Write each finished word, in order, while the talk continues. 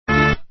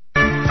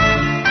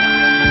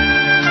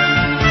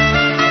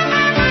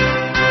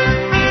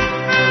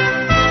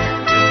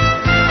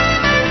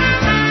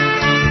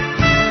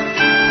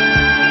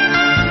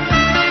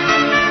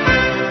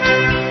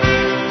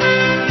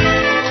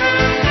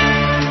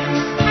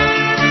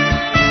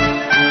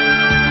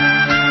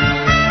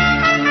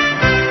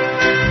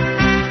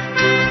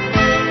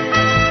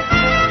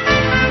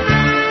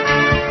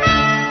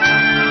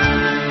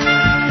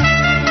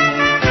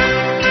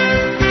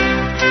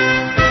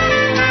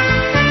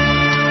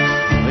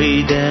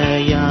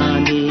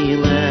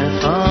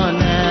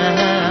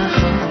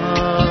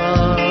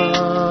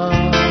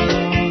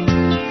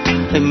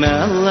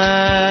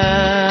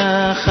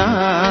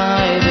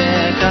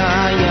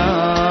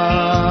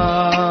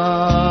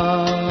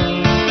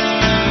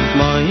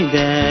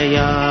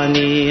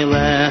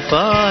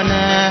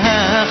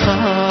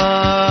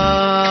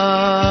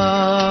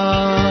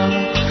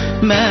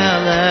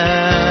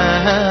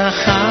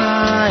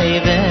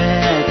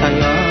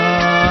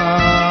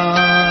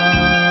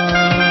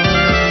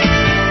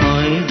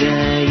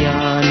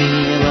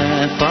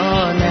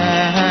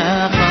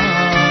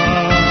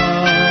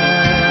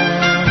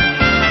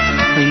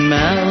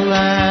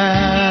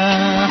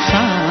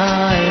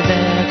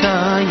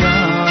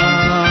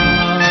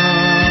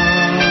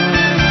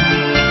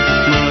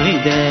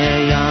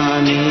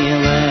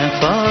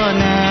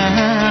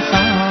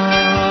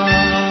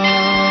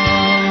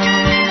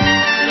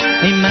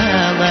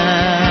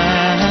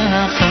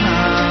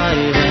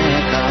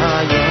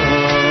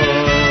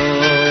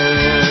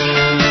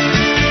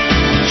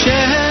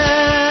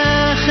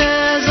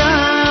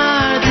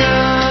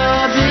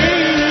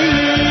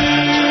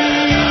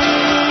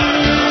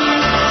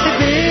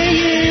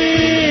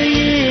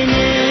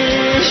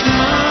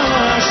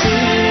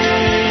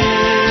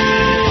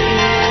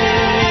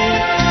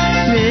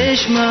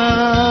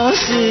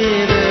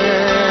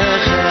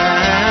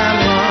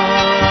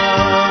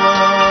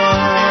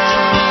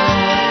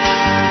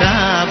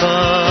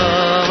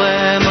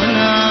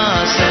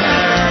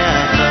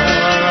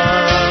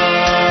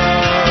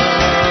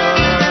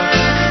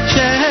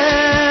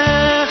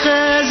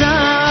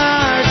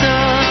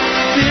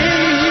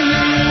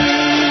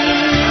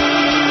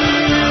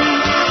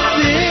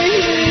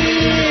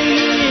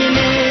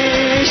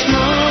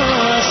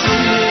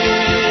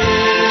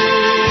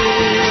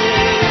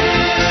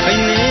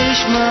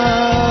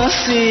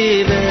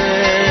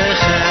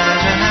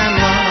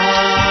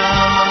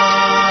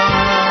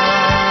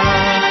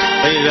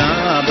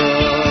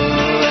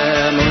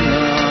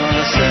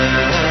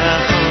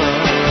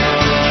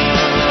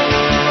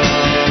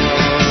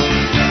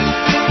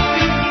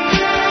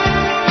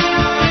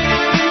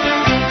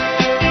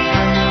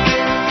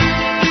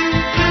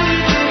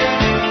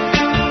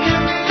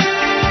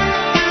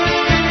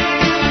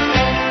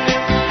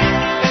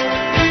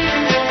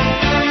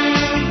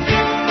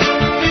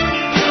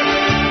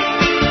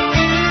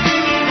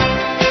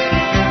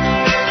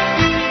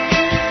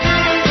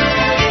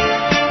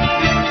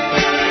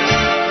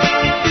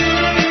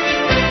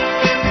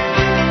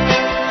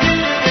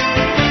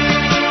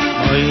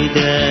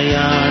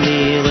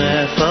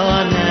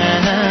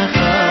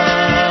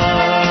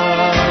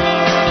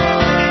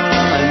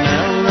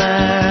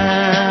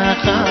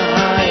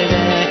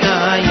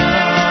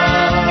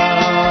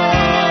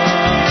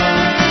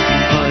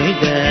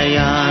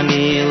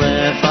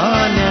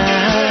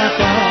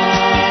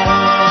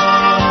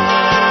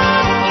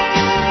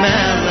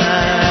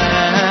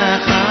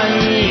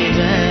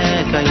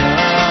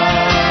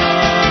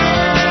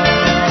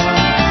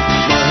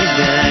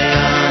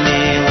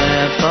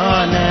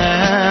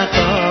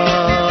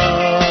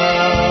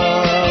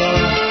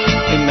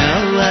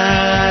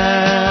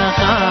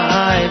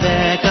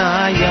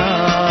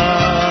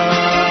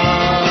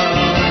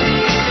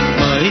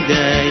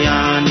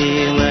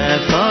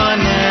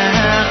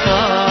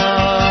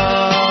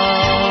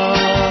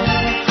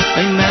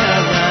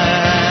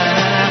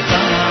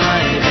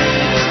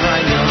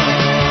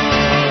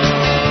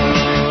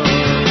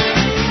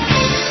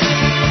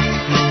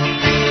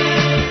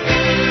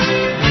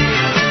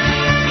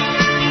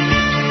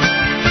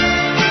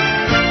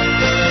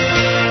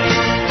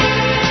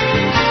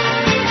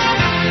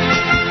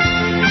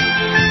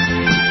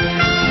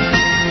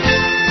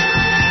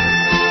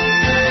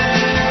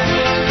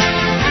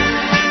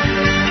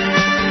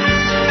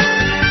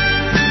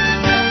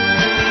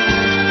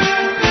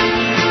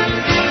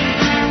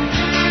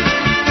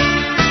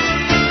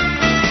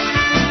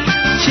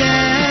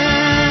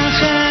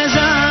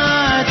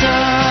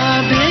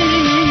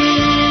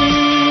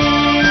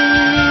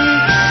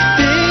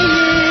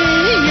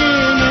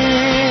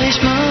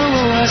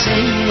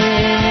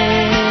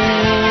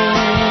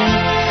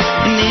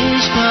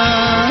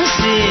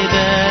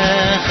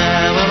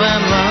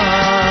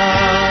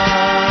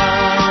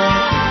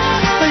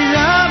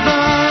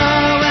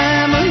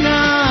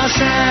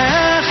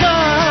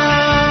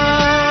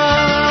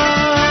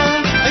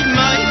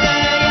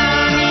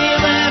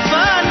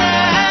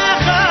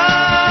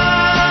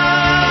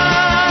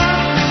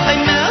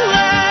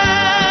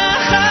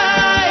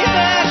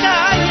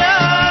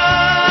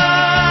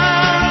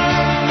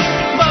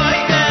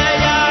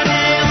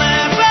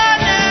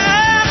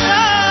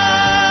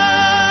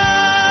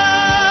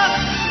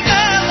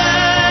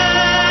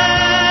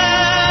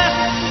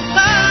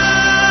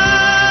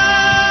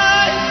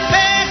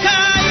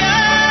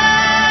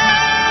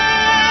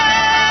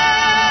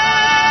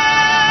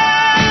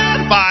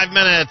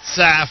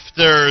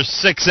After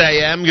 6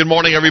 a.m. Good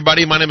morning,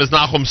 everybody. My name is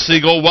Nachum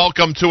Siegel.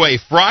 Welcome to a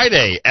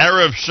Friday,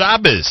 Erev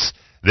Shabbos.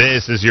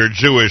 This is your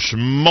Jewish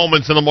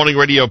Moments in the Morning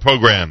radio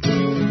program.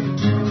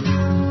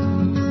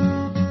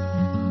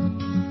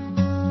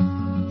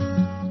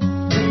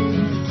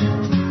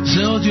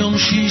 זה עוד יום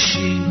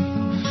שישי,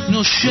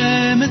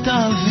 נושם את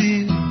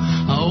האוויר,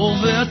 האור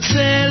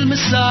והצל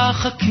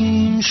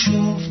משחקים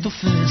שוב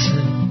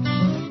תופסת.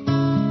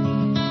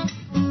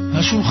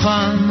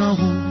 השולחן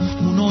ערוך,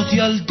 תמונות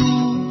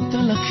ילדות,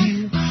 מתנועות על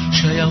הקיר,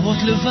 שיירות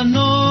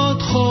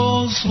לבנות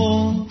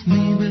חוזרות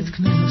מבית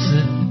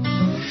כנסת,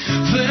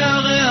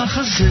 והריח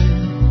הזה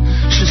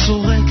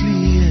ששורק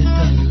לי את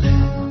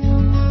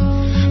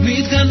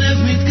הלב,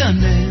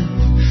 מתגנב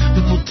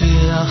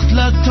ופותח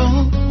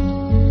דלתות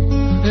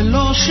אל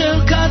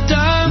אושר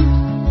קטן,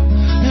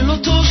 אל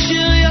אותו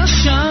שיר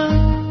ישן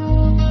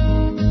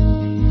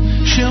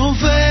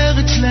שעובר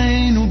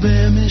אצלנו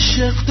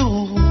במשך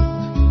דורות.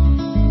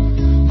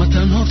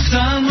 מתנות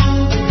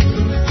קטנות,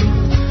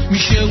 מי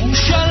שהוא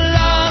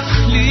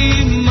שלח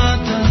לי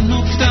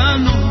מתנות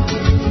קטנות,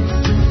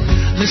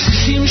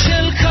 רסיסים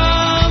של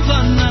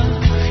כוונה,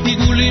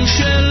 עיגולים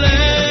של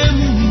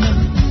אמונה.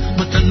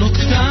 מתנות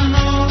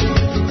קטנות,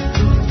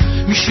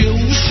 מי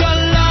שהוא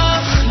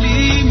שלח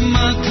לי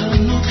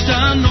מתנות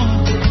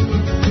קטנות,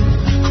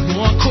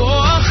 כמו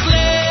הכוח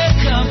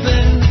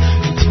לקבל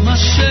את מה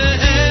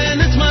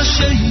שאין, את מה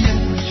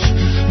שיש,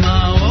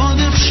 מה עוד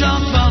אפשר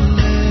כבר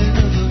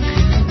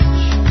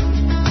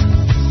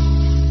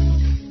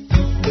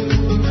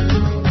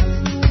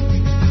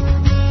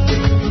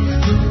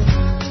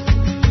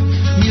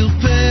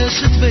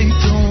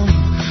בעיתון,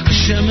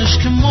 השמש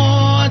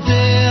כמו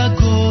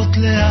הדאגות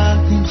לאט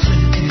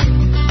נמחקת,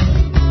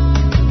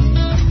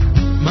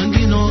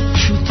 מנגינות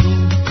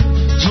פשוטות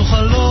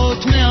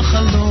זוחלות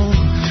מהחלום,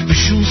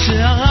 ושום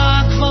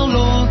שערה כבר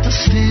לא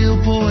תסתיר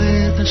פה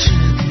את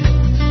השקט.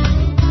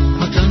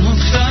 מתנות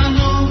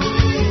קטנות,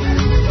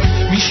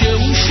 מי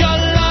שהוא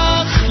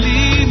שלח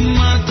לי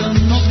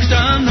מתנות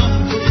קטנות,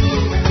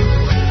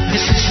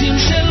 רסיסים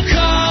של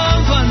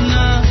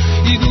כוונה,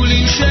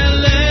 עיגולים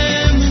של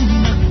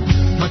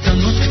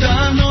מתנות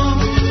קטנות,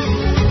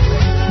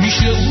 מי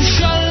שהוא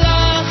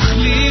שלח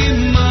לי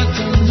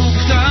מתנות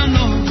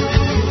קטנות,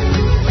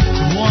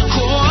 כמו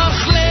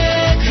הכוח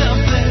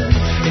לקבל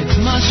את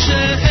מה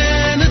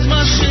שאין, את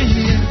מה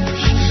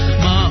שיש,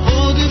 מה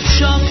עוד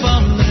אפשר כבר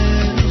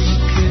לבקש.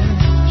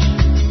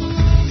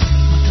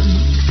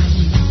 מתנות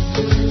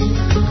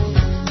קטנות,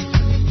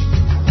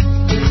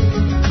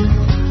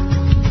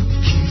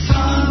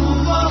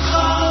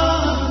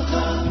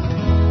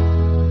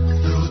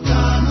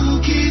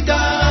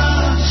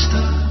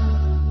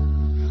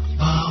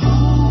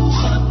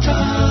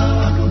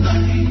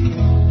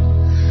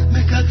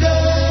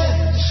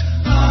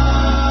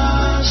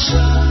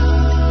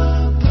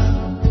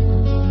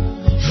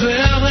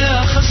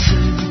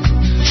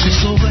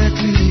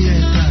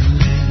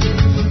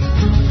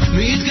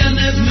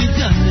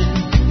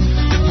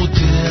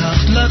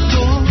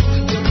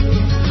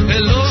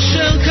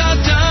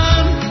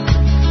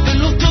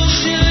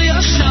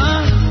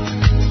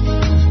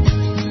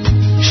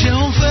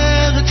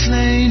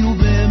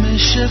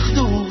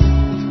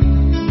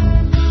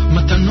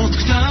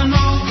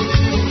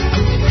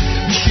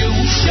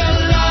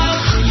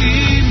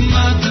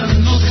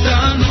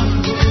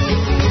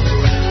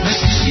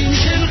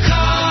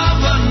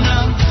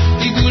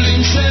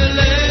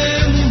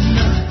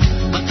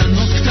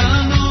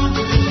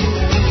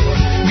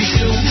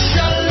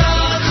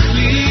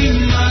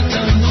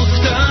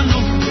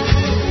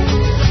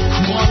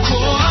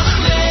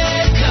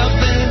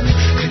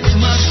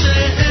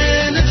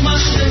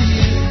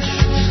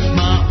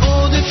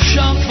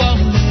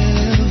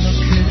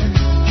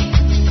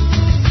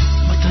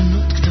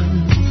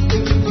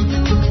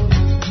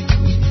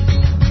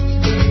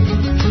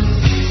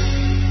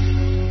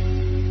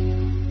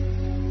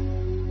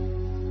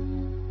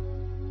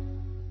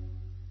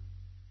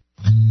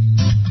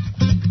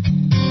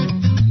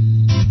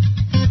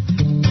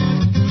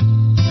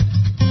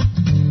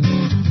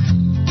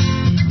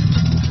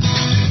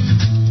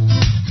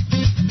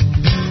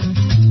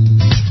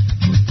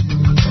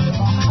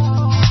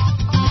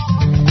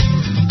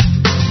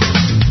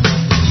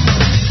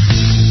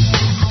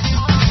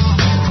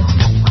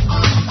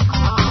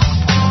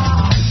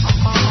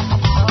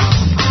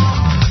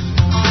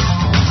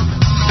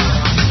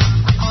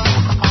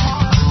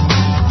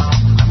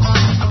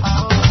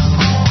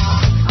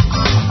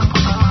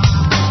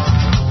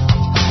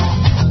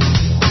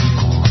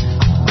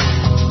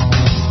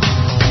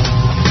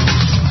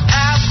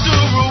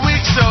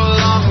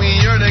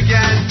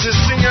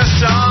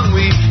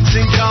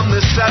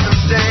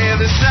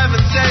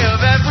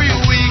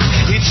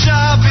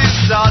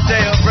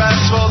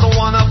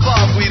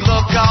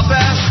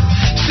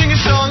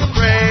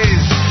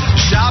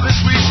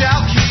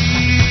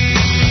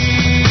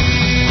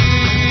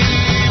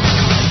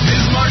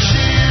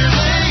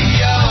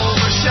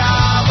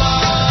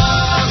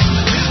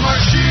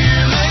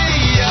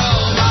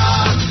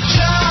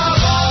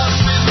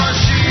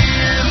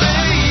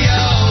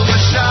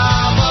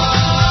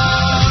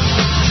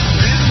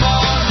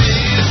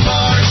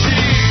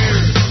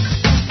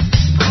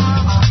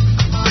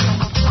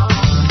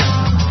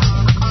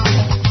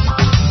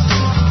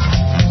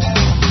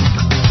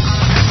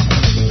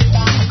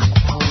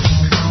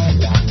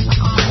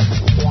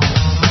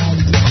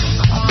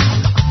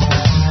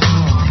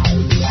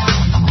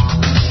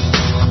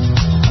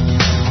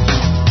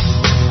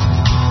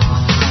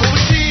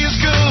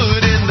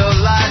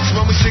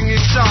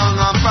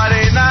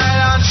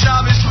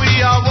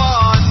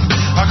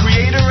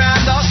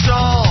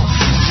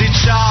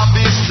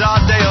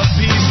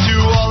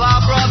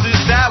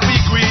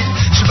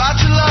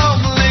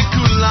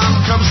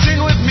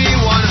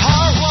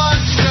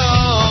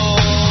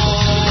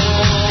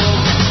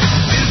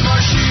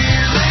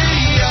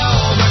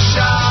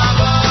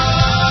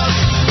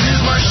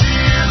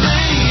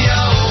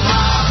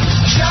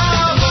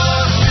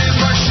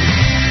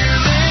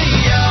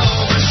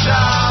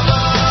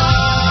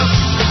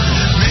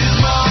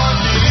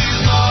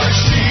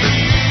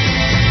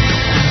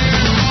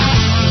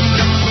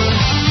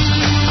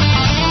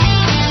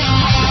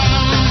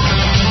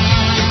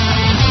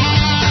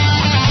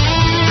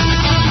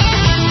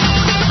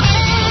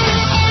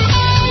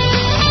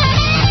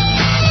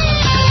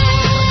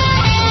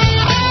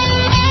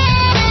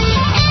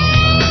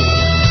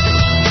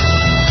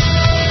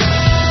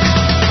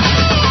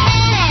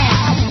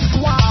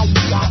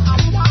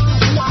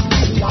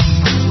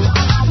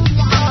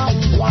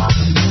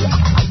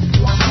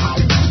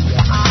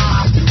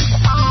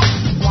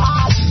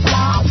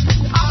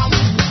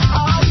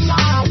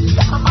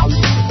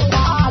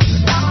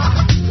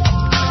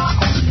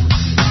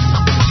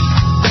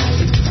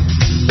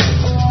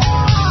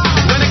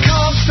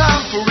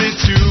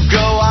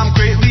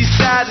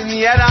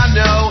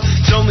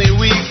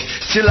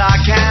 till I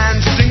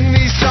can sing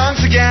these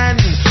songs again.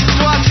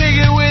 So I take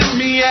it with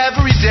me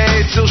every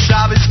day till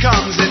Shabbos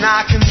comes and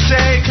I can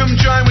say, come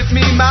join with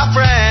me, my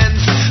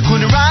friends,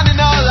 when around in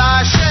all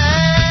I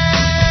share.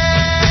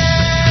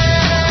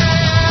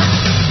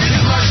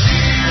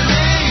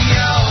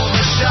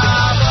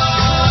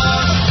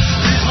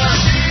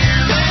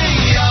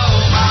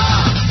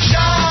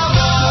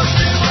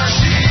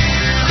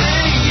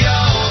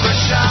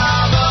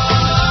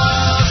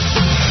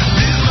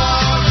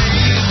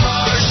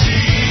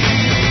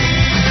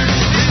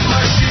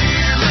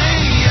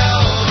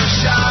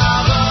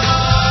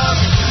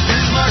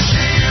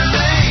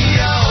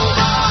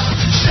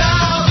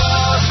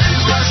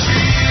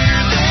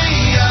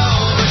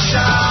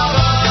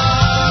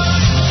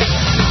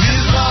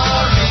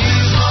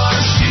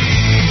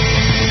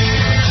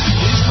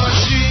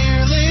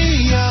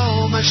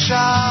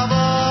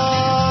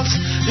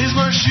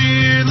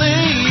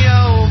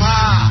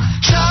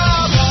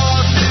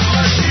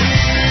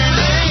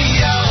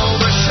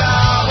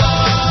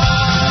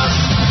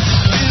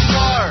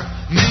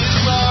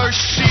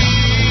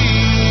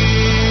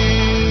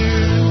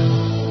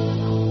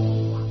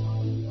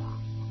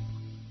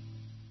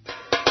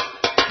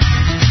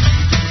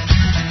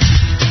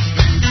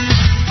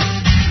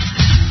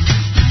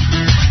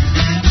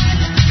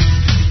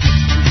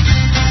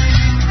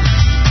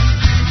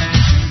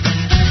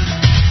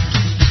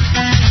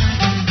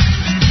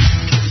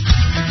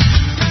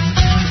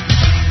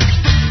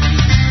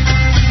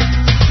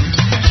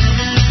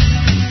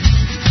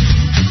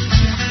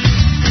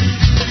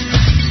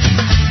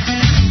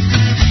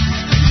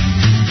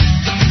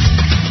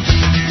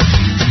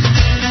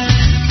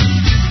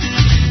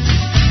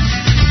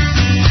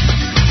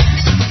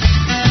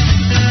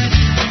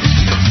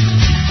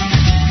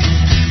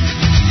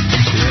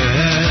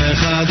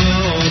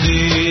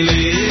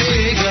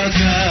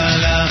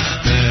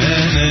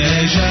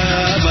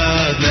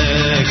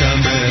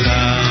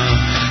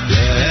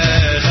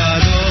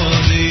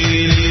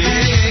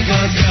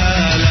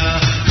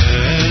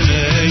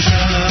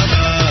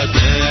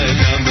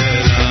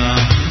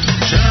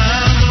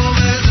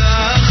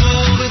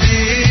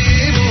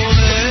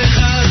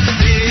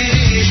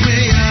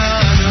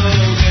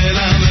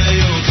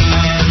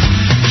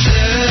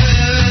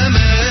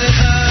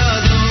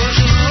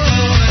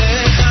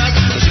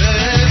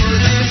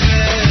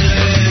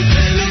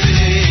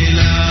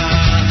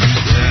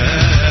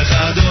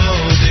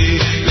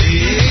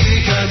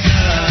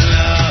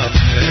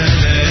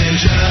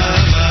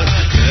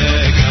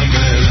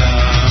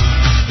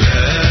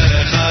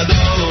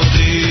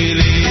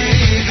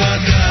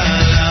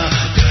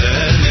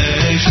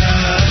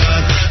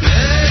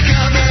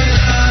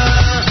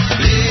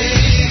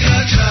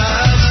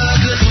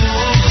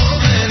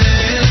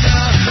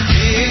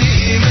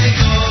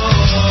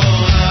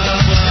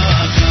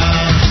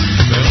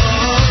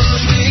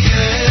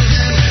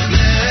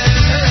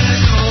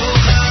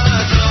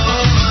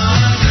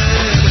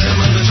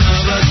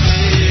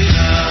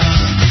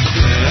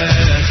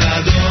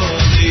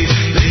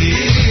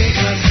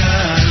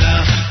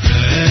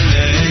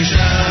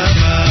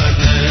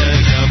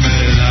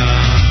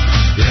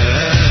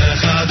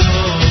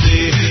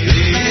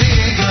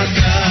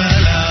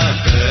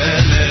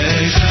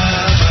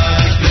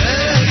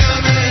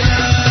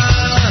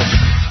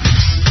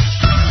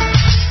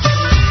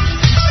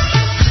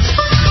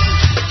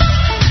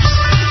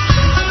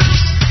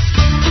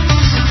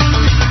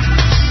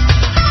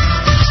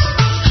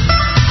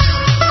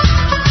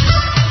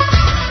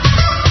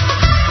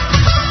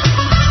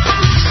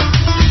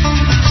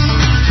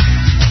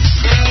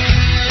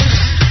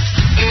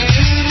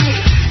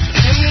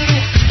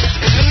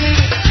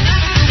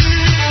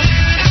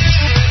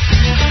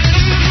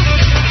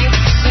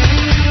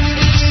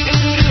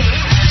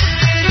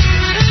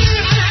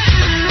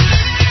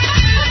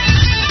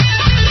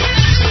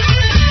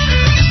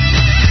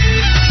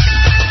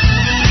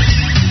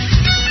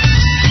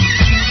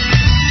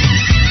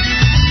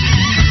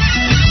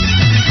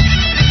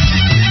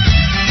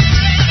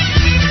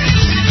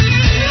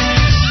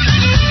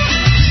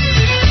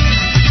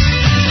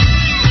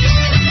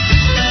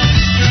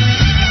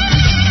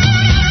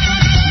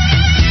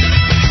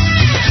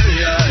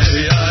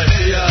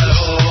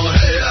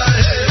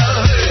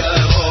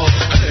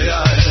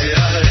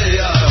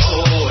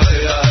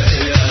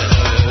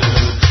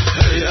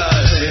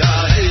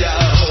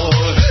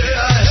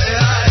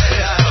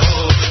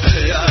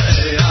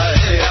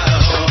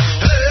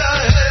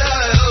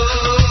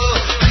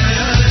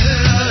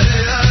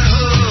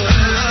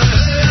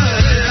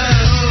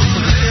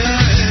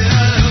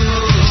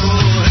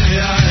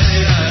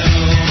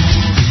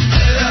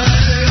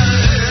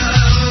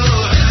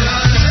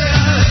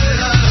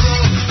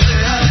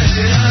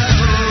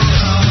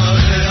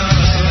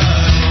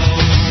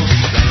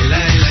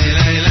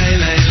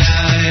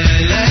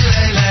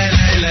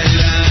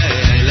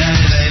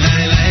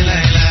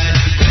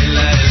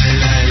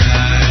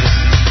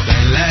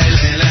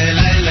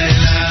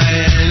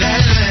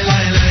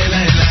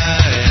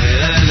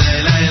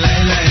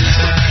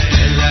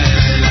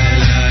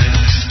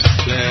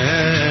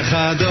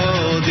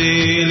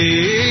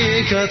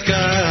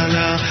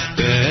 קלה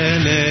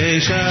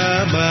בני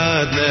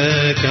שבת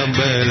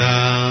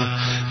נקבלה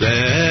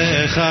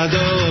לך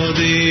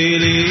דודי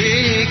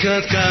לי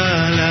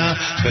קלה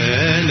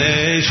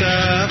בני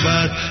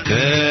שבת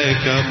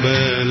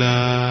נקבלה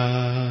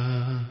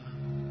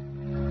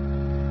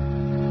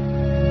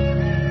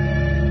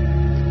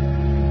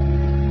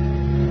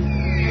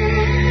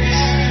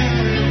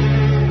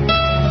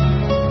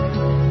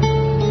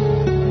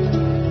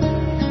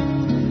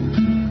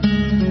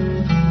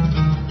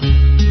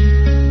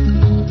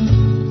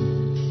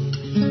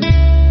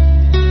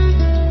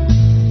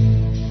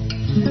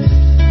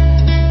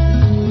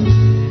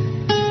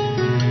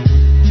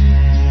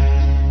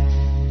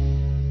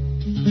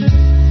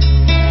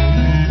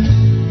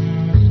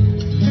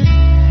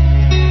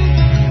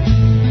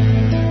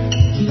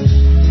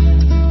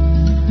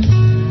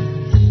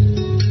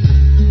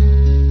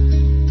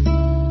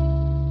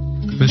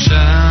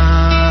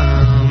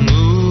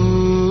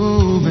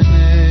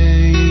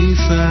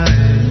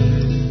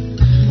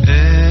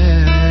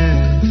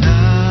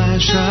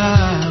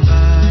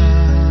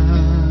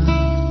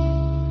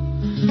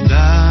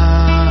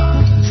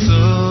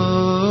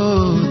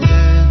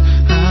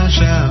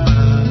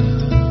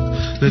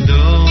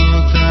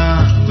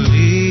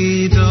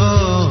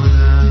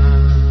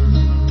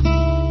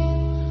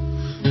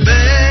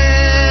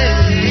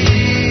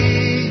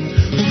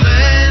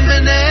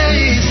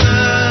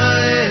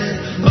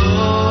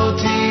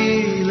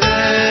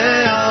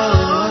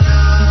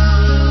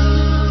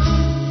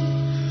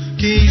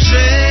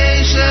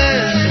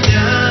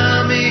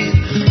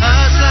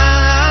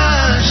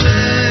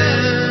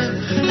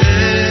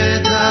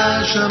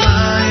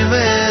השמיים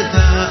ואת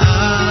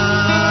הארץ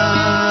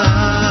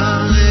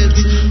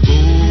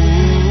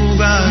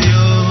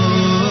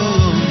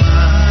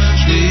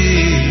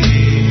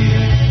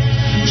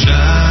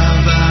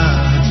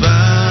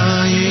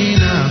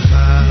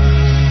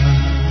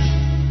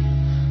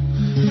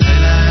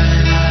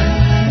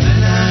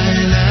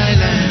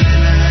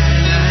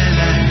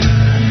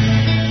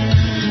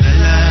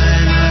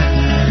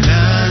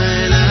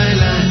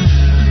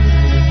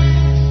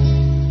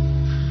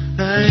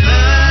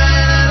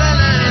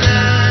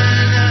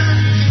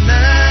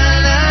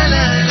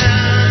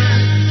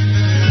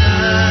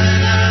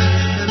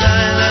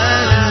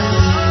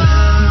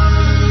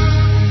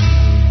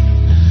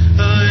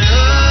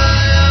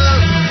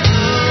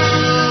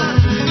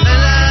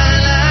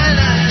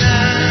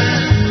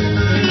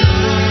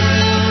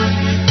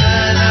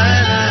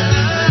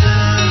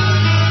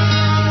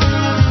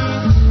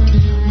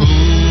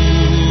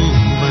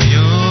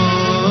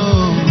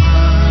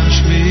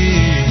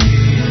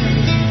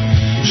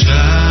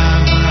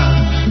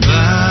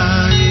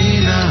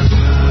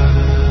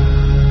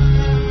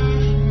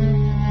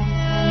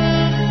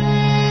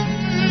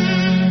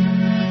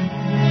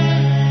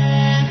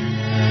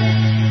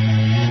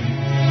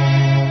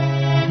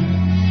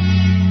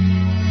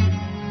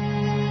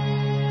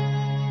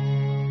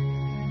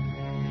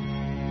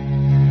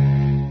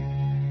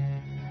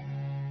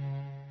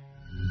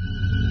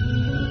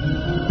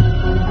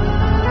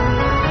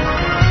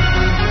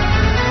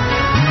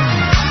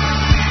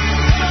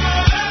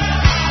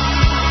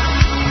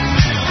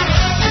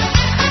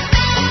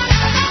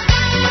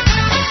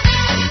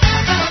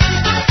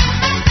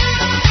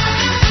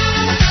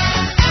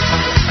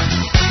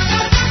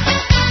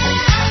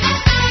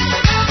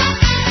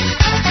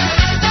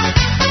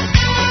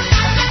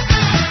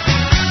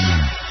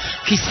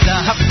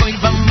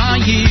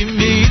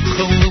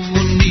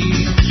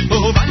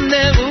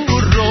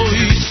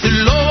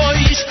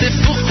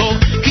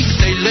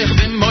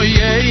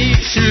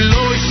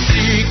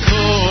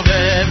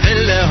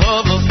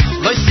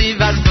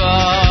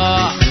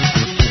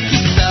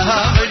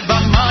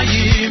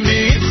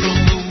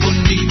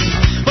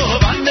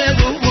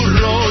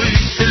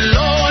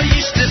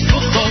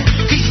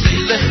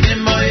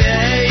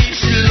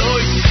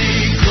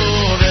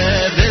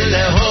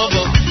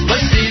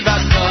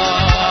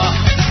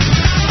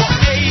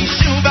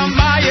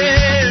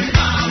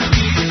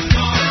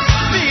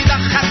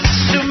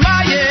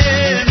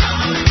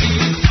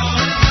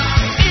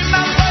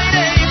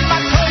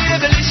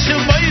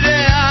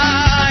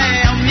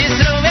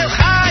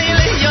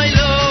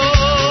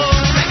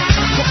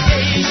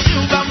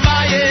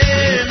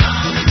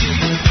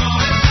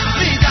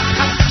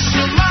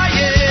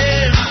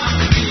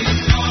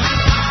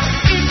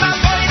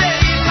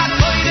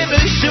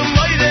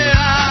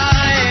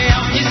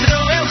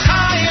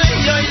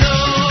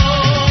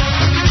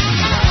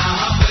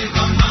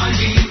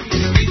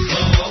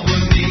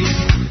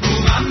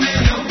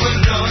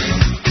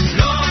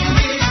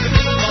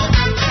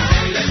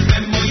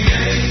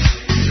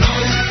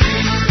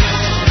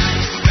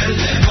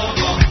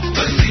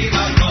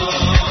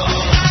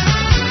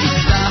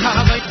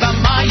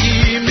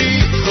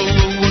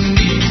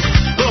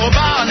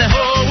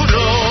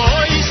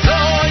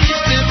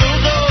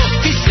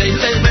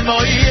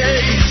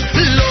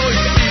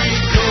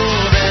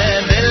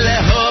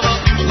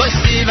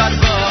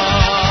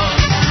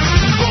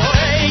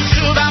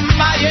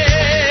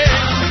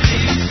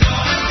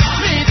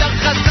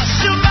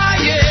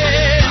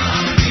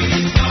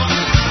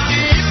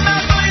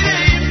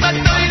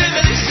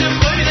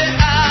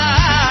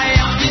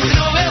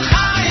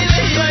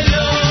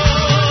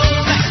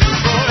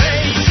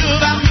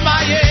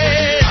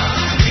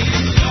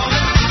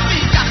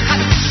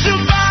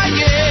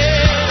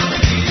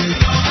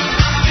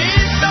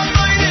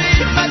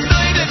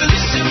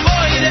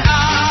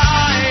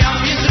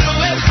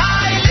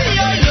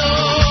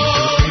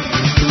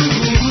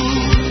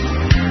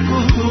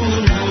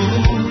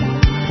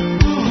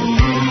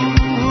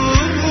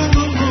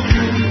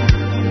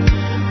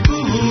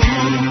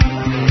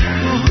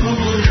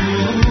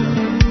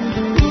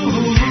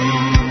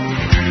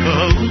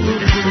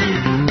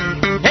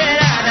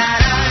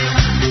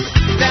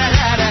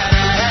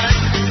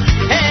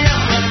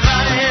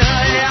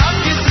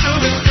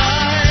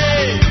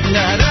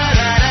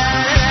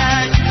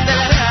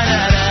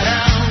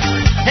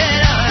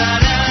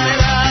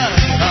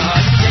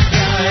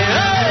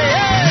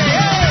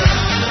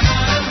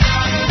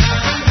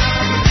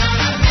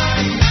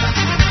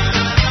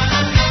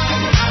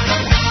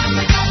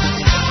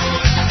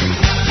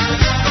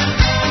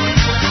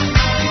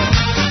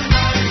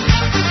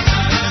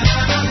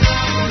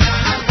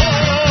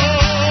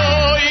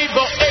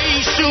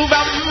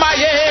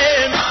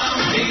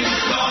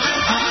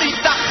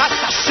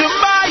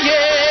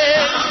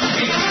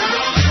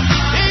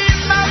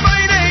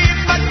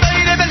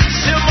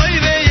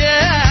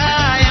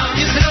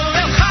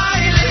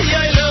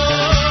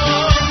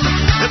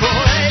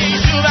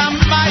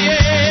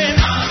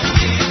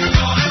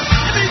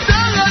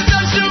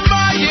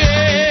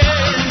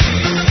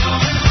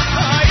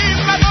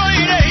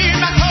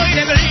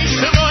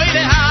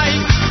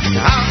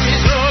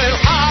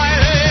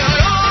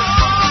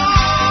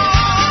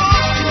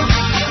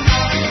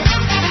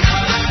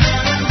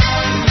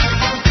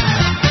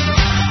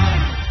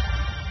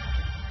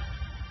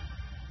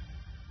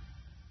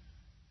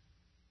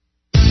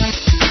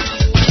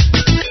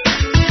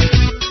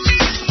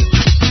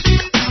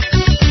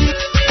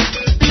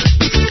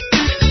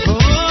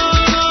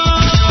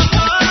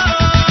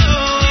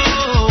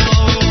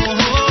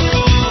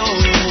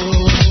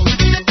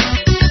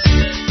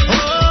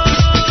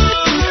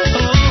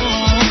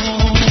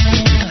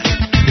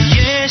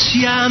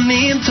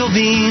ימים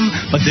טובים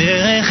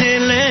בדרך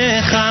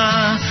אליך,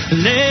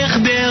 לך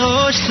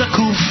בראש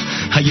זקוף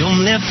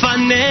היום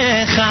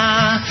לפניך,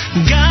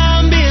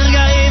 גם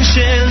ברגעים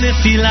של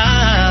נפילה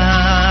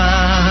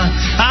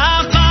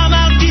אף פעם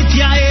אל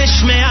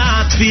תתייאש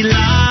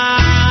מהתפילה,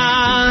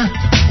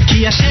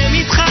 כי השם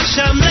איתך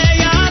שם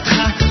לידך,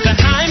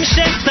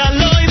 וההמשך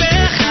תלוי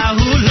בך,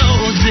 הוא לא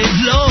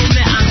עוזב, לא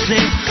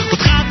מעזב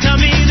אותך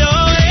תמיד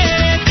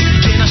אוהב,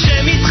 כן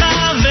השם איתך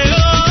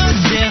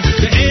ועוזר,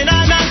 ואין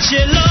ענק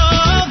שלא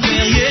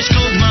עובר, יש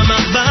כל דממה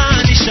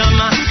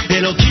בנשמה,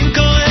 אלוקים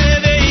קורא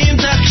ואם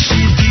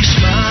תקשיב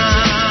תשמע.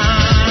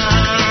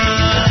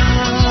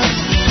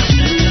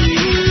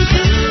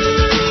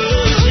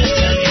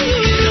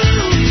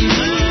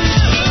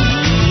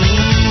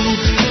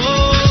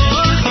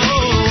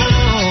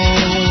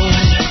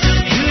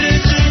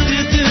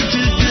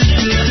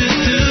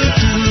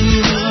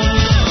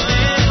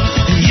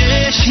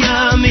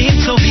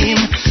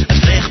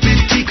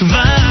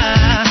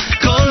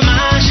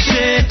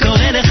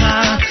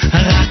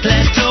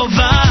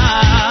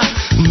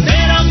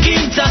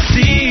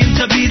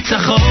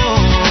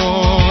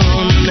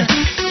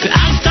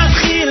 ואז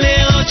תתחיל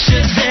לראות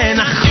שזה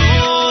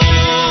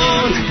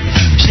נכון,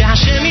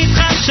 שהשם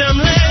איתך שם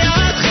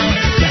לידך,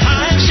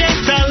 וההמשך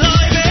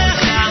תלוי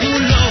בך,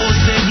 הוא לא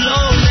עוזב,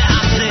 לא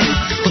מעזב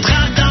אותך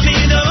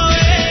תמיד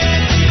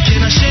אוהב,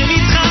 כן השם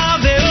איתך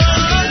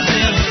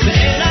ועוזר,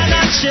 ואין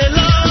ענק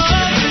שלא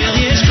עובר,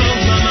 יש כל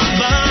דממה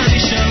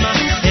בנשמה,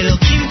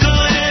 אלוקים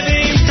קורא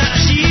ואם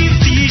תקשיב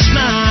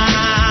תשמע.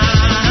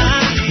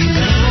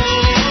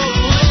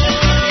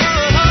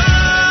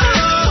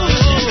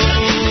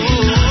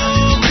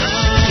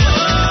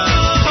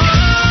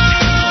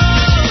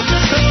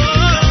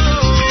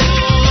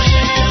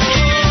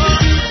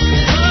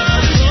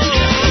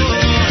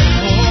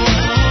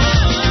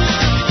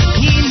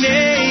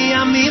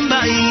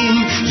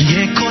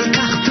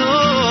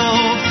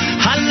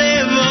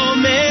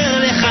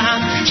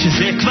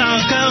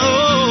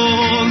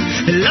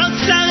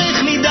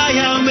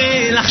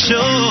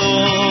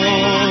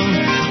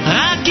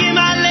 רק עם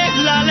הלב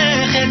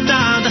ללכת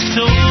עד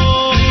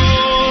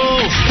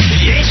הסוף,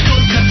 יש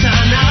כל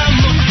קטן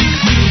עמוק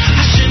בפנים,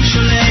 השם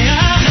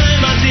שולח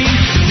רמזים,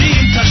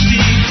 ואם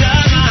תשתית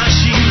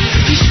הרעשים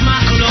תשמע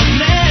קולות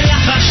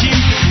מלחשים,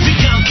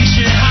 וגם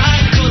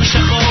כשהכל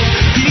שחור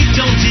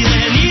פתאום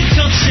תראה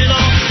ניצוץ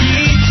שלו,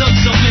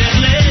 ניצוץ עובר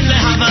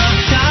ללהבה,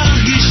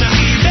 תרגיש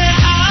הכי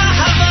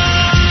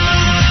באהבה,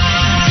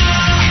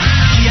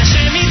 כי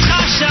השם איתך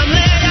שם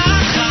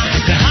לידך,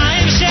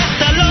 וההמשך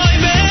תלוי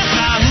בך,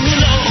 הוא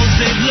לא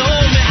עוזב, לא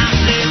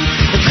מעזב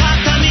אותך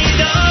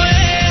תמיד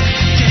אוהב,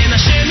 כן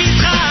השם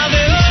איתך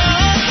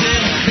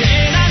ועוזר,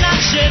 ואין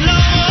ענק שלא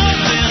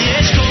עובר,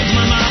 יש כל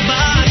דממה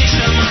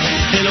בנשמה,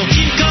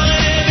 אלוקים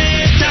קורא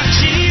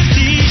ותקשיב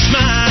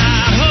תשמע,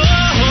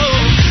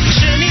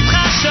 השם איתך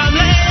שם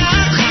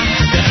לידך,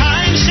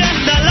 וההמשך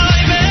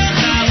תלוי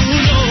בך,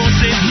 הוא לא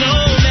עוזב, לא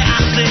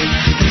מעזב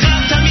אותך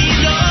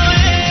תמיד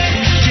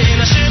אוהב,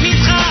 כן השם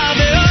איתך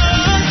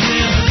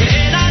ועוזר,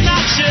 ואין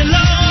ענק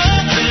שלא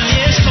עובר,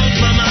 יש כל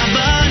דממה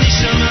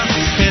בנשמה,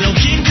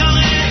 אלוקים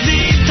קורא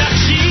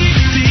ותקשיב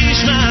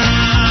תשמע.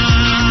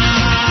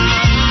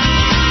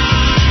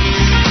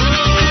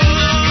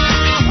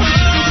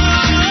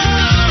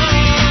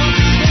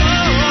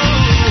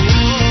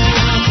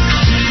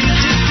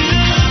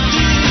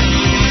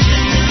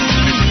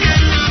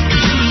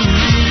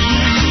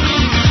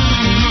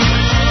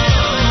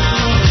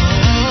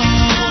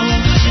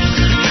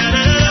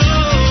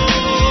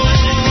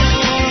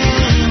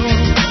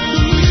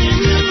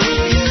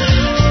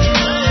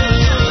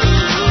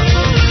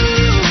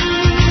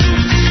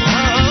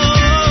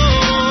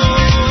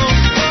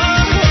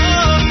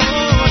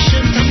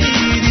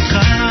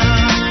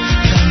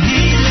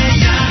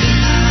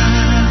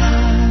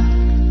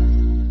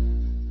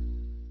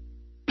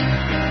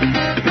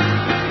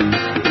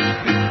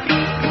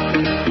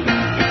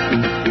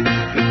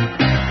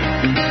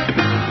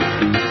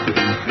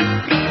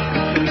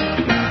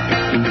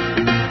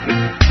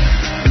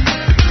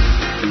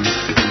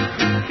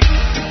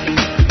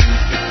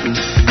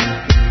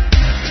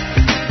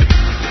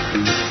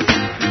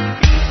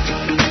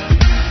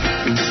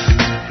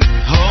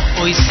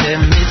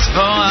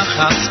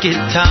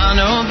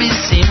 Kitano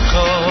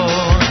bisimcho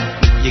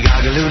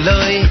Yigagalu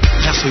loi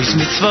Yasuis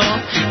mitzvo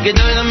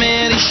Gedoy la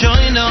meri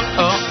shoino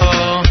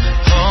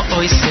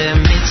Oise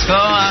mitzvo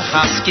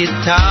Achas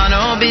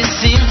kitano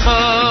bisimcho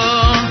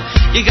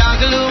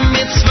Yigagalu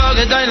mitzvo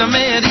Gedoy la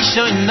meri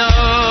shoino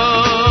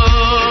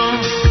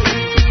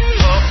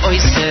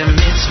Oise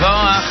mitzvo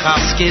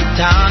Achas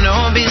kitano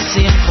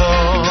bisimcho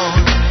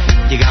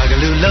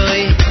Yigagalu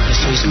loi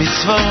Yasuis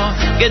mitzvo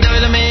Gedoy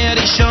la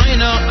meri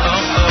shoino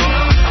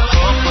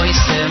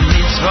Oise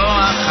mitzvo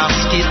achas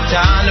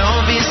kitano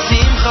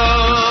bisimcho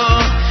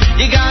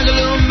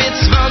Yigagalu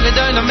mitzvo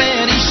gedoy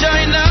lamer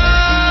ishoino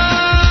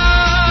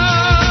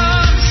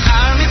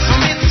Schar mitzvo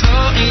mitzvo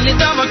ini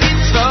dovo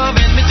kitzvo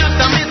Ben mitut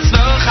ha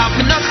mitzvo chaf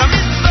minoch ha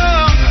mitzvo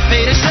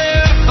Veire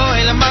sheo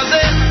oel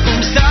amaze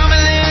Umstam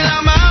elil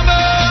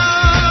amabo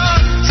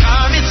Schar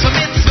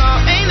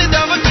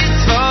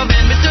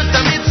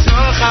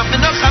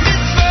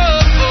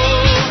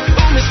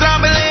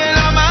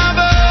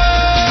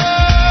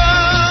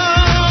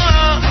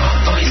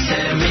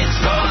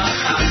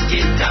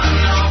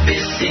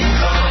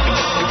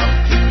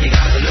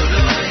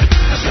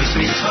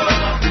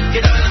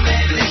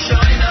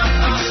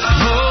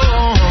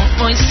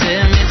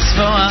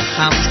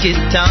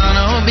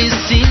kitano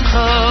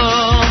bisimcho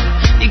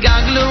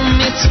igaglu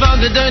mitzvah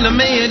gedola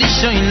meir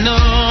ishoino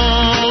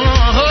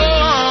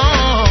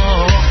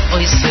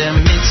oy se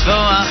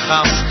mitzvah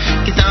achas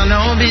kitano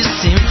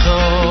bisimcho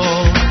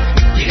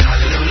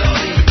igaglu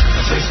loy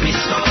oy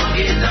mitzvah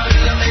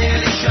gedola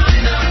meir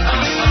ishoino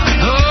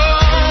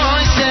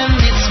oy se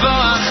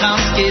mitzvah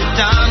achas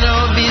kitano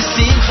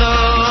bisimcho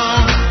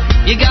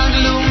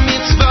igaglu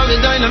mitzvah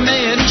gedola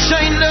meir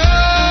ishoino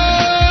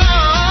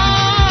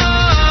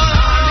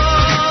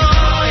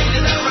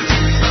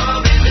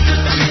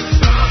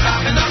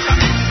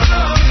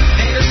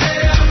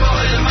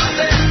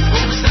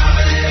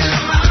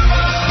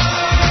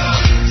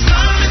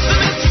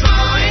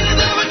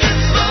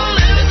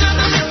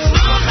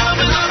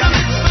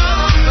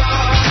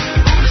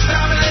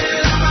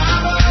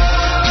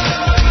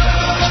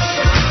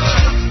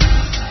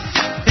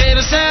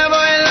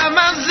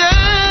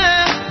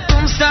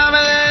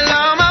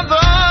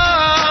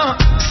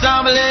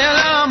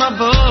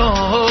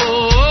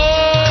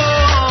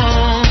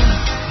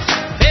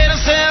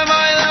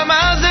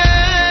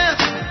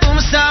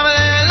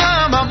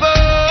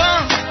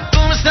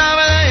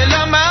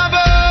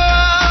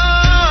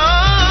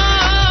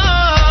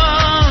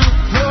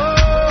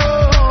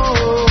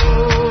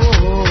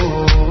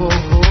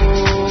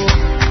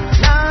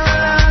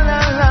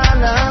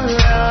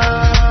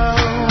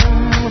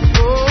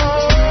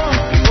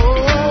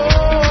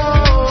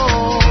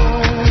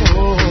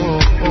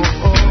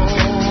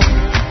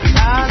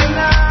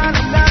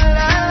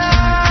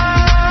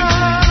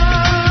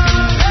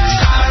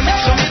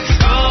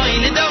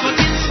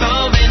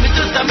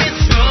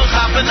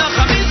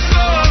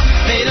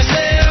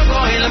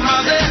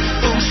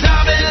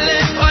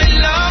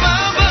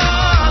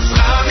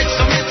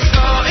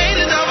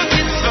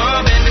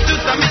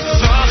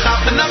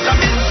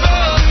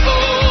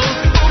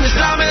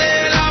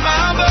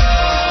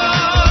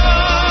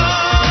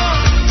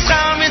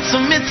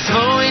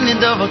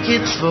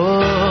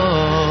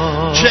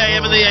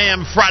JM in the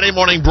AM Friday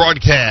morning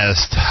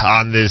broadcast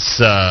on this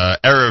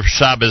Erev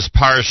Shabbos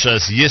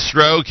Parshas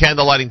Yisro.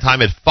 Candle lighting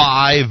time at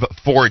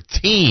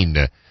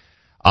 5:14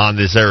 on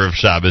this Erev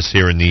Shabbos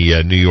here in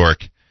the New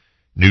York,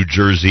 New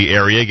Jersey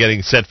area,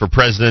 getting set for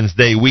President's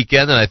Day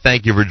weekend. And I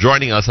thank you for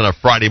joining us on a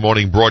Friday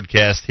morning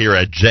broadcast here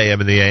at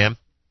JM in the AM.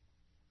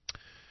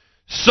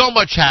 So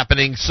much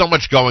happening, so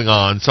much going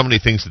on, so many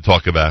things to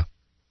talk about.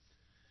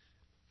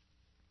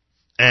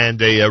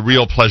 And a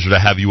real pleasure to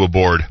have you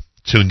aboard,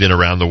 tuned in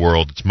around the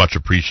world. It's much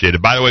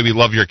appreciated. By the way, we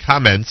love your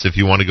comments. If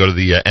you want to go to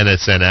the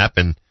NSN app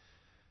and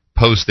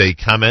post a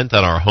comment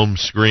on our home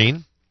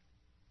screen,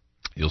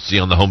 you'll see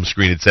on the home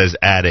screen it says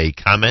add a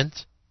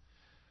comment.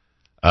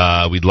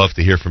 We'd love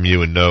to hear from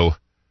you and know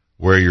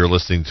where you're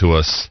listening to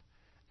us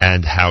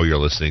and how you're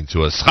listening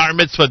to us. Schar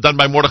Mitzvah done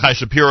by Mordechai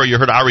Shapiro. You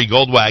heard Ari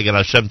Goldwag and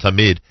Hashem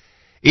Tamid.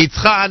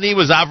 Itzcha Ani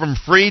was Avram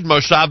Fried.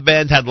 Moshav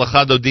Band had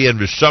Lecha Dodi and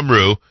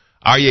Vishamru.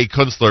 Aryeh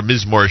Kunstler,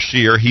 Mizmor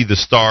Shir, he the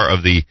star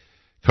of the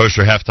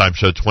Kosher Halftime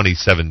Show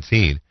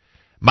 2017.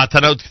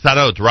 Matanot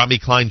Ktanot, Rami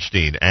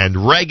Kleinstein, and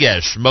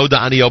Regesh Moda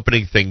Ani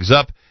opening things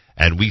up.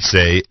 And we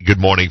say good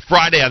morning.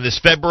 Friday on this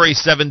February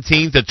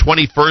 17th, the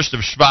 21st of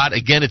Shvat.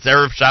 Again, it's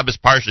Erev Shabbos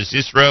Parshas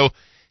Yisro.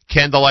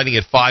 Candle lighting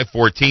at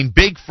 5:14.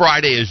 Big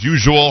Friday as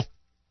usual.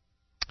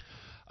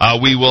 We're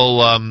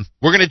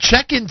going to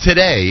check in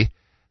today.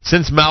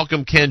 Since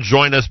Malcolm can't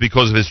join us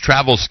because of his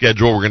travel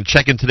schedule, we're going to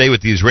check in today with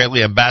the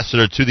Israeli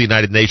ambassador to the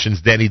United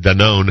Nations,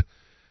 Danon,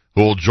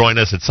 who will join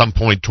us at some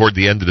point toward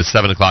the end of the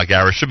 7 o'clock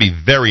hour. Should be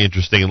very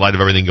interesting in light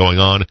of everything going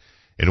on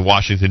in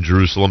Washington,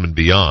 Jerusalem, and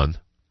beyond.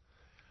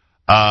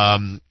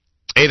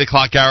 8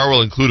 o'clock hour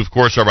will include, of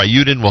course, Rabbi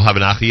Yudin. We'll have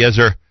an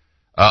Achiezer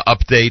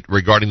update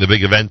regarding the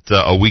big event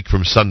a week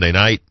from Sunday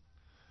night.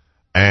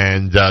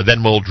 And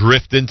then we'll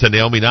drift into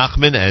Naomi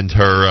Nachman and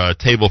her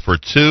Table for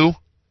Two.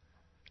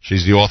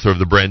 She's the author of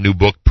the brand new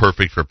book,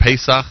 Perfect for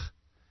Pesach.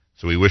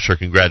 So we wish her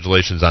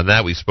congratulations on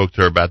that. We spoke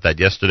to her about that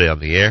yesterday on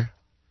the air.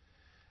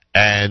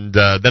 And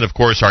then, of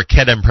course, our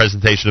Kedem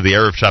presentation of the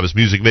Erev Shabbos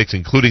Music Mix,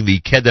 including the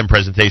Kedem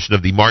presentation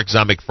of the Mark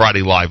Zamek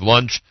Friday Live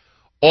Lunch,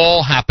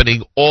 all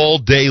happening all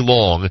day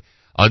long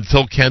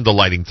until candle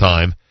lighting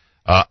time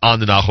on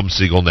the Nachum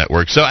Segal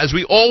Network. So as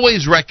we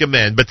always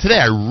recommend, but today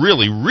I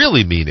really,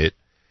 really mean it,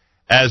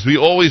 as we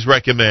always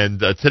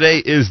recommend, today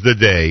is the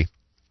day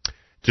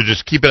to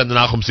just keep it on the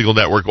Nachum Segal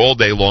Network all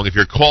day long. If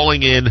you're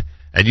calling in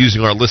and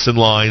using our listen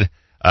line,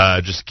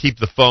 just keep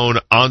the phone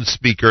on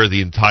speaker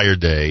the entire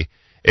day.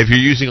 If you're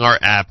using our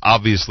app,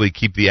 obviously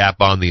keep the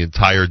app on the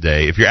entire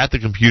day. If you're at the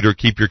computer,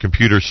 keep your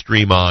computer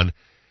stream on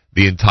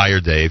the entire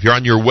day. If you're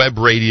on your web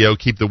radio,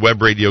 keep the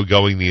web radio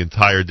going the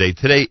entire day.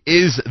 Today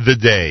is the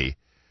day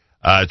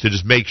to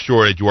just make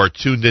sure that you are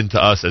tuned in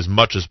to us as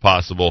much as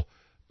possible.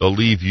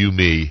 Believe you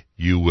me,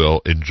 you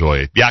will enjoy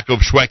it.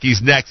 Yaakov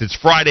Shwekey's next. It's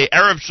Friday,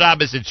 Erev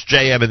Shabbos. It's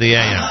JM in the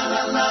AM.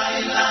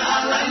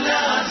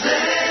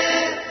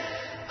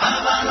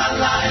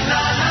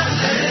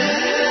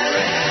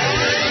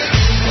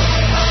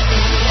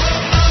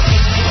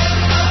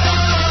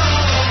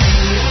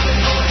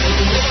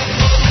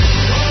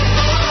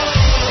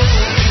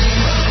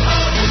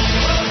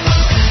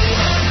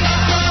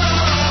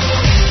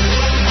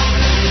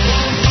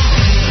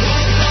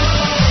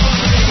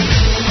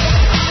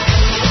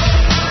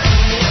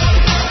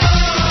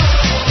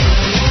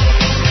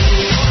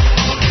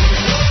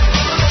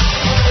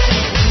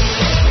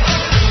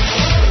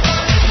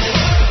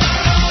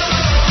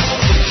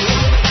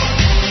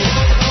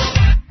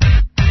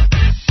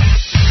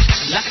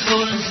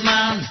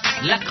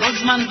 לכל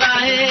זמן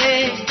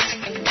בעת,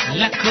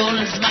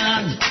 לכל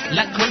זמן,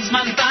 לכל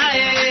זמן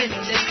בעת,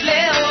 את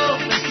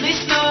לאהוב, את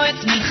לשנוא,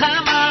 את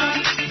מלחמה,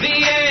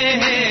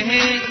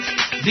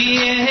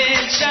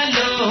 ויהיה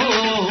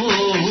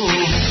שלום.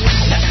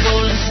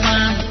 לכל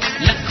זמן,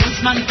 לכל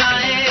זמן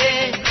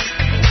בעת,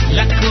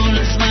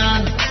 לכל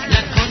זמן,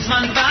 לכל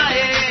זמן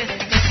בעת,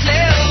 את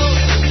לאהוב,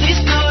 את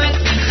לשנוא,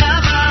 את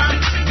מלחמה,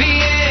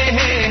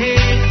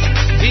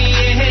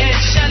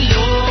 ויהיה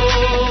שלום.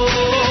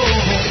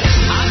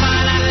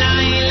 אבל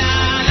הלילה,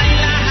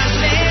 הלילה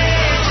הזה,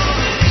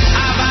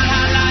 אבל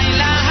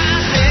הלילה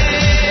הזה,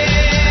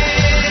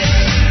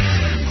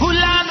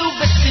 כולנו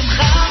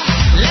בשמחה,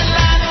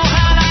 לנו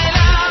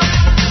הלילה,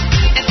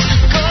 את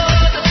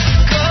ריקוד,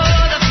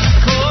 ריקוד,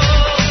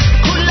 ריקוד,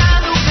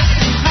 כולנו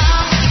בשמחה,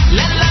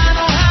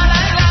 לנו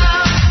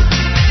הלילה,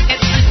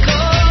 את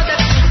ריקוד,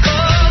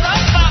 ריקוד,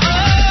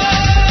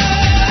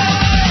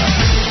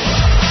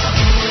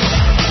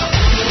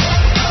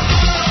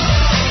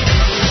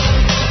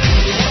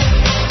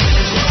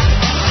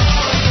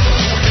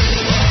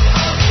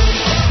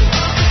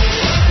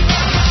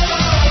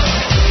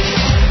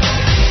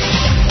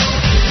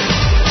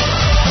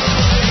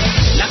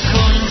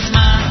 לכל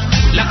זמן,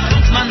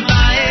 לכל זמן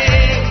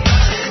בעת,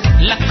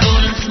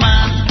 לכל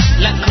זמן,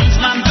 לכל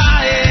זמן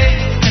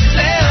בעת, את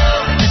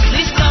לאהוב, את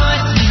לשנוא,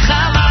 את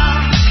מלחמה,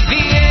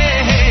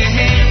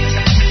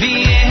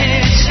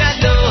 ויהיה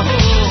שלום.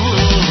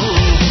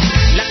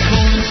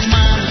 לכל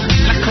זמן,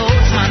 לכל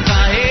זמן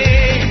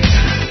בעת,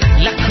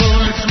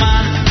 לכל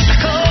זמן,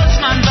 לכל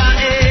זמן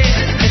בעת,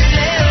 את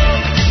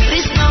לאהוב,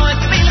 לשנוא,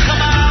 את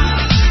מלחמה,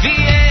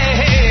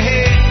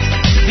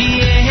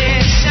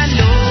 ויהיה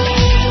שלום.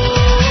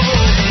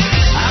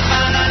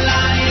 אבל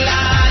הלילה,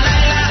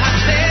 הלילה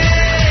הזה,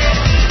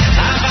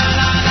 אבל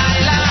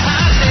הלילה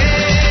הזה,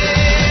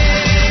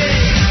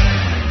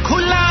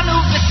 כולנו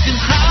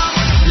בשמחה,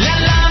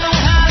 לנו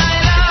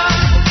הלילה,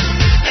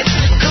 את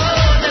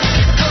ריקוד, את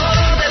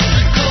ריקוד, את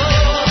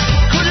ריקוד,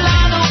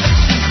 כולנו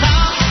בשמחה,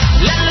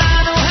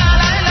 לנו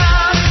הלילה,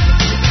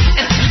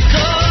 את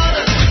ריקוד,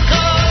 את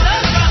ריקוד,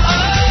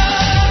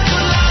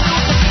 כולנו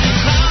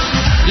בשמחה,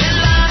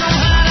 לנו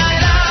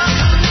הלילה,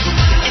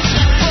 את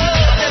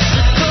ריקוד, את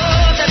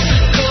ריקוד, את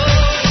ריקוד,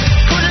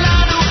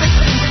 כולנו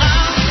בשמחה,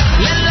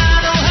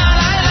 לנו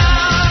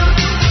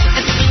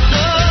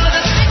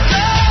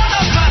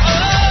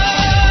הלילה, את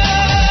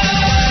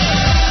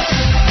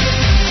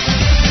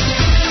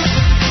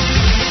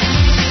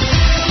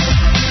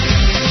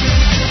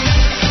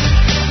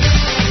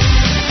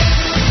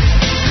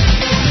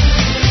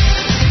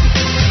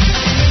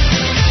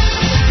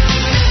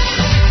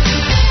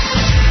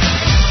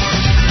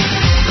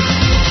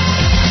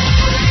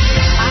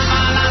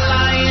אבל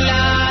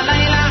הלילה,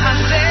 הלילה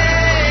הזה,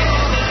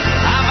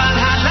 אבל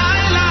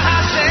הלילה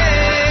הזה,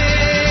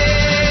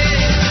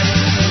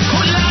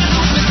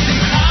 כולנו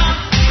בשמחה,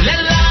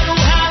 לנו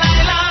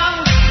הלילה,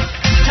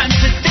 כאן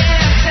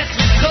תדרך, את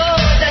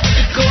ריקוד, את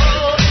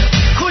ריקוד,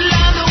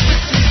 כולנו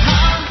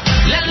בשמחה,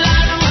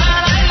 לנו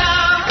הלילה,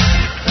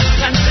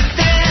 כאן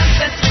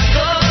תדרך, את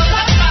ריקוד,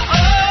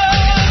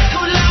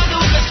 כולנו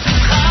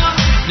בשמחה,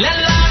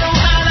 לנו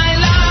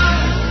הלילה,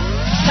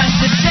 כאן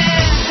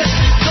תדרך, את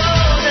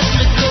ריקוד, את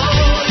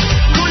ריקוד,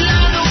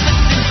 כולנו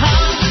בשמחה,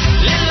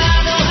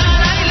 לנו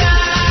הלילה,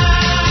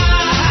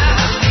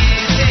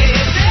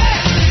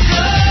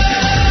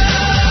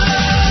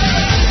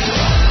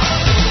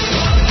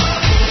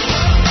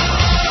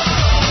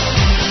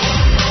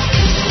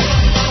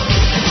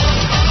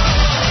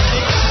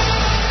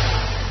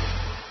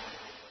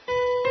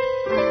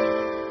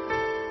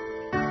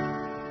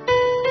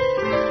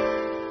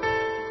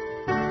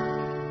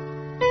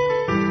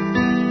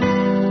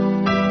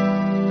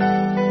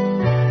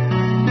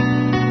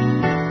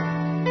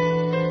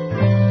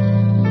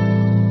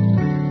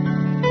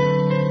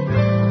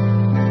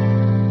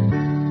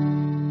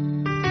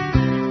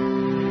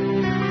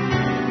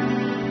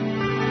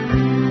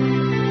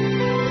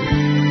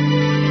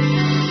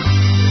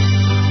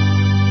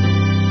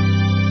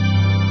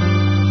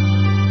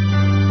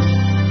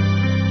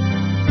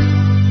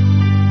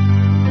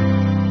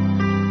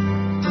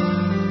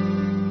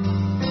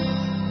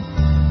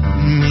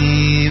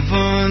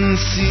 Mivon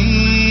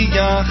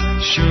siyach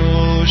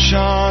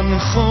shoshan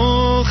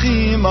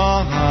chochim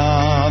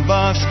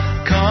ahavas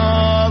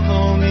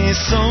kavon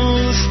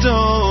isos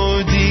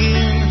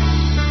todim.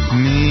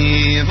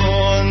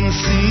 Mivon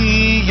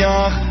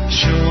siyach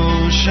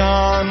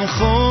shoshan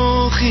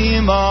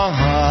chochim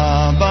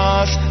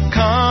ahavas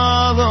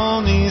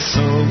kavon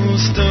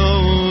isos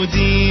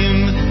todim.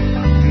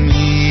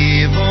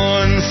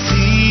 Mivon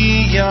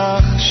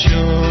siyach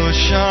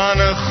shoshan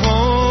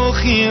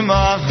chochim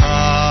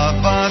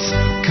ahavas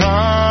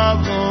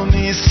kavon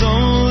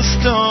isos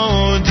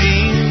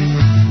todim.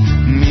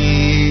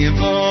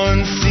 Mivon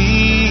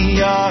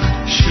siyach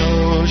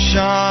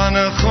shoshan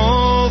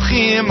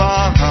chochim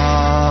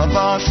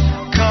ahavas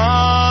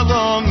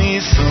kavon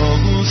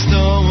isos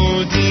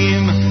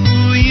todim.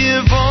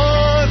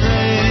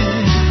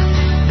 Uyevorech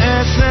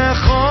es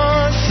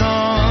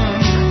nechosan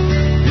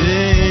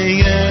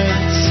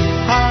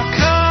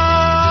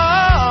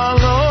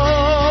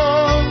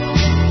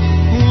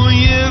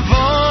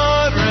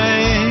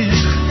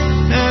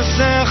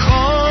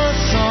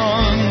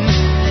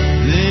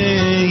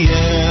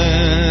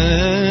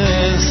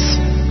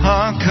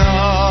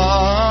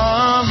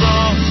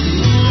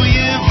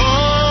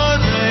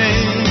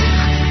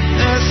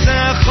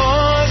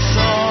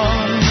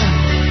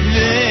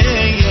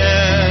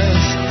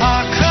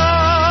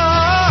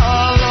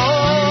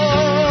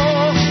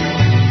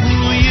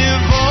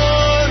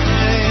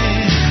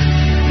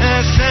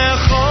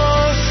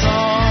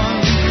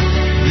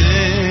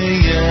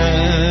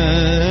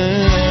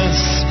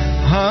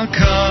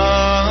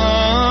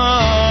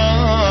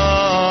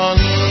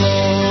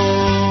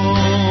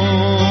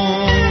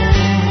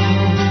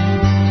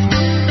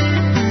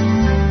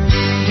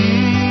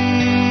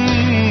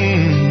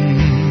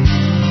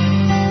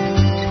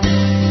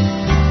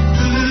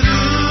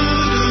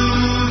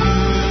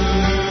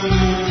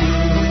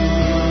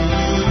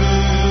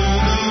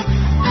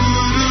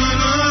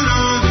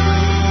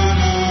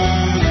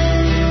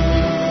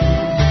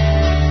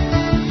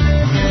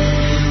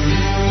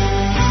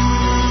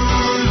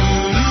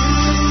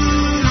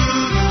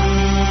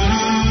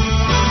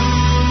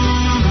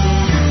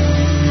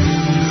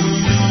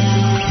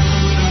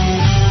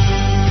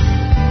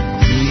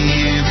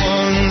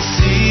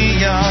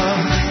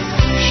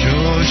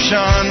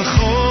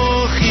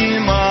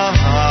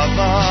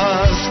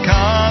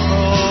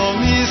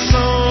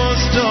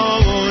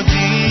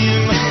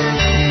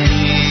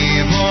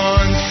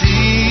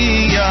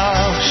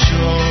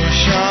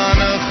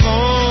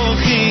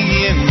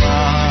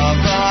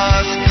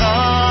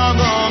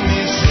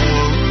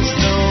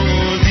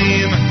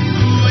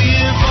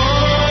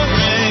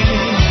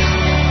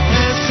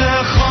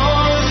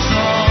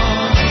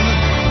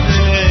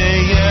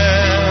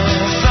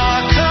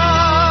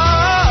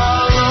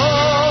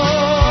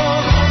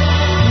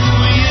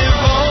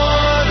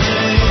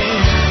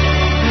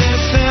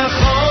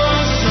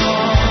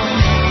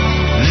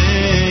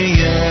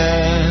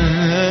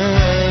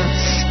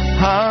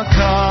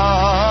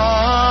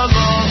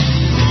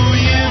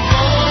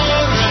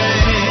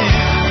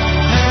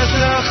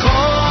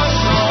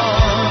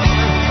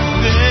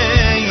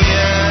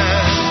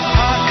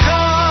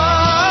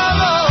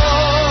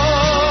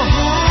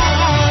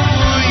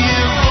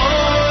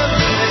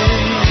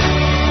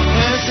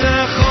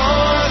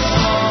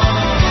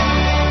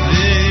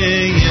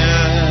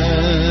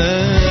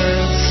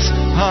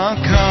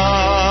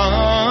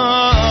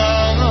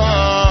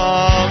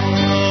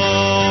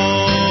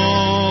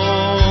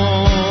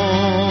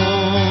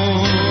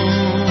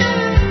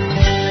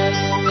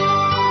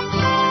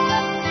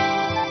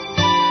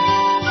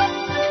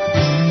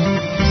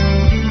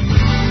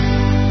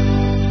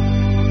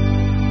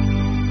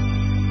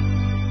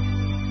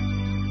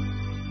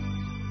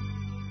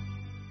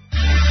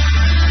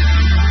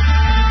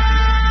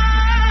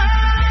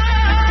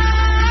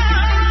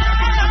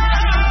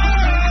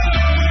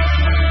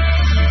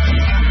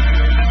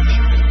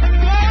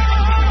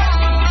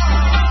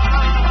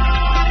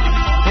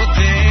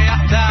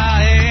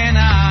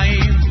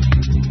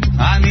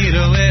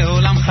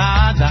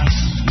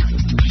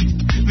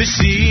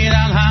ושיר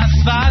על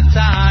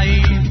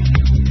השפתיים,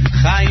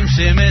 חיים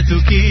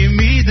שמתוקים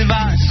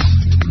מדבש.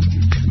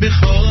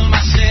 בכל מה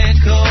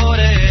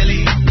שקורה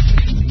לי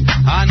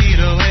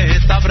אני רואה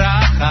את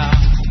הברכה,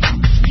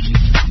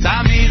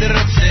 תמיד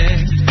רוצה,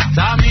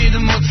 תמיד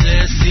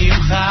מוצא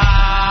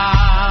שמחה.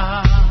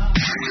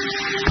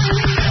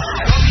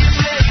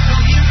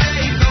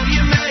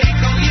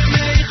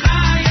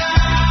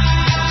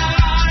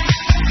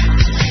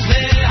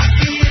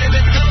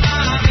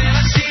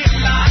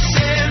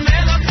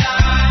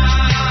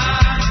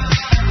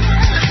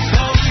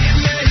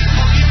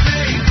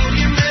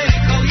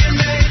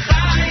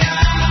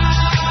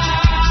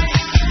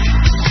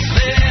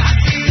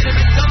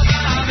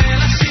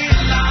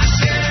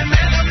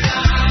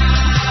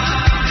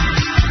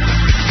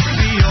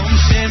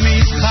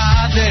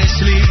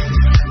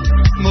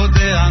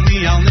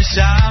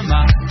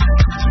 שמה,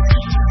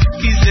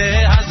 כי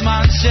זה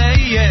הזמן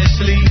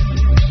שיש לי,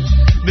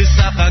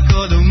 בסך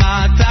הכל הוא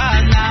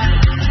מתנה,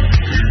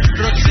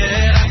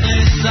 רוצה רק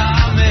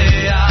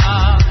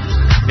לשמח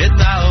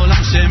את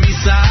העולם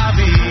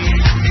שמסביב,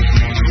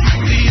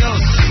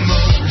 להיות כמו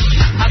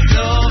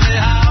הטוב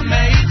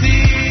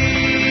והמיטיב.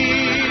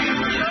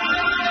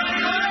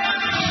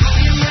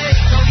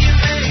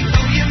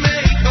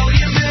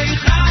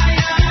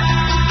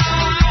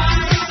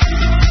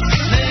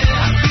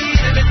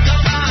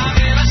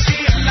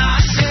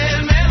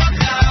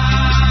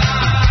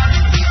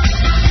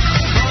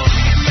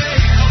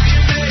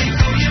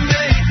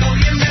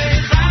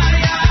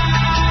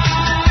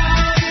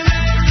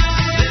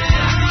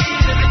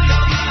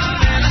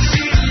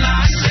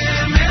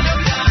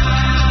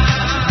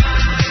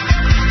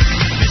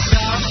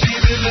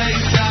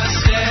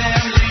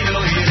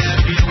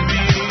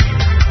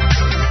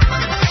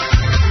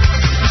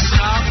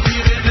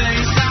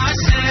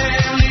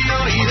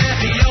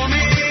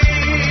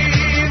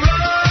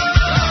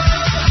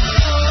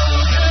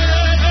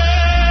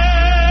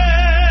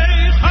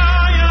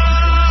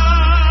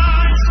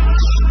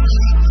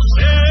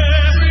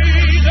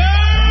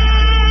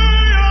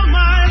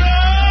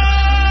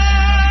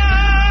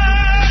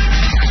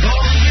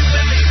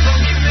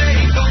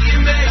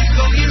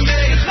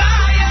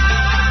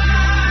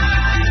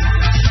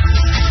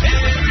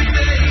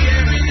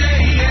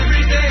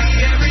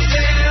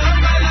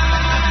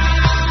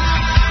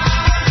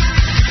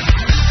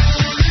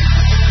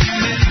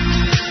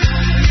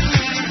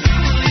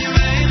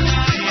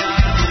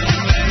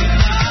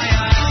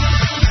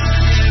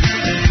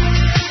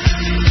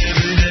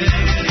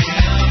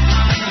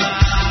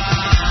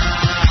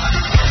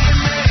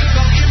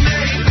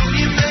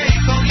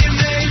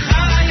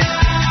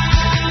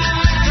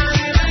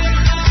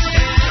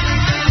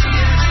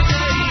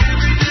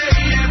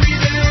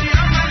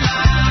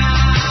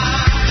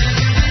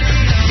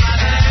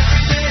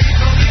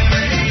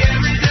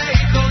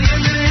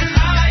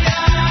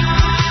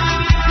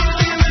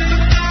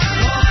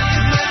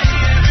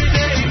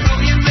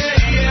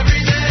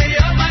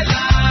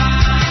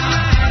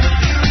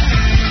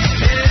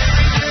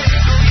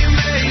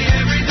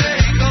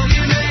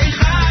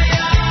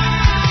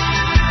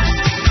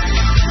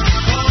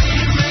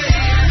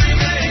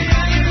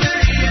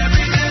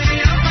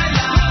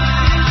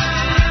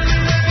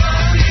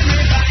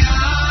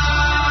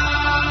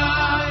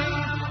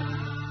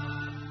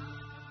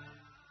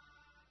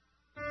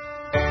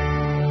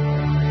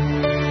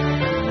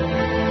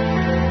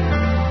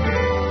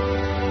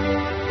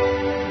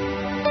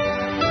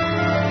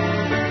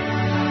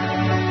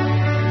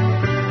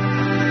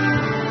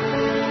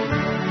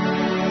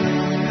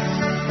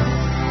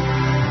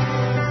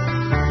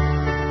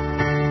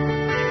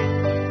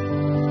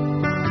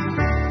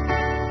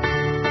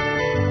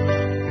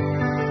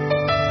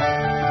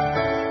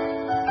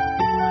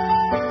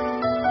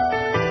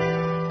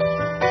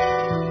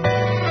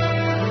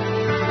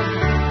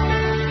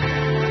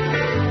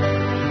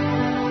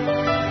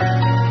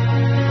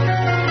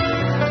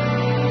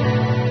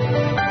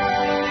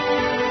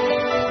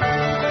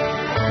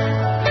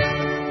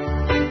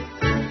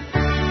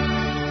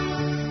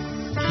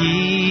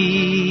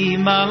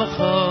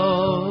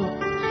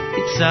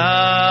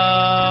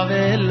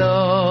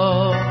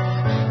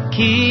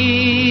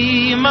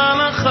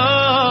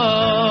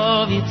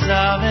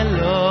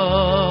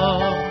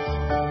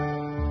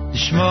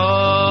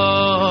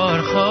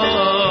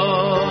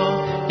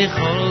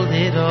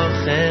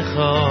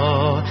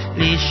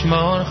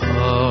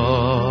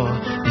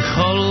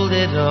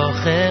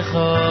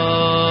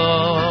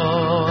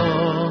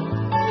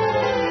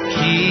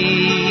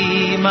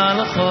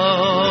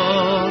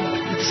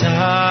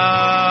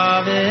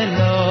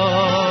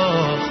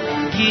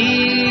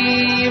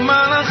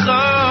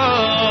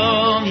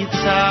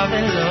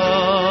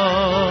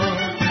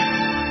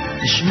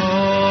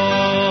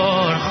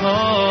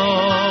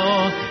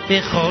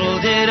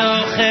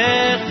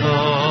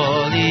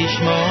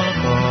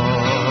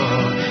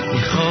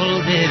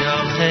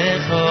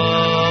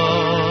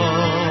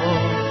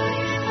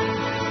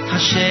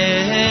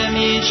 Hashem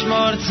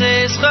yishmor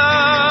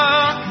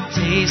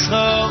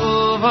tzischa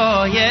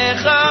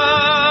uvoyecha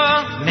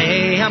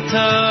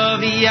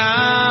me'atov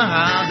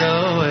yado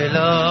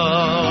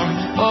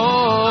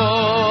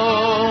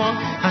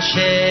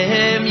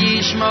Hashem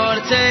yishmor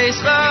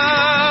teischa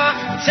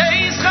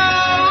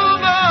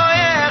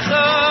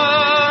uvoyecha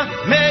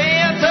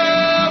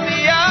me'atov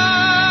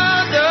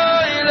yad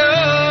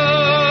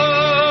oilom.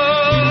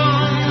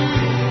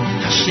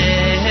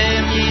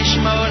 Hashem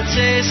yishmor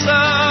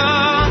teischa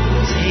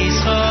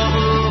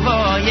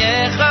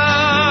uvoyecha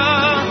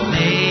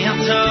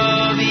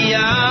me'atov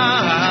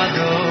yad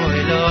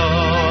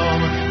oilom.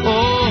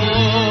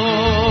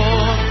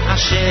 Oh,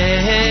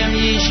 Hashem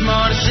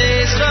yishmor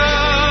teischa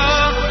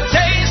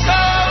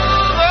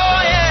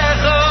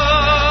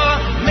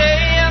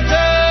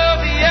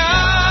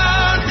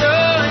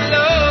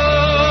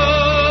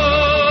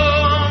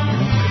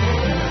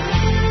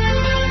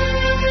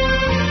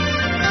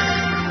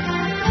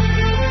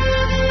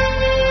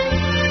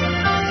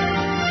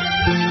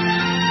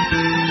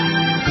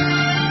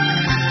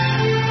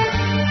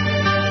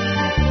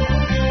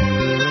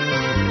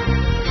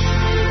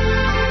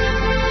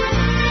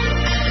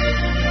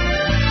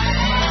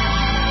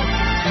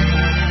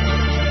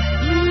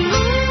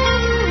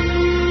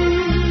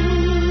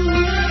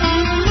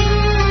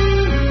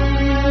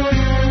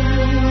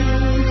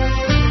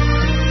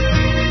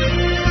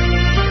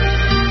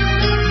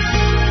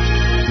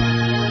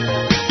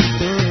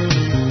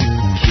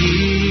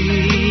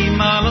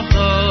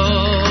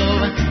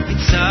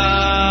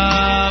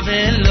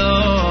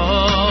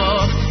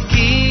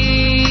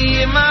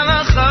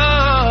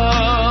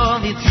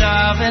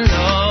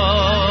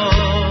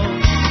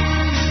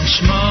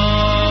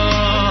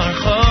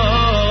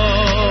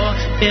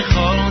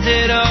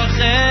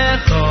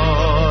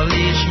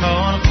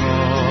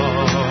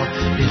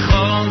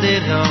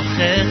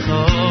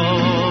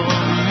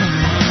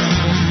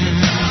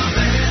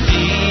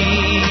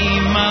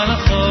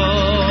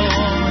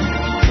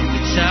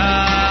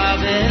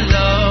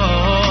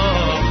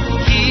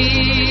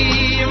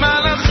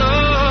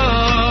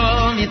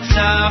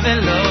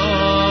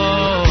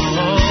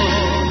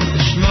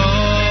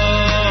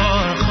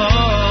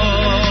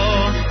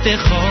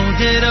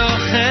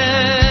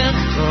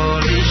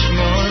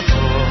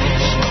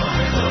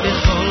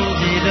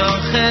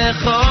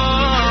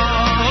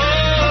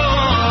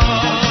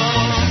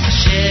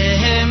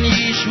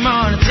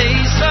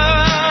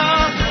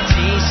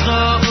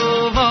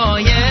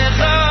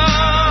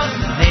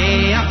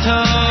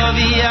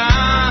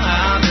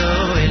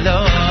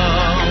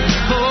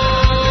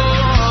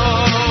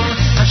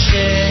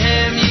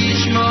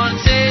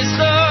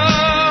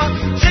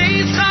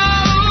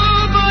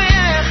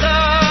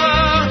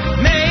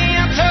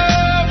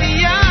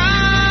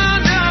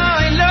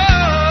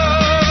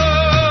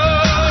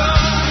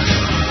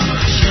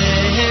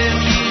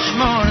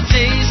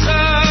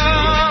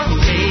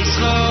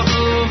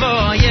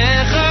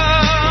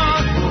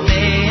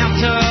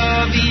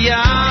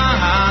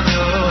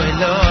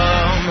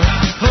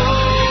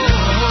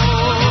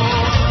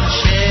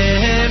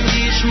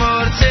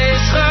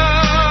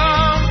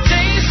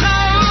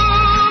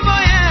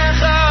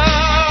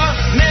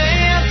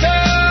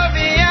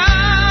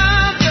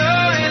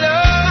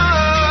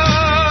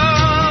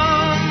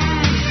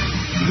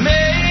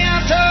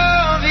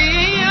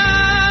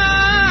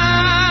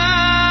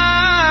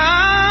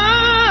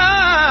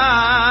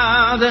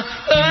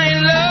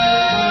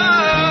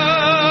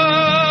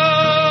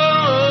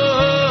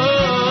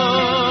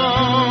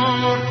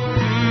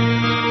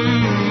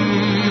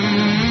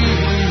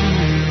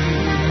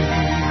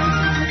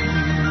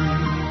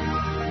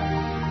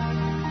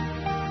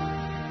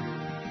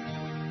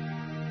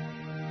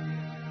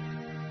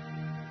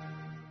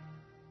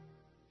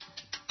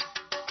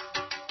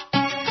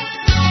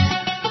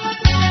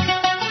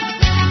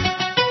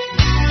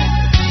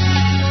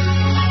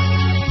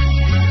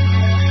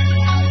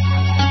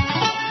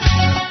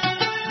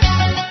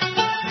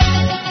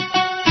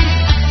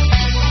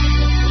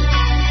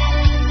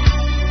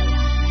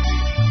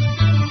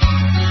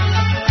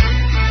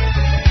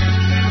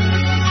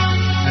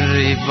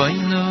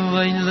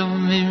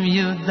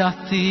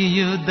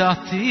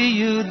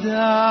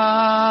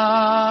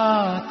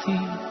Yudati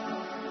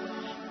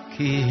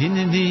Ki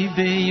hinni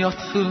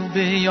beyotchu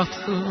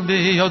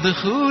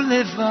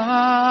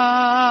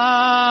levad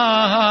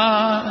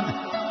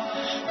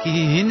Ki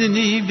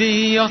hinni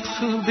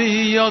beyotchu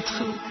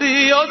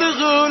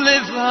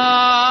levad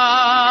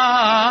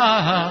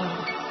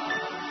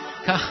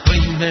Kach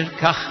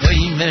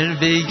oimer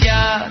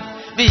beyad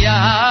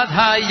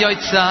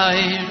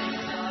hayotzayr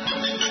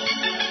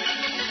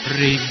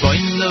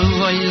Riboyno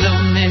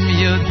oilomim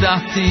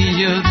Yudati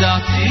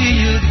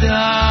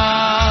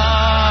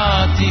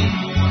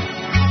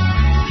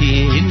Ki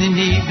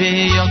hinni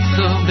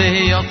beyotchu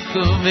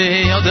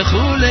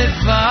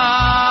levad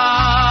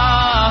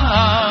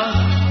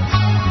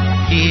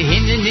Ki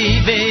hinni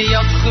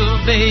beyotchu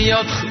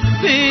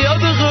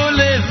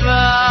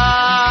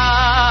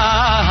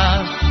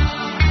levad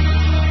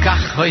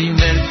Kach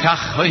oimer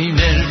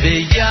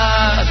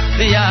beyad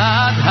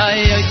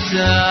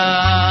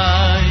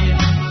hayotzay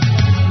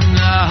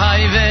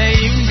Hay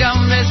veim gam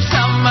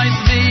mesamait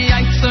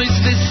v'yaytsois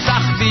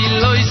v'sach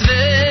bilois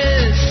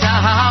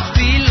v'sach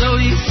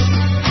bilois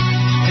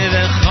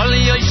V'chol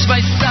yoish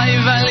v'sai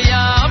v'al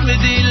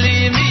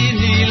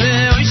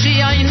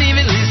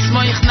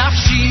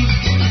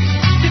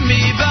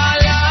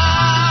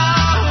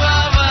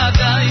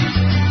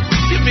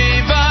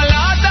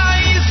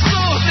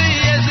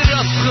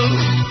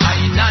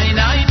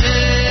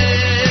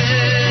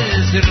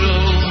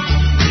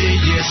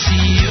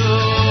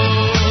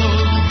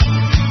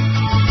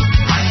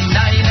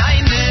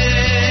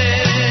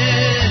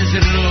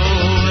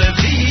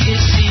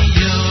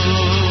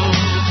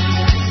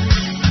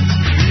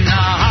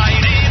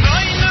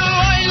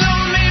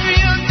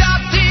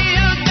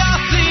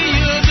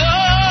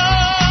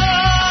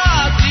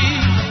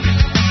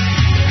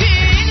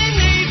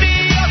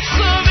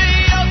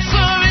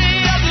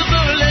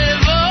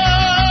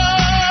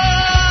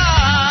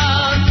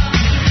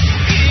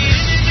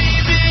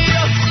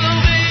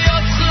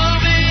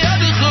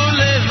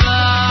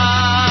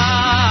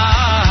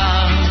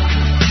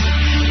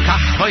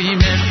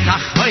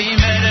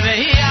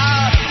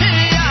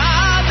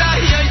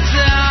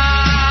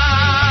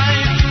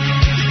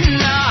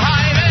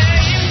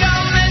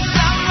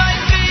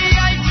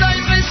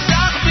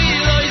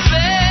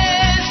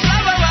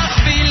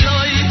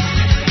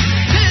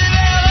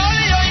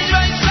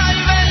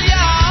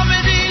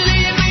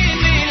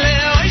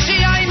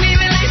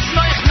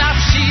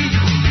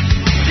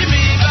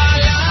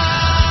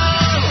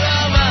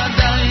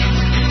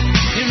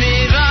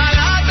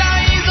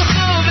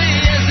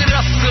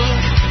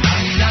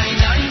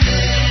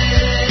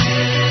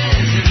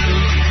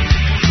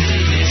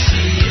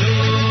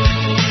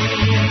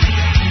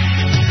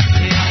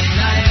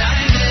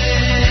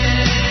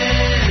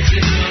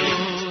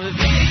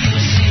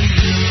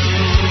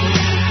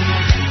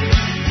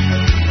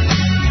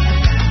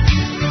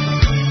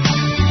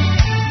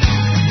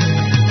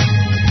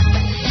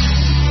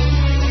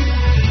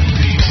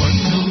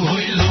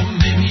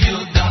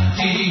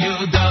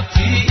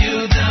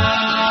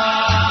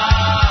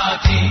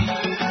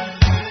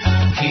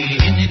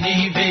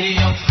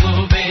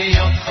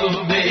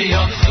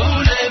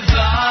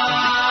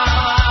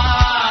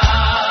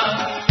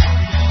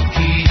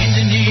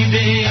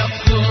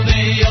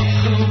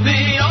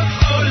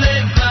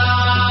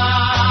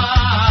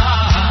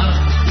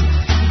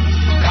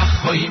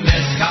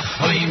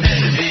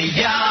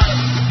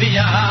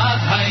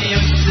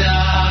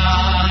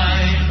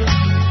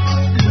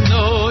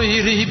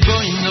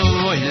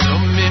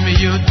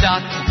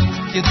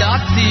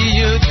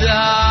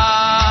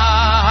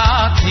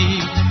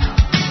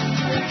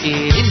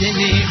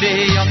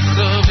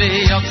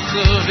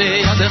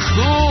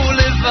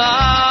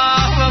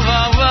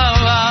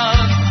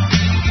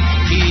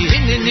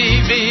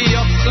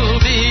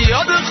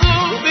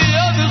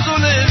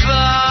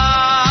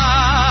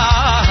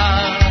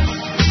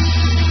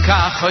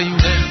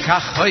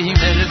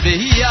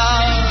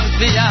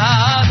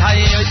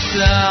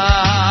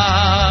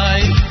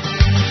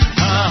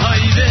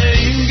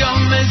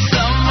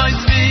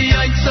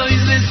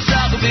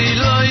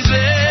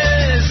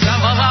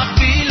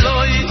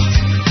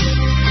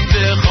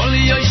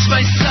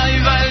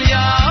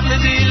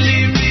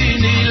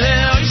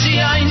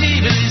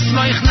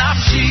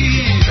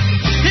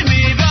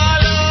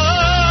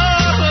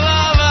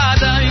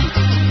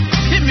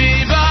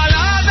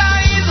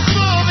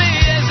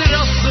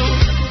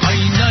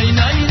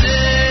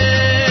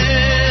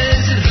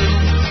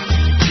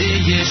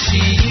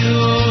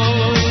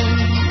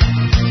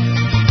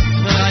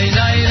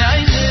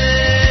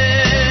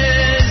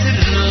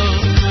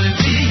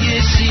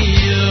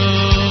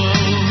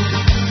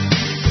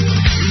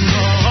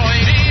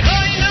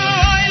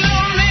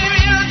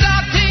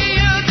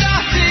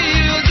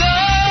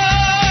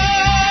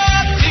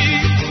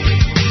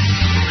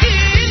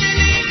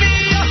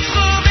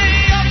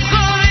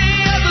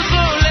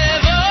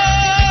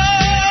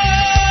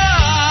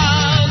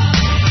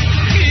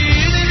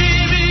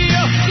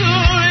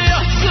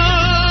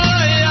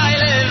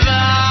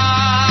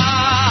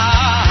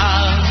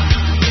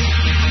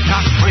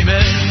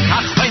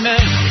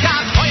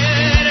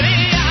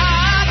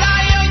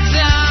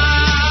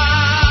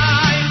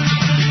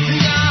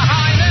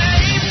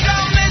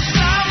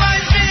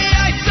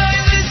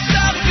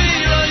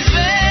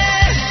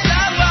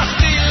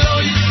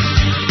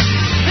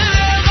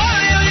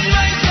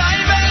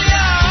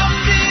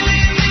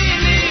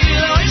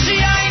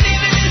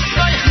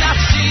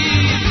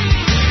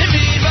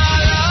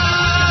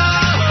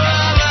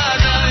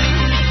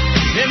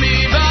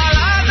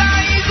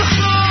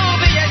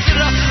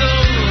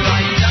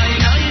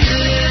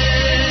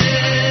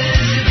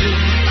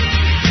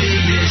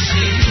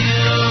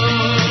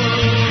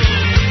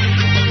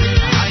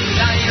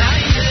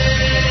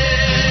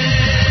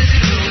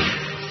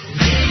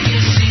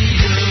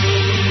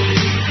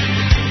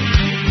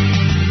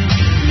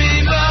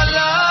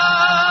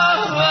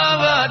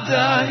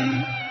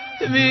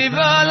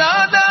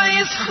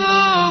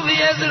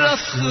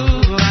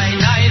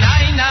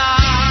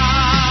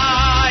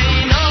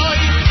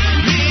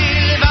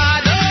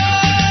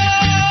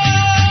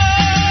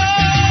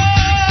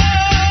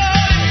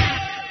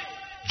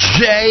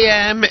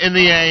JM in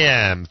the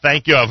AM.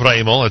 Thank you,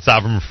 Avraimel. It's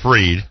Avram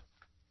Fried.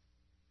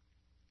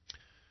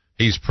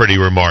 He's pretty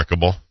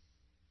remarkable.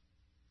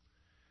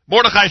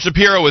 Mordechai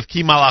Shapiro with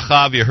Ki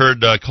Malachav. You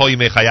heard Kol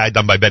Yimei Chayai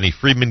done by Benny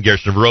Friedman.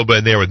 Gershon Veroba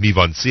in there with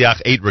Mivon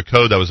Siach. 8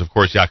 Rakod. That was, of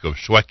course, Yaakov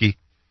Shweki.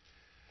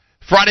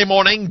 Friday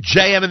morning,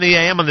 JM in the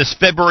AM on this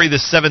February the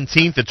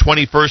 17th, the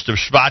 21st of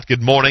Shvat.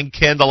 Good morning.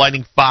 Candle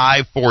lighting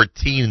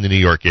 5:14 in the New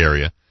York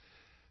area.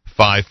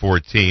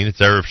 5:14. It's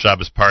Erev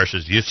Shabbos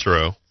Parshas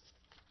Yisro.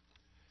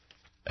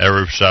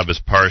 Erev Shabbos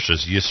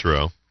Parshas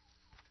Yisro.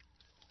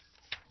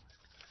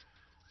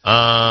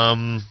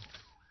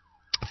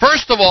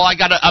 First of all, I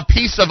got a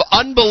piece of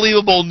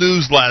unbelievable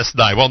news last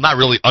night. Well, not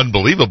really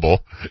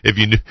unbelievable if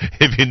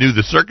you knew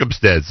the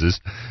circumstances,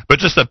 but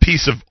just a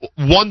piece of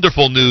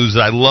wonderful news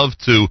that I love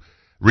to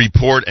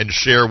report and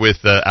share with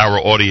our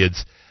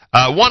audience.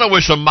 Want to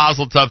wish a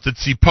mazel tov to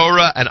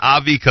Tzipora and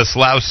Avi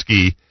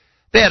Koslowski.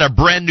 They had a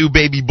brand new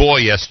baby boy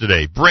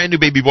yesterday. Brand new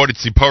baby boy to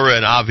Tzipora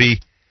and Avi.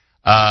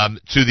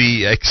 To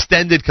the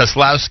extended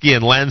Koslowski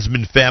and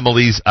Landsman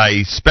families,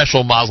 a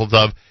special mazel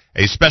tov.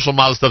 A special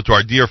mazel tov to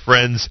our dear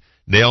friends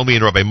Naomi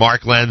and Rabbi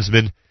Mark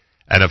Landsman,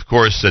 and of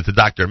course to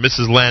Dr. and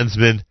Mrs.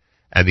 Landsman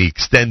and the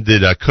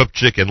extended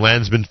Kupchik and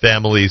Landsman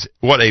families.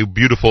 What a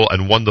beautiful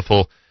and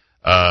wonderful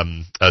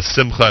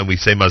simcha, and we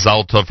say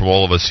mazal tov from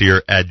all of us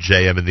here at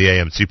JM in the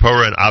AM.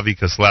 Tzipora and Avi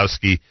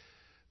Koslowski,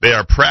 they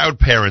are proud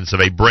parents of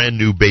a brand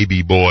new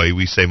baby boy.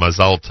 We say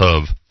mazal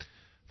tov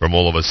from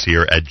all of us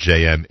here at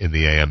JM in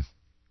the AM.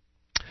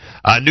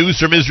 News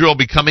from Israel will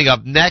be coming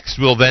up next.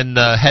 We'll then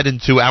head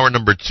into hour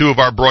number 2 of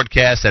our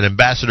broadcast, and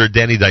Ambassador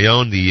Danny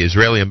Danon, the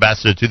Israeli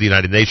ambassador to the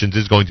United Nations,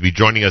 is going to be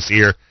joining us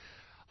here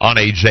on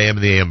a JM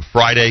in the AM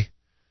Friday.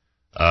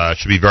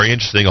 Should be very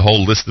interesting. A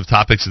whole list of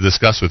topics to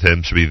discuss with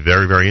him. Should be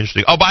very, very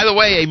interesting. Oh, by the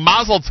way, a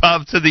mazel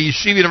tov to the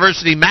Yeshiva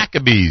University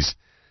Maccabees.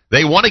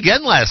 They won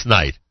again last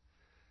night.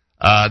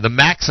 The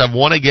Macs have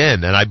won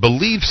again, and I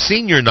believe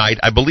senior night,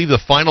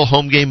 the final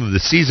home game of the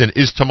season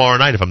is tomorrow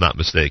night, if I'm not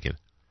mistaken.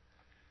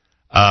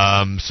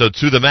 So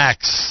to the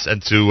Macs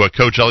and to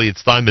Coach Elliot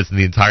Steinmetz and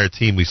the entire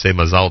team, we say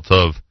mazal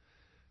tov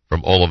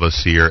from all of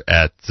us here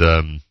at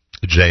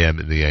JM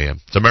in the AM.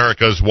 It's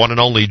America's one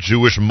and only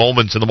Jewish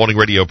Moments in the Morning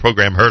radio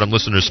program, heard on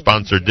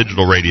listener-sponsored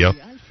digital radio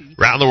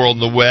around the world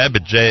on the web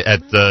at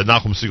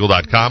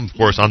NachumSegal.com, of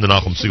course on the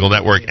Nachum Segal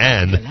Network,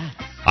 and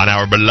on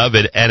our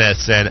beloved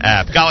NSN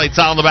app. Galei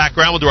Tzahal in the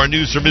background. We'll do our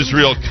news from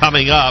Israel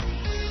coming up.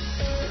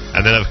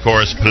 And then, of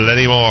course,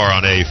 plenty more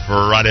on a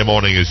Friday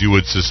morning, as you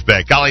would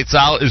suspect. Galei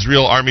Tzahal,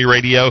 Israel Army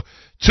Radio,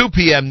 2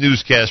 p.m.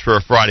 newscast for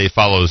a Friday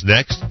follows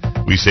next.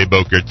 We say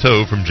Boker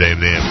Tov from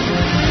JMDM.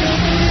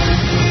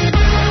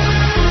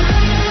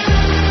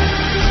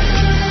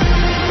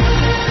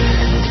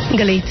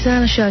 גלי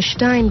צהל, שעה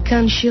 2,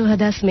 כאן שיר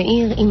הדס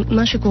מאיר עם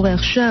מה שקורה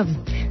עכשיו.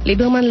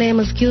 ליברמן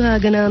למזכיר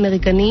ההגנה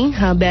האמריקני,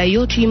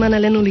 הבעיות שעימן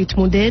עלינו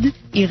להתמודד,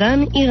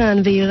 איראן, איראן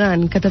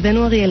ואיראן.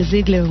 כתבנו אריאל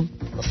זיגלר.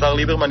 השר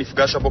ליברמן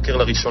נפגש הבוקר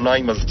לראשונה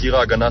עם מזכיר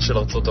ההגנה של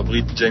ארצות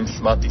הברית ג'יימס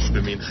מאטיס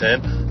במינכן.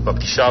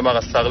 בפגישה אמר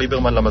השר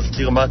ליברמן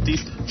למזכיר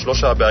מאטיס,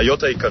 3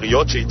 הבעיות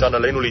העיקריות שאיתן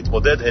עלינו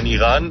להתמודד הן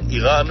איראן,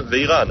 איראן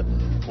ואיראן.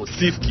 הוא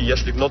הוסיף כי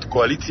יש לבנות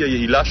קואליציה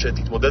יעילה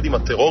שתתמודד עם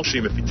הטרור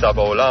שהיא מפיצה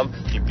בעולם,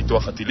 עם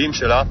פיתוח הטילים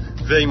שלה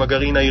ועם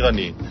הגרעין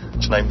האיראני.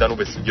 שניים דנו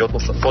בסוגיות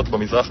נוספות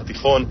במזרח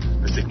התיכון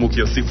וסיכמו כי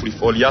יוסיפו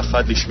לפעול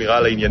יחד לשמירה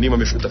על העניינים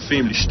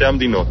המשותפים לשתי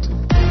המדינות.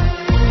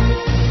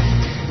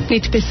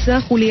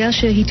 נתפסה חוליה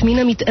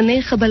שהטמינה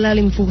מטעני חבלה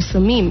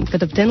למפורסמים.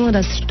 כתבתנו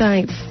הדס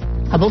שטייף.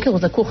 הבוקר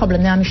הוזעקו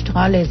חבלני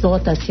המשטרה לאזור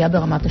התעשייה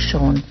ברמת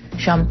השרון.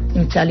 שם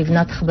נמצאה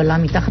לבנת חבלה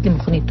מתחת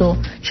למכוניתו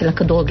של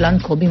הכדורגלן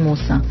קובי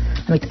מוסה.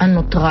 המטען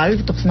נוטרל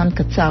ותוך זמן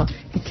קצר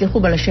הצליחו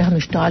בלשי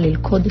המשטרה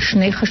ללכוד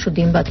 2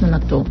 חשודים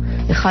בהטמנתו.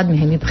 אחד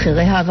מהם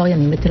מבחירי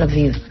העבריינים בתל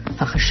אביב.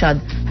 החשד,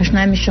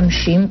 2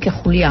 משמשים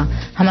כחוליה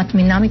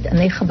המטמינה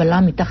מטעני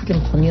חבלה מתחת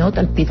למכוניות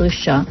על פי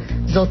דרישה,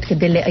 זאת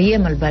כדי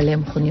לאיים על בעלי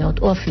המכוניות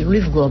או אפילו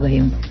לפגוע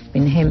בהם.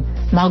 ביניהם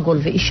מרגול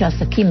ואיש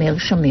העסקים מאיר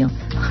שמיר.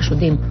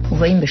 החשודים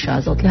מובאים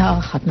בשעה זאת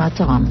להערכת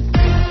מעצרם.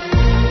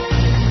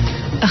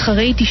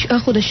 אחרי 9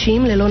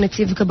 חודשים ללא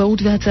נציב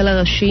כבאות והצלה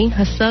ראשי,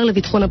 השר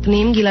לביטחון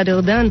הפנים גלעד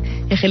ארדן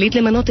החליט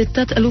למנות את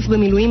תת-אלוף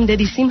במילואים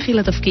דדי שמחי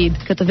לתפקיד.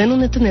 כתבנו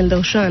נתנאל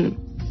דרשן.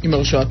 עם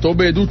הרשעתו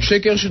בעדות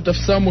שקר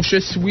שתפסה משה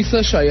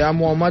סוויסה שהיה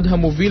המועמד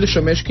המוביל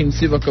לשמש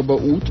כנציב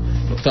הכבאות,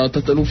 נותר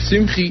תת-אלוף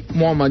שמחי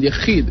מועמד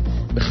יחיד.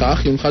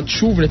 בכך יונחת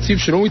שוב נציב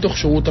שלא מתוך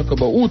שירות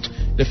הכבאות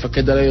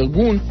לפקד על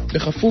הארגון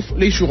בכפוף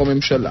לאישור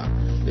הממשלה.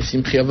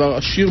 לשמחי עבר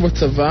עשיר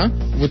בצבא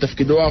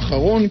ובתפקידו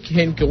האחרון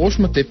כיהן כראש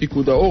מטה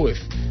פיקוד העורף.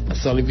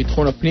 השר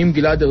לביטחון הפנים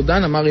גלעד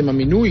ארדן אמר עם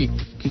המינוי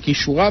כי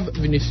כישוריו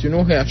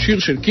וניסיונו העשיר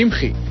של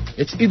קמחי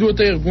הצעידו את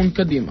הארגון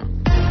קדימה.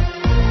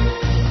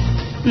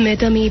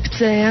 מתה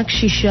מפצעי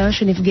הקשישה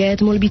שנפגעה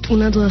אתמול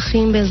בתאונת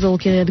דרכים באזור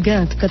קריית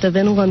גת.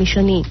 כתבנו רמי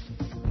שני.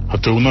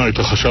 התאונה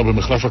התרחשה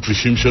במחלף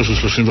הכבישים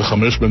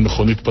 6-35 בין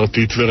מכונית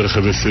פרטית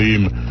ורכב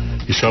היסעים.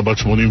 אישה בת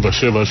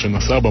 87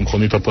 שנסעה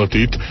במכונית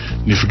הפרטית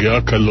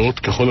נפגעה קלות,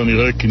 ככל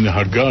הנראה כי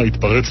נהגה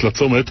התפרץ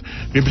לצומת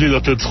מבלי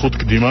לתת זכות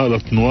קדימה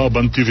לתנועה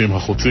בנתיבים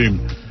החוצים.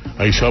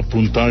 האישה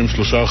פונתה עם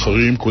 3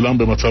 אחרים, כולם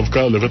במצב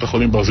קל, לבית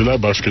החולים ברזילי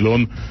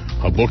באשקלון.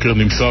 הבוקר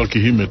נמסר כי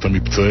היא מתה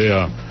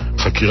מפצעיה.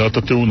 חקירת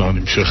התאונה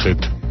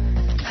נמשכת.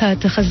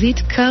 התחזית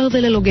קר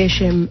וללא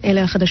גשם.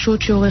 אלה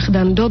החדשות שעורך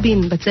דן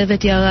דובין,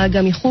 בצוות יערה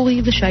גם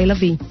חורי ושי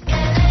לוי.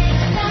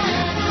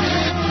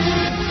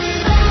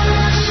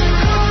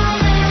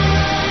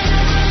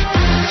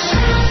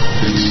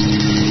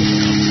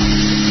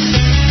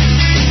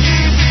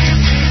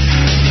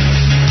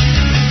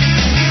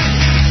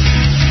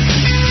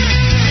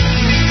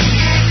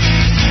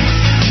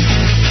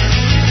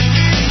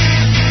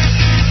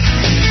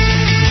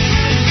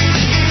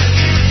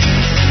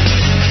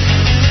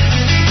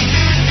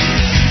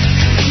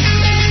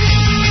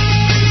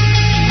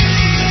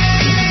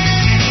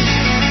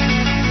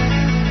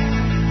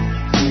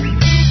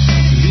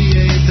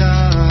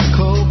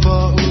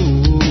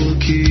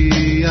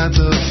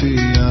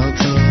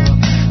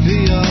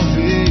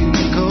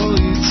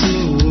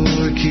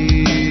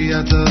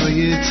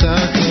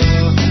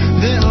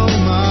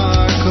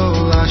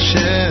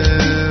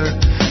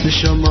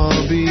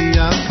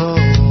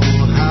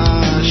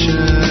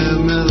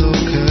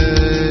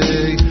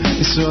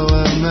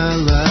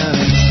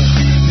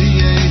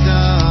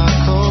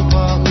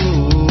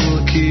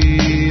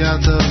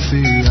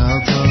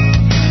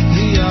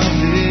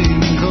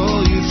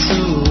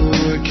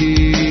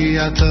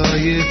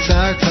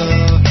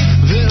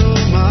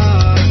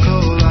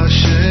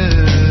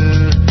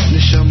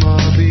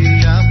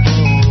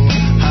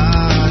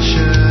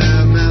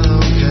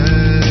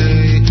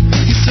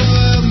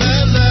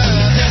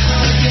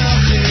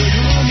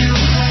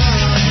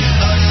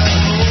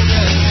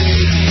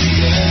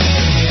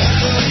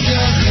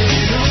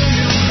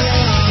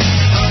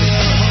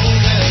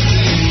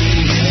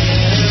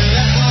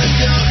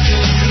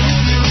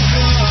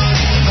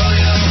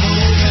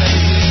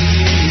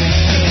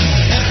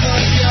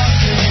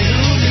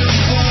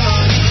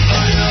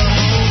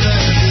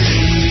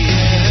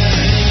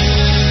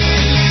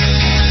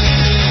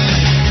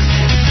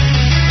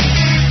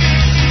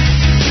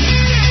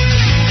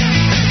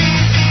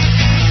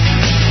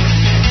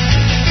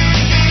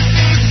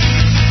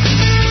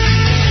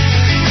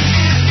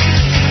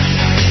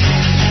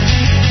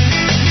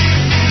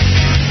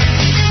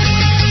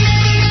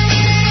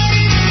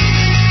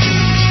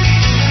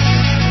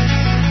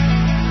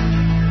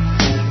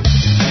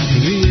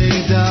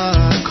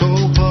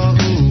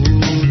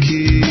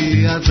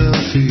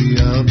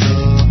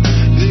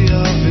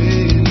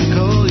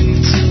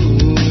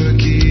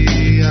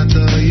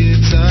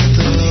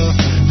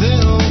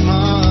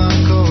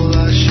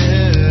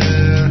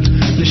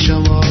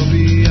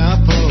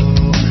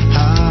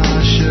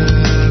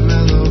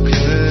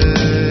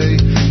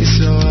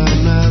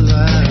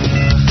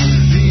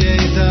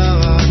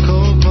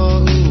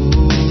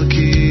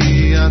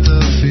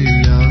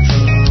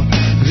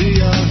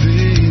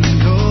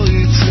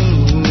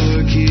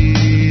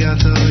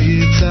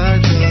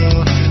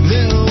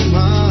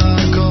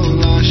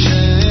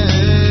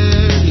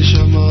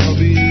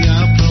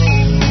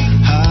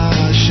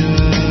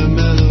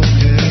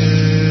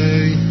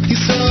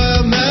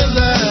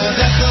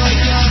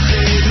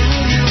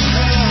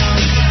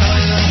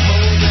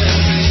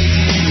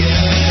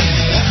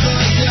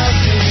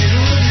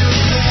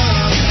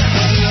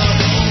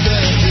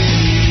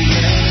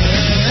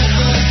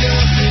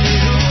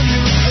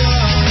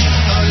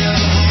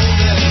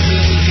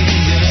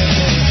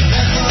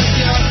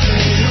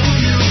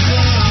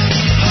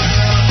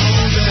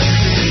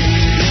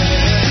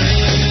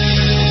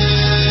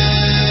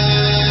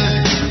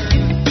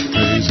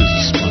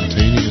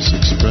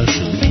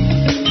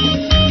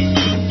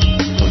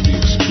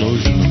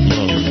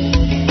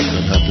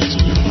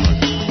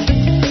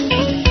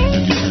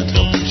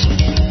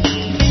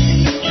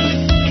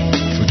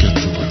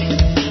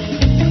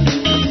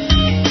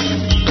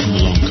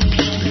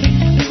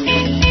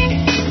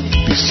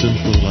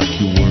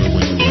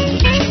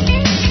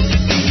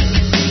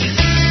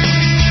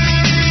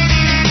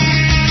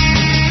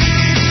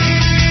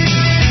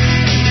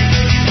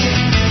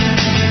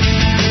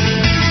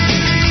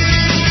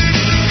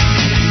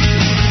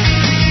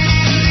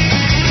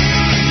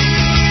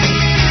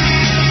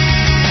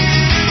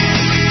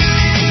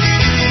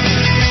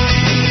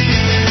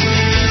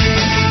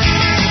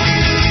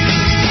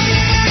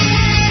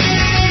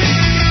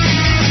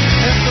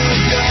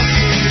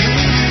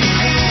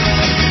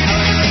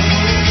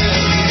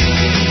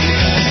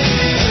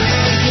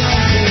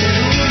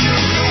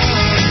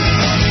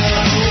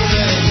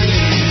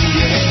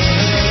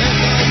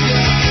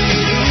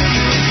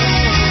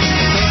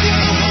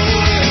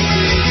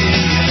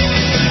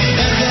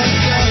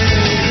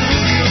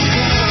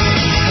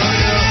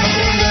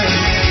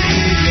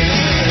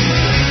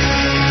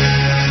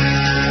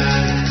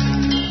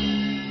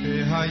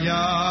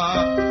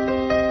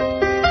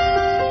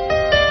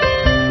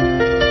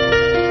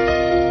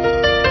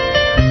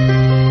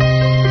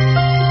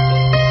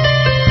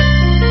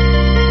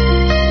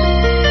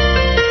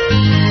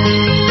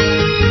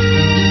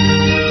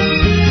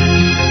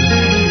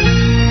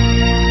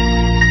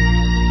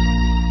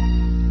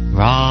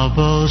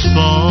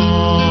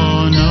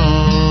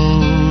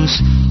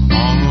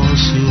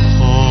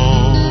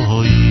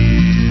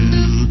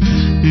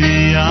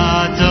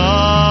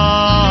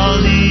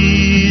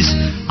 Viadalis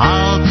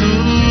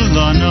al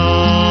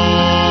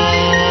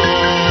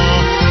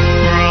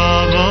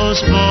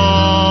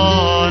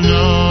bonos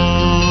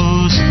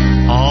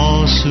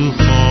al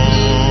suchoil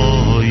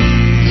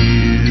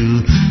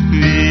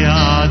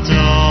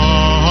v'adolis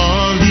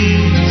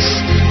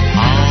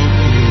al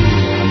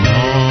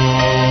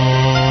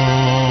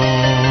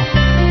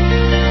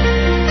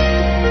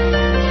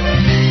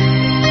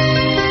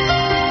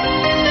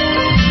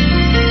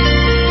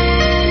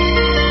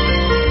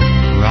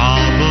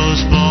Rabos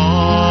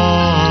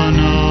bonos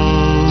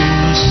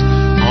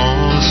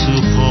al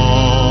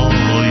suchoil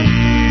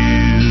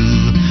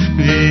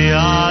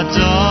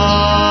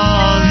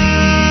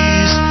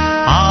v'adolis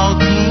al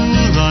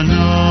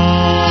kulano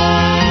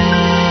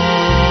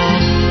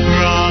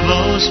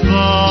Rabos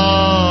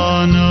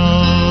bonos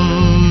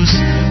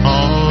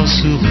al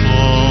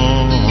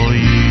suchoil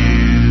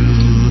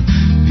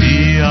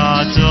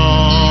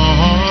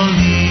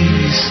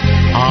v'adolis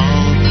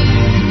al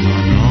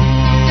kulano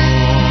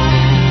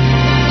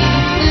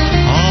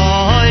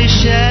Oy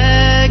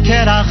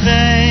sheker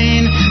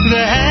achein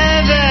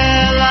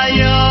ve'hevel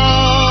hayofi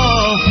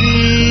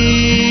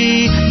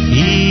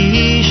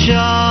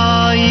Isha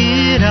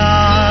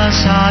yiras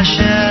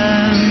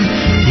Hashem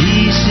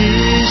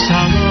Isis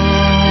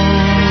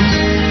halom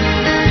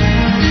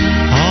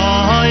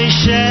Oy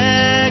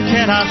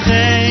sheker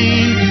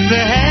achein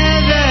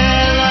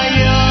ve'hevel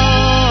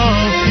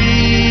hayofi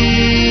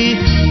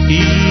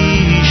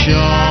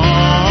Isha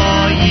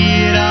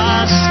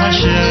yiras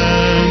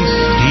Hashem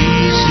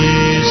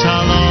Isis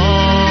halom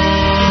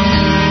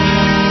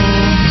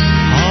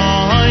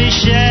Oy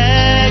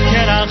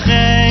sheker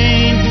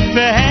achein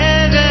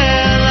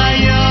ve'hevel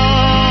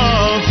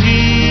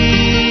hayofi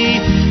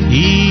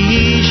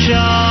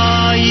Isha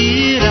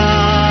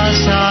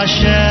yiras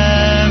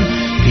Hashem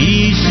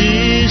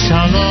Isis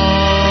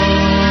halom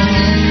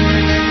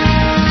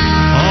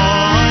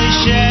Oy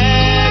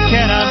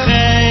sheker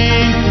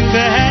achein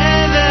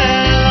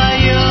ve'hevel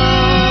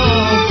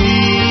hayofi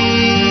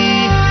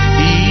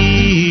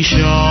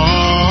Isha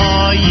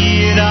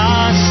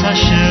yiras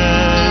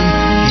Hashem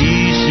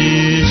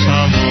Isis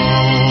halom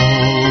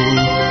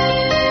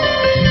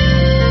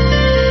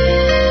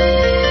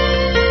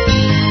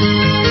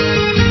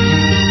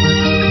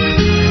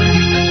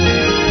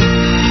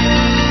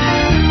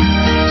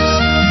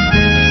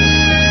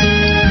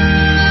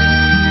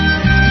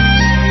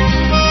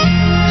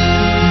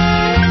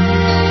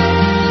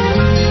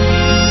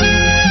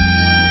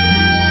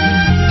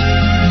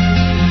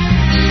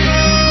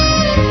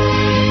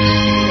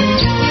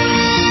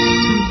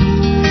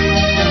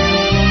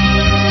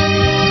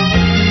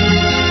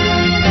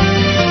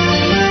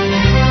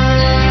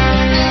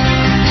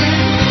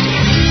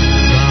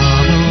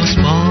Rabos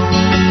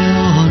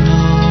bonos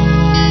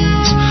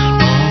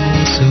al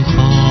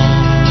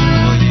suchoil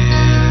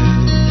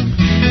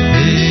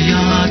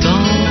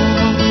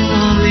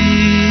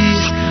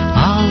v'adolis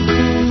al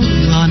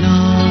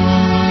kulano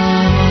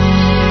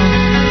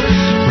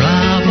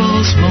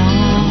Rabos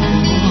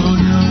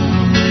bonos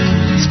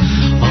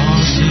al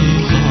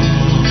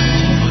suchoil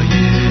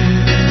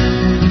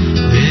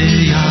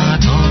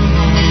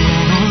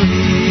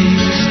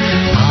v'adolis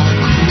al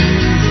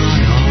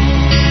kulano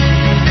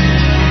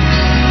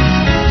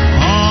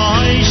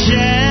Oy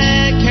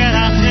sheker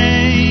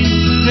achein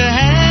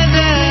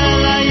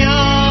ve'hevel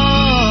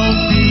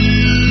hayofi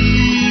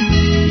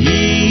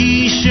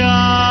Isha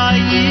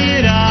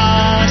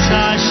yiras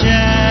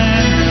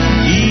Hashem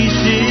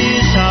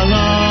Isis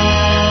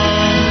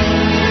halom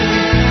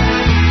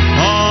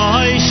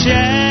Oy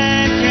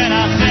sheker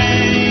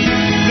achein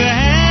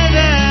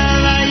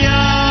ve'hevel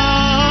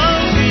hayofi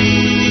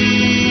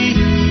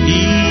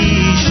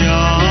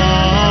Isha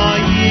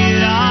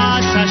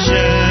yiras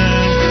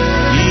Hashem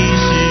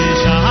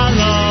Isis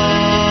halom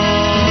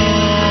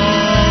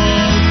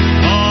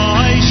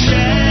Oy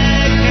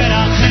sheker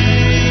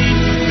achein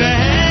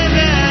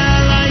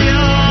ve'hevel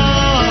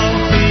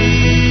hayofi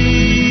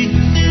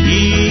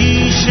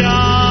Isha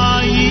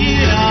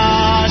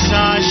yiras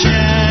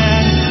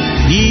Hashem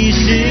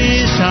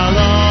Isis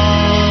halom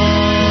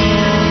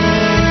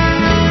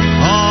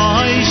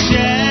Oy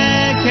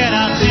sheker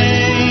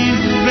achein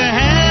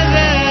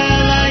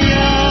ve'hevel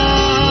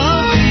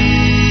hayofi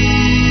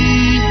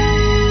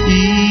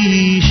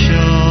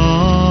Isha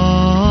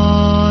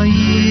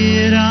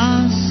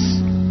yiras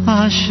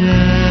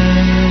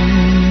Hashem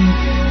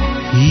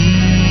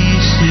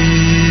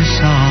Isis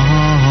halom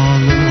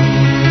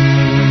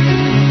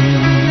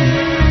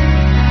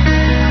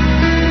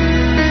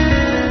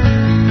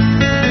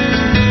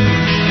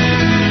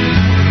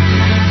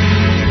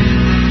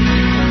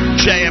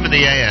JM in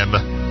the AM.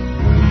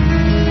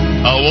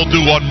 We'll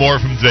do one more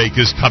from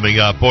Vegas coming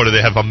up. Boy, do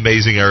they have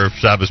amazing Erev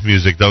Shabbos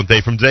music, don't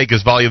they? From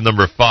Vegas, volume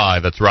number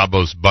 5. That's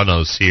Rabos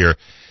Bonos here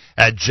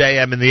at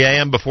JM in the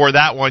AM. Before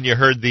that one, you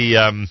heard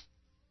the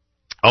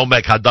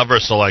Omek Hadavar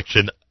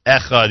selection,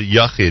 Echad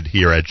Yachid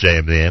here at JM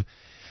in the AM.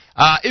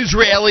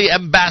 Israeli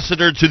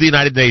ambassador to the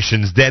United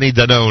Nations,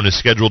 Danon, is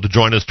scheduled to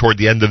join us toward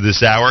the end of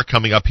this hour,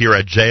 coming up here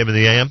at JM in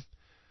the AM.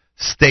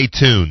 Stay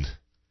tuned.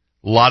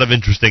 A lot of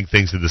interesting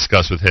things to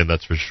discuss with him,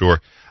 that's for sure.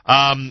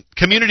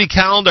 Community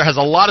calendar has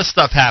a lot of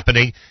stuff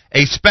happening.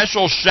 A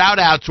special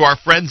shout-out to our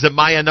friends at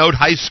Mayanot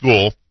High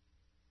School.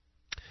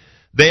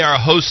 They are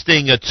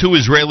hosting 2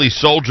 Israeli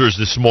soldiers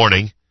this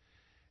morning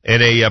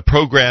in a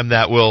program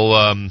that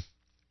will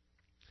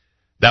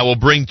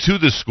bring to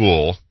the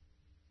school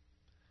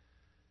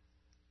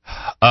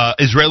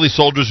Israeli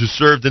soldiers who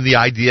served in the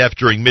IDF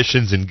during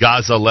missions in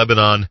Gaza,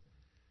 Lebanon,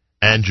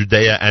 and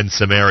Judea and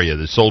Samaria.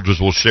 The soldiers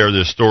will share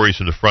their stories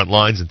from the front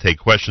lines and take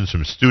questions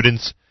from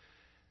students.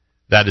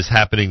 That is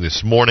happening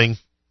this morning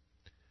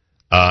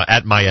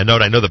at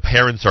Mayanot. I know the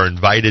parents are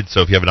invited,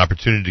 so if you have an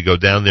opportunity to go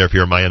down there, if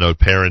you're a Mayanot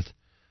parent,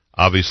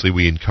 obviously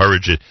we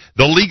encourage it.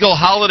 The legal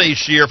holiday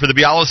shiur for the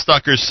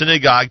Bialystoker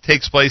Synagogue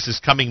takes place this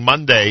coming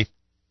Monday,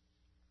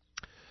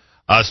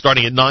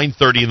 starting at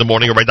 9:30 in the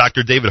morning. Rabbi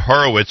Dr. David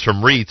Horowitz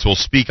from REITs will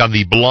speak on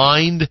the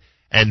blind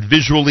and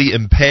visually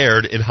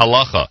impaired in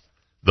Halacha.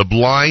 The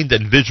blind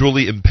and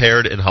visually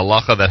impaired in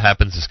Halacha. That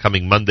happens this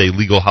coming Monday,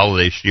 legal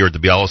holiday shiur at the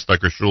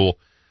Bialystoker Shul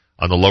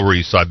on the Lower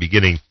East Side,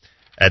 beginning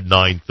at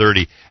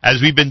 9:30. As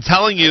we've been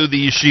telling you,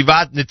 the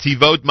Yeshivat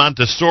Netivot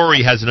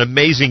Montessori has an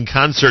amazing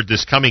concert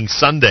this coming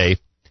Sunday.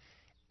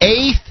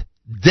 8th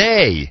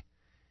day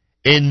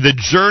in the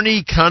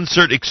Journey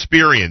Concert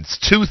Experience,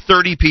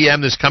 2:30 p.m.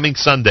 this coming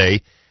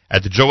Sunday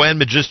at the Joanne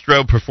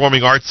Magistro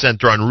Performing Arts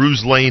Center on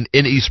Ruse Lane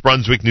in East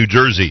Brunswick, New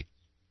Jersey.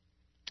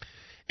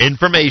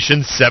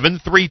 Information,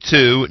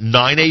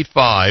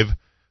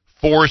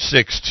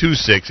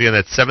 732-985-4626. Again,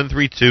 that's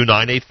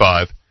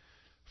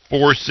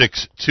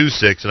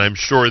 732-985-4626. And I'm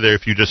sure that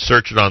if you just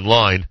search it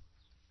online,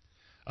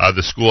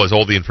 the school has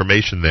all the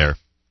information there.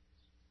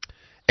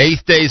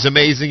 8th day is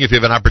amazing. If you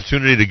have an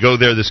opportunity to go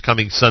there this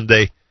coming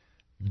Sunday,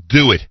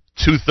 do it.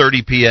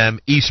 2:30 p.m.,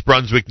 East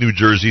Brunswick, New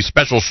Jersey.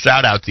 Special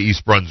shout-out to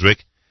East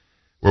Brunswick,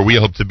 where we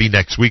hope to be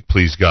next week,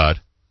 please God.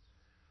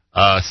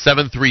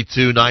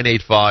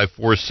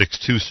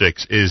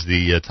 732-985-4626 is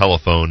the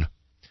telephone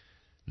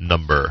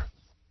number.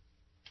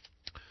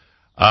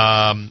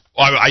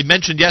 I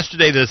mentioned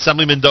yesterday that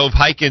Assemblyman Dov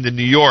Heikind in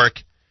New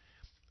York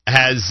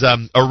has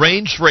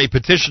arranged for a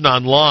petition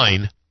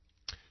online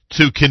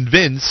to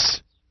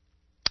convince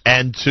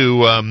and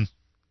to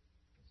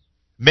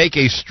make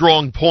a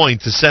strong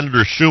point to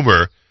Senator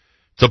Schumer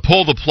to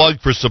pull the plug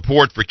for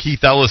support for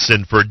Keith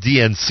Ellison for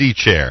DNC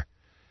chair.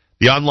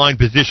 The online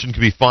petition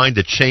can be found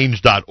at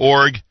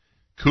change.org.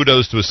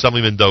 Kudos to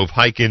Assemblyman Dov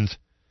Heikind,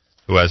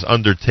 who has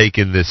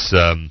undertaken this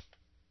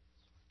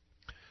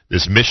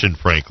this mission,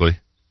 frankly.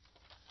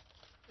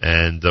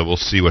 And we'll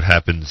see what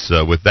happens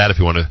with that. If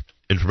you want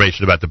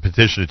information about the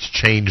petition, it's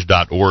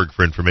change.org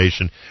for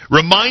information.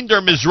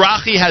 Reminder,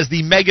 Mizrahi has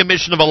the mega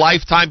mission of a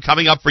lifetime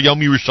coming up for Yom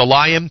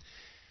Yerushalayim.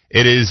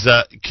 It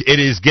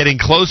is getting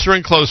closer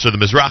and closer. The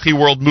Mizrahi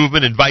World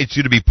Movement invites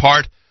you to be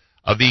part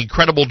of the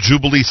incredible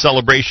Jubilee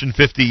celebration,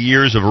 50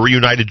 years of a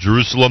reunited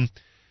Jerusalem.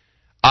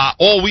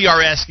 All we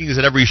are asking is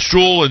that every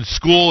shul and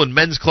school and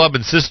men's club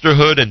and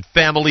sisterhood and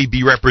family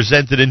be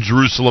represented in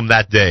Jerusalem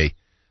that day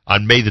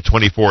on May the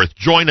 24th.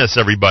 Join us,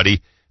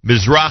 everybody.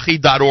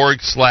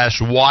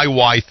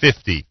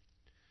 Mizrahi.org/YY50.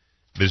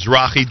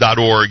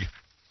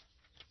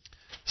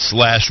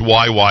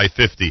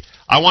 Mizrahi.org/YY50.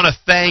 I want to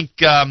thank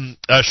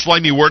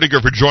Shlomi Werdiger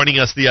for joining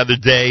us the other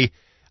day.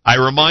 I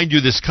remind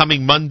you, this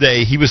coming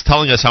Monday, he was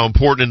telling us how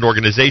important an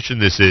organization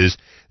this is.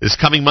 This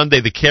coming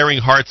Monday, the Caring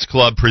Hearts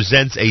Club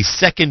presents a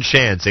second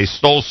chance, a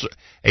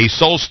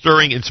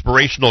soul-stirring,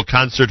 inspirational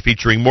concert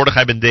featuring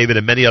Mordechai Ben David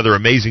and many other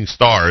amazing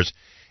stars.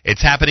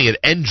 It's happening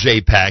at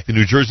NJPAC, the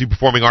New Jersey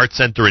Performing Arts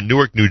Center in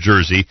Newark, New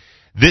Jersey,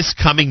 this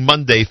coming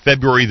Monday,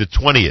 February the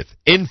 20th.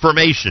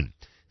 Information,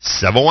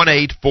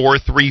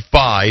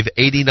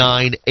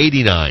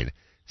 718-435-8989.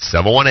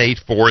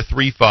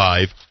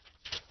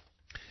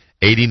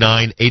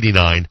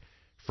 718-435-8989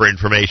 for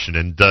information.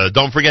 And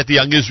don't forget the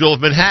Young Israel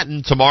of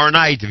Manhattan tomorrow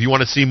night. If you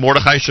want to see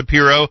Mordechai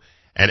Shapiro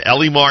and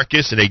Ellie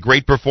Marcus in a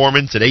great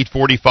performance at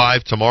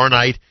 8:45 tomorrow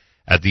night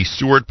at the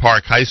Seward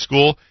Park High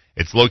School.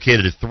 It's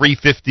located at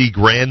 350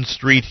 Grand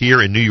Street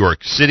here in New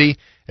York City.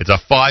 It's a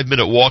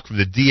 5-minute walk from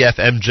the DF,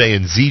 MJ,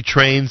 and Z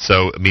train.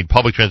 So,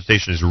 public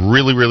transportation is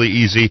really, really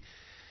easy.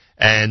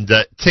 And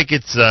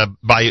tickets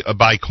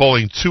by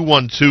calling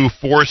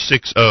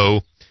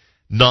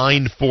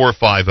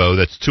 212-460-9450.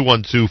 That's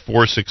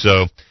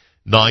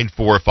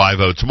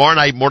 212-460-9450. Tomorrow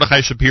night,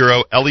 Mordechai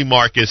Shapiro, Ellie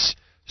Marcus,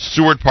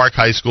 Seward Park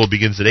High School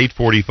begins at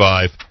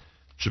 8:45.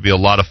 Should be a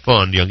lot of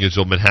fun. Young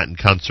Israel Manhattan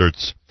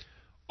concerts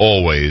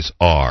always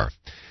are.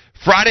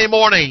 Friday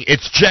morning,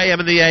 it's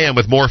JM in the AM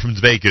with more from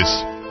Vegas.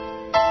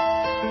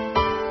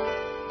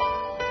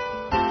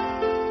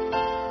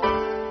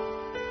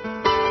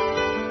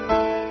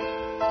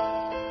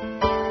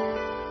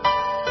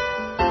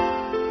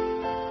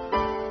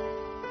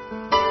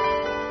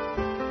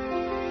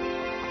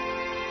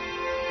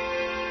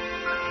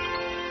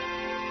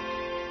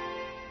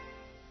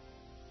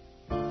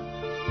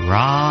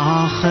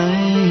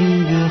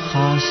 רחם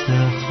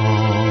בחסדך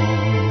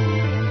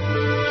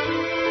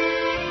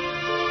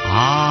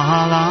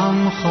על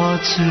עמך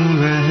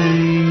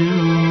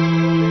צורנו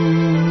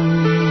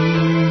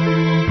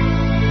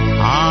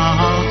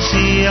אל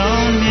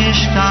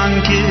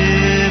משכן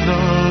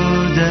כבודך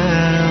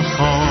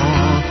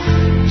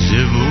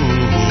שבו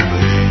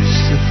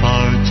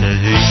בספרתנו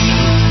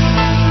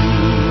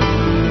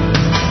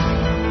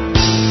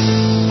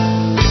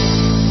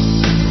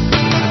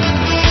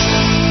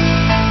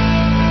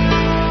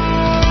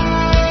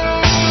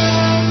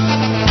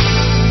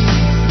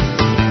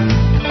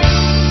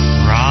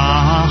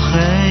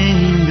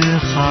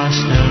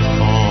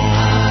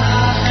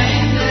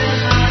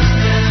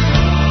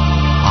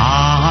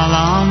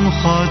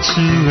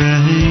חוצרנו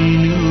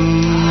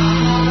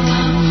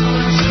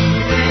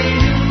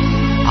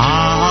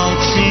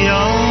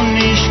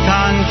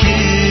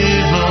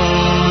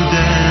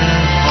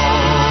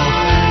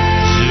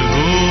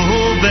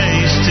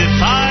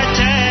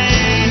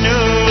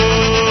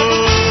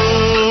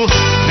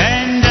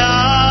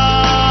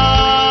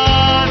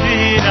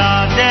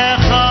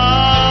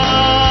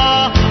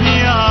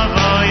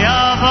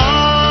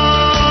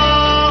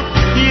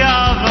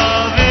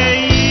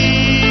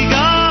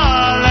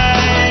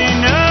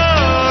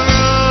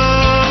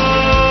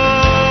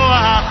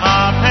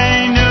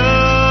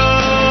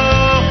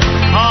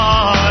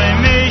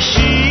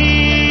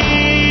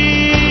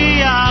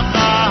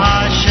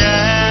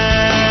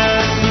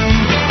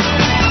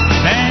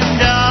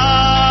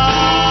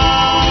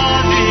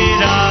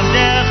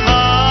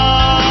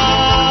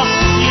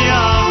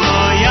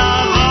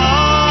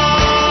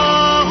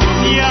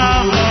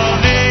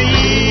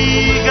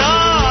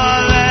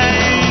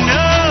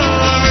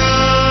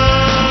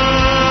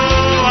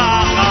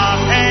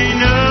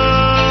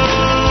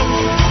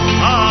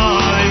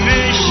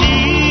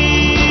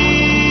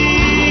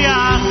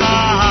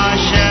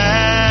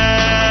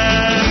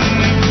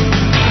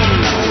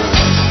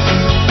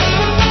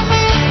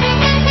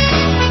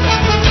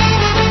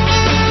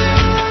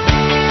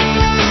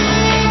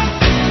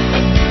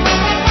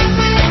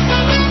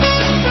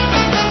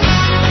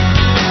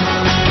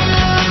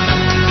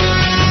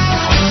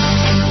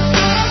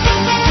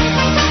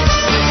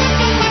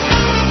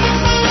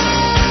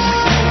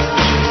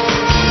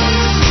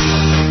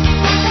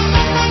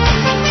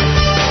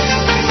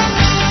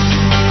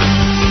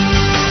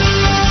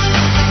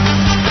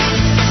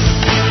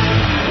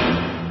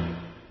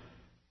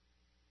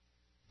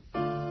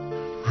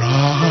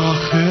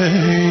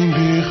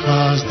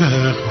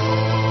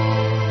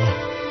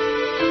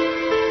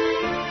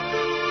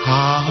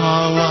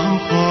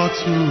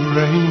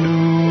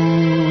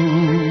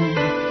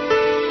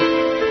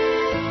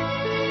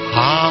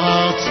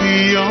על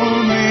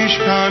ציון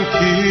נשכן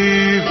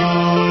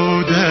כבודך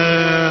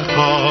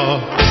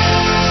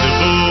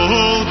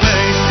שבו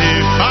בית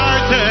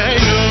תפארתנו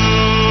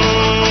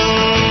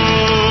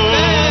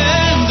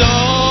בן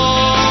דוד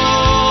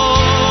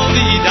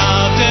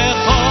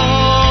עבדך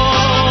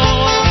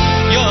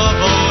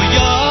יבוא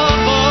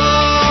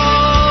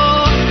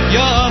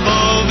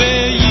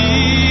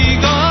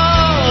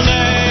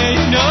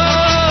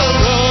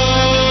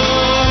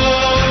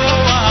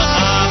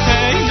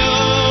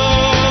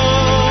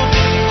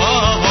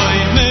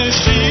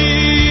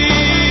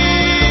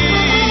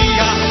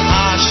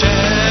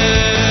Hashem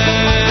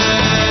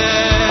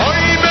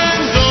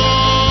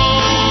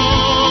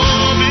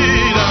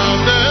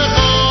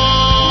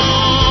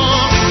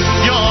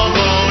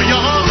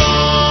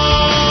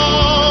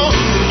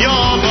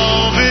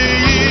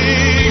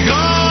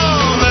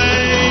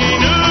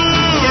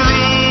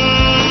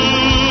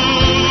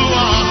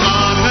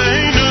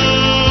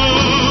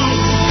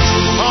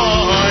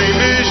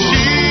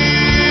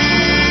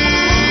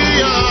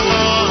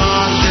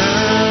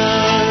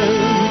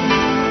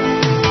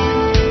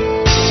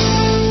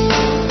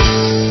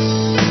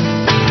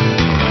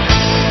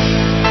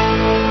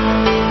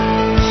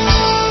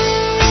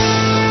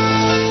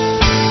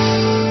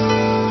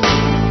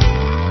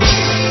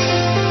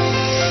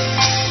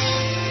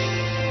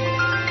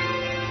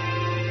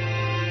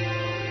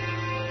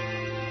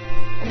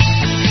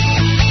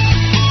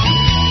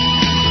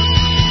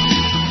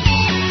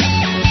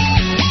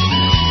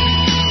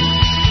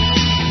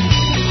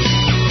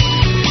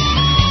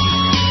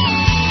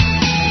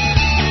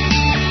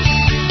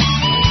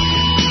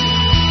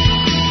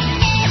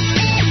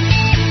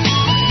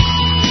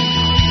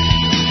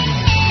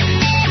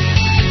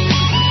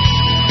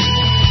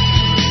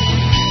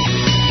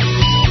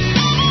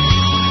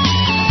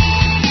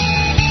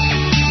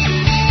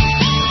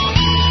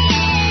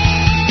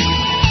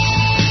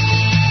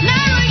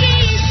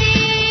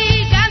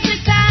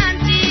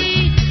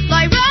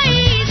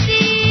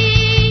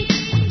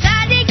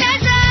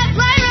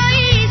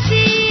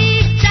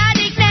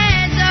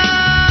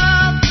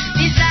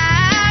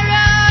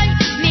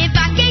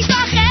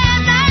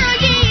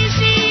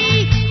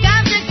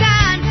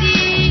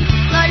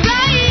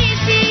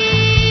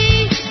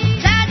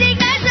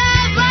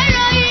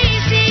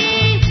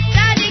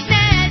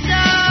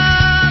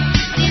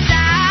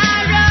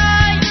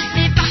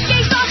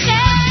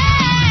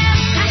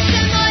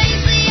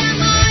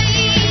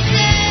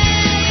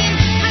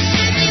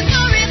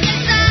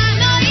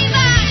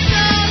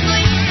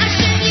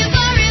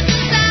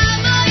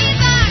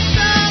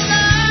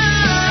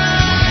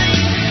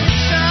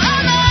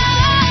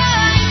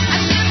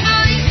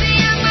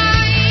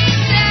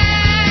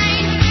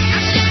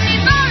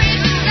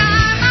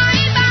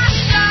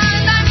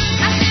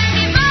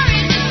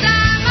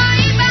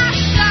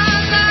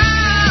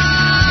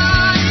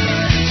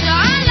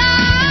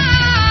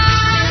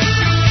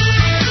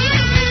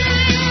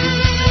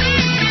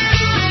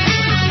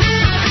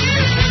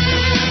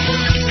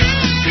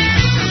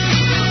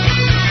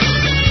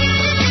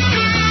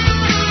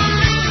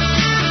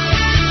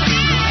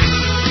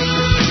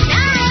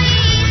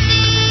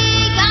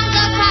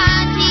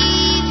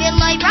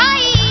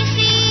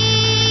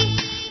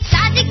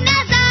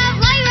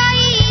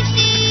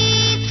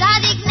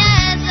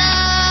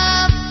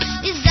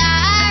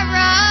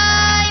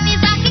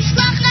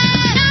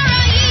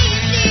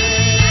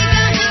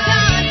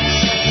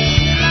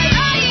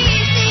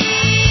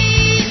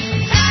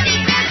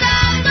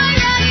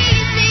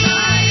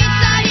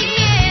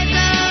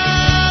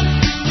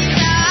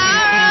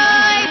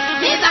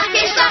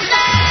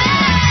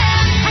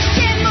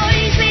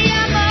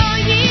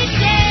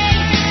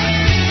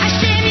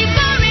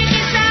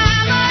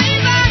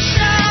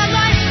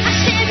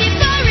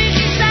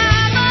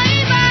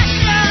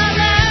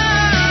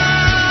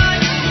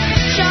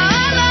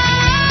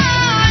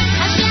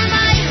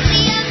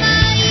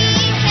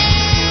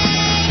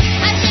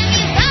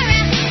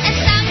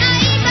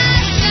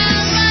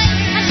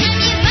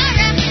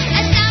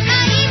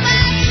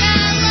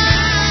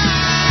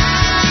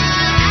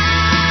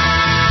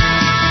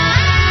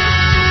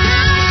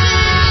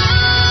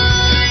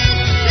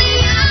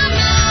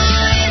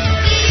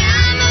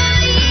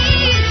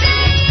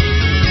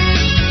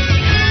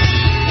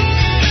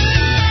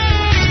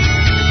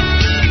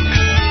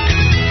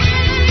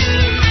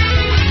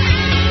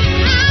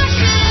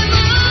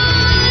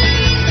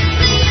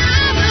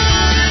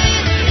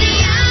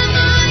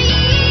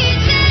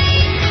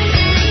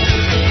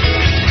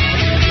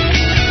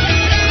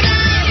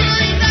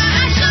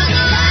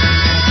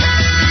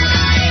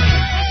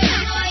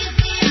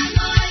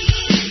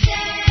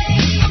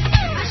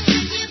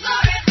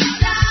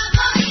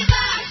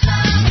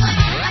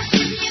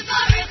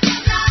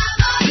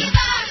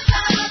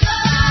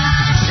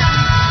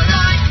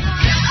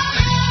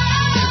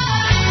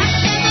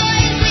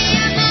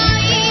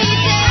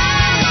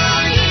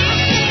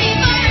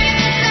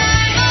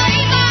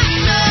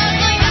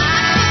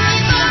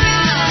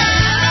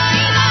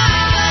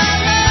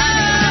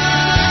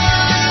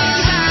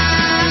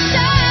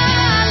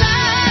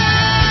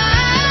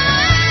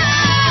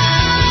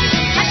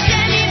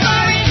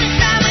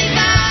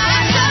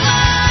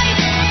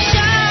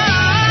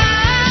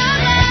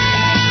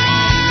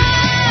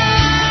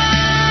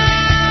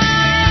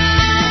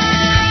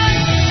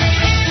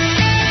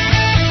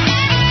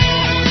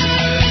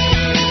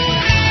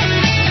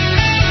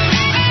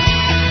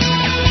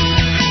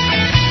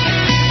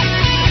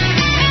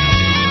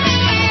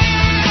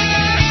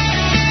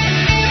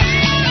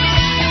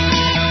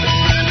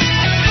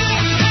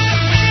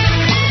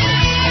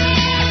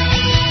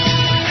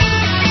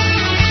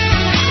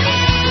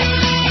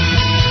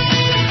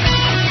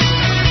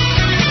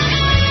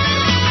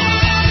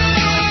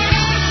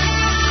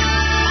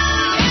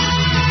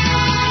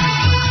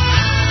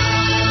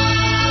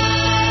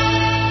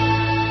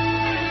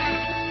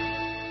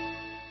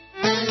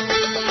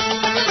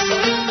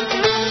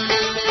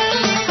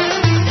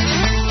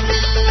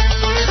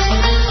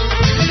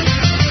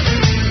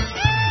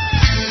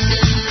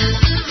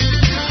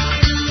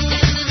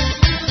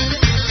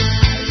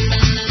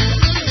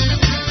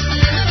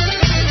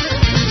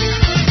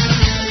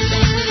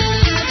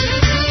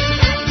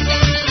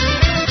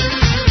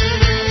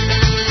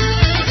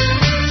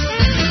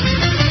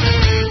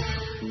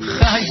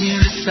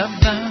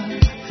וסבא,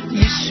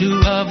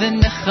 ישועה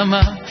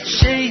ונחמה,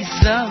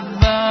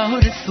 שיזבה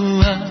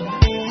ורפואה.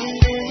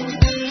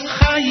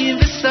 חיים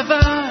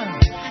וסבא,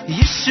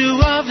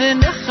 ישועה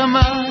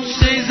ונחמה,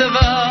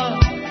 שיזבה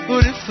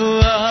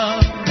ורפואה.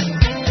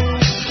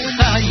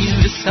 חיים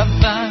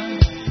וסבא,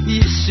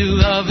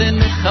 ישועה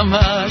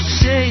ונחמה,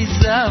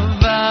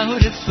 שיזבה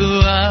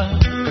ורפואה.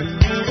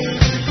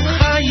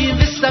 חיים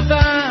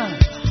וסבא,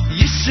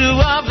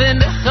 ישועה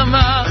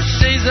ונחמה,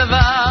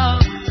 שיזבה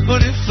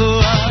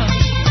ורפואה.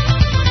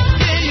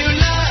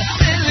 גאולה,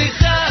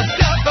 סליחה,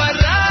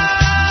 כפרה,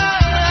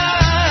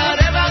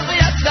 רווח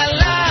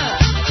ויצלה,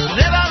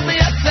 רווח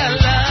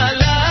ויצלה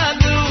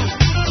לנו.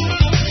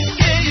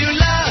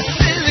 גאולה,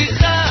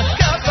 סליחה,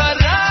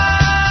 כפרה,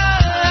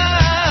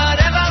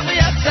 רווח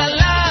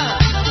ויצלה,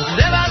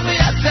 רווח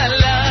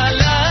ויצלה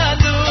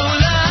לנו,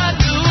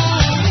 לנו.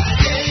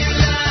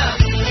 גאולה,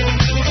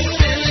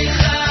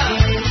 סליחה,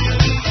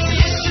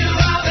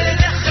 ישועה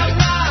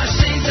ונחמה,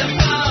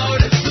 שיזבה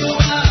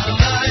ורפואה.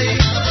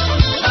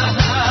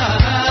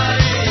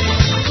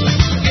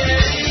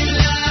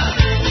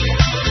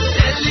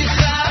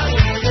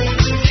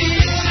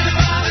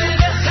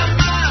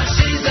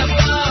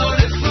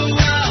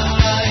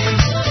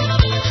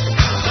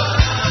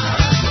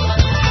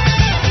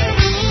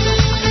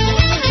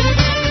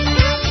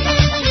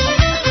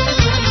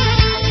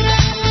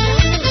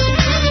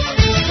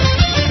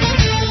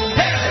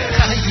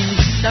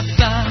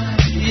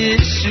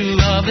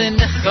 ישועה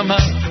ונחמה,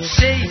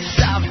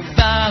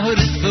 שיזבה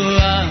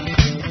ורפואה.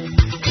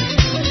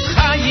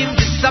 חיים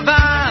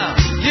וסבא,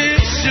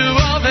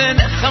 ישועה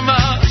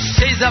ונחמה,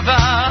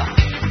 שיזבה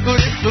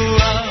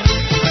ורפואה.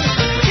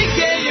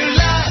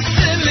 גאולה,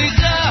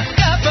 סליחה,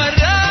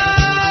 כפרה,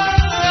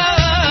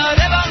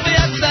 רווח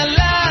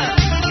ויצלה,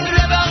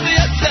 רווח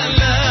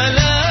ויצלה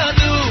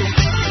לנו.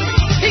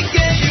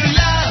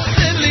 גאולה,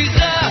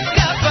 סליחה,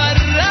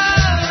 כפרה,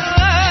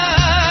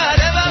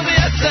 רווח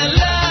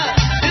ויצלה,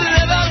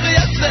 רווח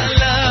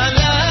ויצלה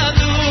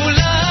לנו,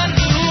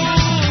 לנו.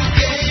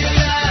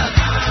 גאולה,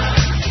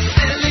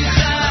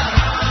 סליחה,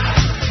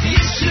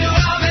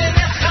 ישועה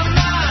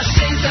ונחמה,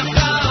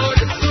 שיזבה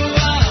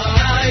ורפואה.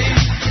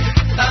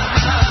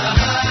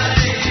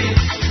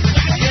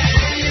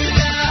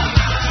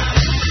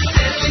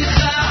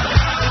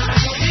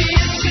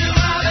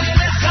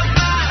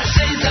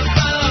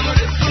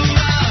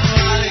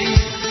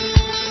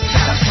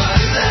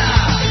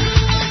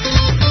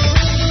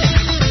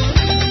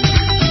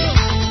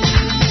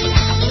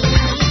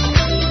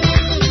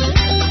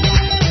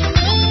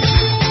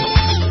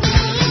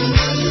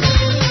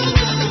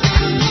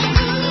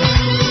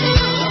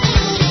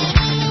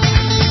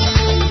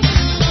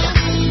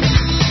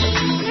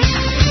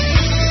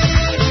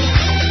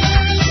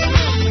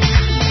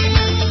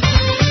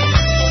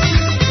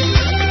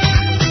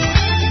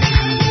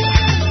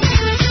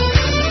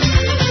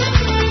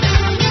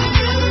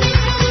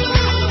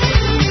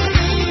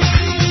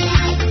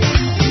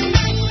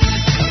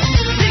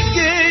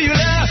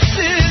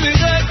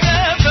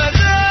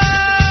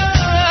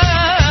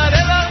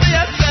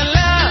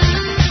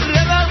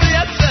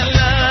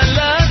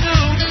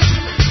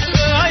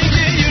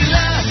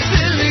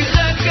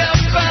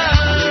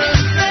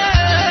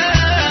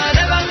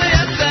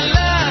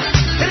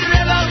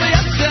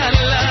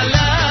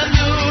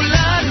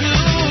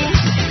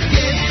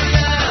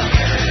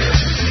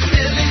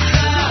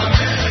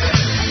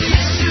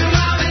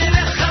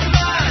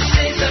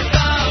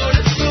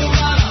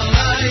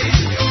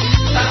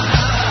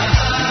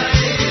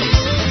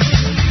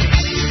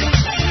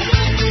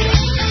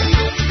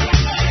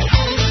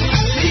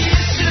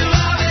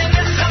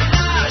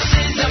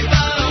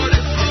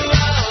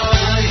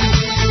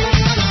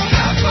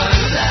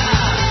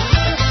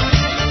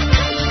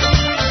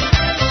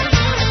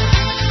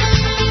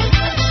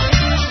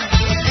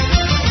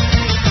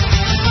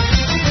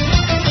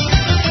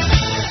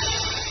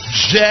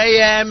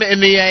 JM in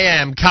the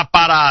AM,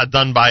 Kapara,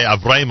 done by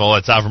Avremo.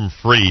 It's Avram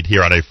Fried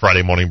here on a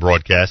Friday morning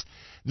broadcast.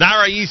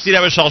 Nara Yisi,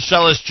 that was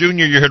Shalshelis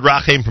Jr. You heard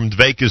Rachim from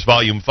Dveikus,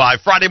 Volume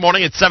 5. Friday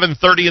morning at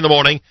 7:30 in the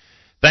morning.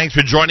 Thanks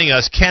for joining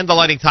us.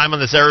 Candlelighting time on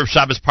this Erev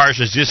Shabbos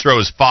Parshas Yisro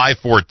is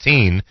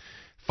 5:14.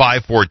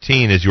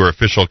 5:14 is your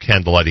official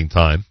candlelighting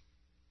time.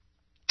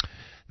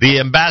 The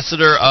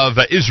ambassador of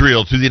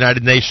Israel to the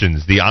United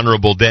Nations, the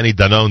Honorable Danny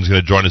Danon, is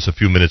going to join us a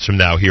few minutes from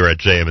now here at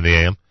JM in the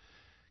AM.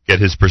 Get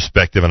his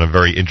perspective on a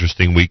very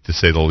interesting week, to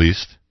say the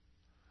least.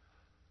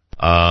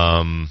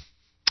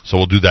 So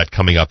we'll do that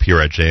coming up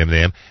here at JM in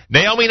the AM.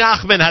 Naomi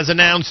Nachman has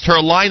announced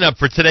her lineup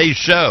for today's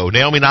show.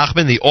 Naomi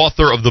Nachman, the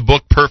author of the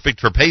book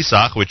Perfect for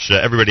Pesach, which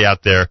everybody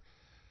out there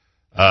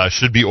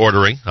should be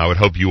ordering. I would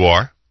hope you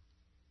are.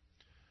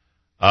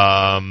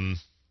 And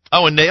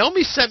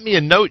Naomi sent me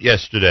a note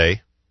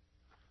yesterday.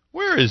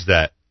 Where is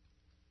that?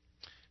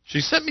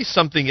 She sent me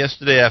something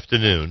yesterday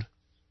afternoon,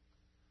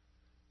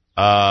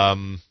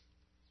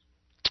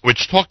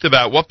 which talked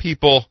about what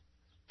people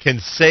can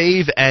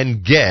save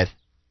and get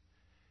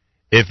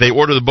if they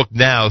order the book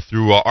now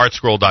through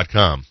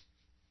artscroll.com.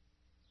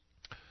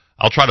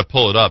 I'll try to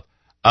pull it up.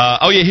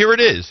 Here it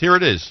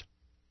is.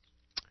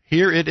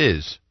 Here it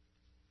is.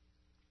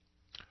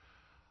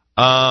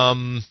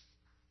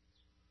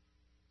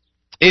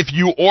 If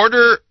you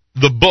order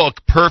the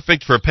book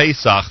Perfect for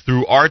Pesach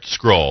through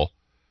ArtScroll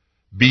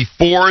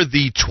before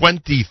the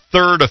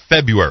 23rd of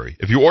February,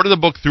 if you order the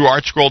book through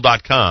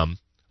artscroll.com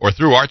or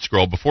through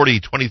ArtScroll before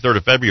the 23rd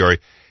of February,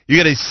 you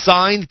get a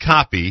signed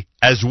copy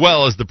as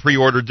well as the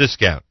pre-order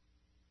discount.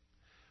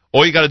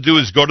 All you got to do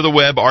is go to the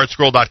web,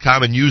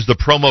 artscroll.com, and use the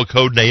promo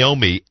code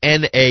Naomi,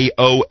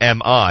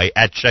 Naomi,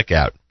 at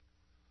checkout.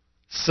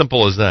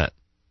 Simple as that.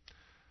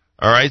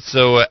 All right,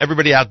 so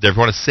everybody out there, if you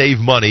want to save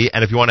money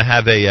and if you want to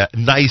have a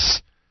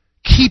nice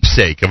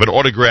keepsake of an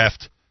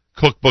autographed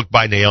cookbook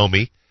by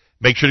Naomi,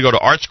 make sure to go to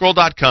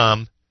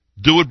artscroll.com,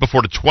 do it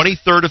before the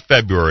 23rd of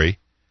February.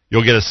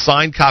 You'll get a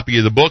signed copy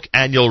of the book,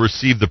 and you'll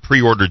receive the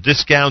pre-order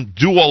discount.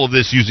 Do all of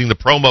this using the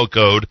promo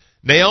code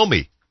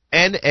Naomi,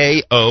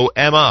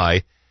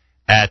 Naomi,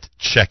 at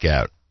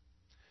checkout.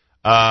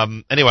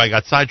 Anyway, I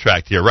got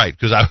sidetracked here, right?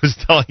 Because I was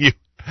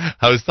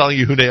telling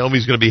you who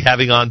Naomi's going to be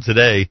having on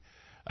today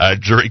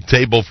during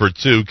Table for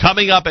Two.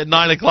 Coming up at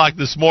 9 o'clock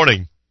this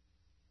morning,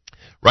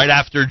 right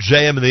after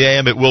JM and the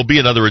AM, it will be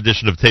another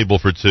edition of Table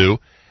for Two.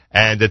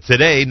 And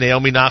today,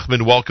 Naomi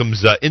Nachman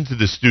welcomes into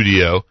the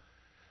studio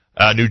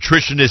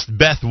nutritionist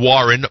Beth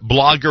Warren,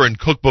 blogger and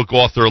cookbook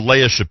author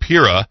Leah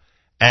Shapira,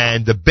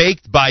 and the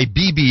Baked by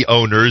Bibi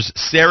owners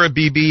Sarah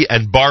Bibi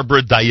and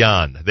Barbara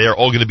Dayan. They are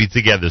all going to be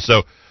together.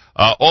 So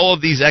all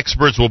of these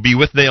experts will be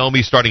with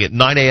Naomi starting at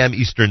 9 a.m.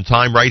 Eastern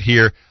Time right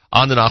here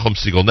on the Nachum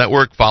Segal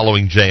Network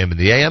following JM and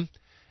the AM.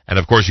 And,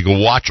 of course, you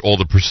can watch all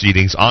the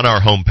proceedings on our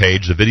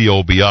homepage. The video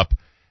will be up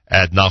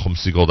at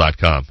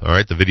NachumSegal.com. All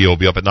right, the video will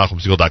be up at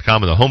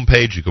NachumSegal.com on the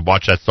homepage. You can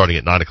watch that starting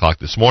at 9 o'clock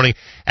this morning.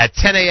 At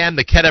 10 a.m.,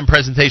 the Kedem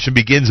presentation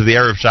begins of the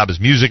Erev Shabbos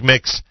Music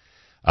Mix,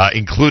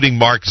 including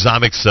Mark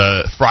Zamek's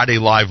Friday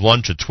live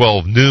lunch at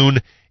 12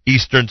 noon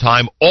Eastern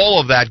Time. All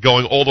of that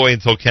going all the way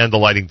until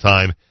candlelighting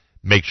time.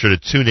 Make sure to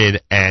tune in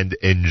and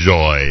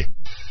enjoy.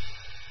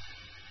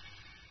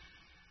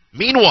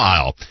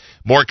 Meanwhile,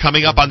 more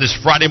coming up on this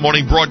Friday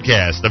morning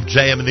broadcast of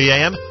JM and the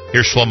AM.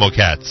 Here's Shlomo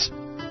Katz.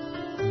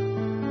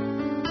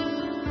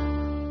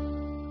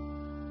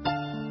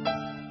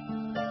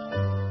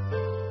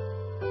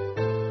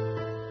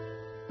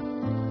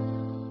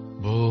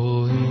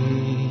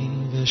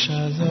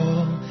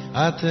 ושלום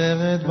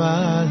עטרת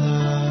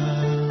בעלה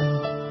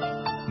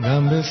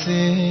גם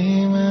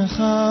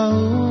בשמחה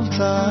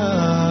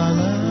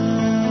ובצהלה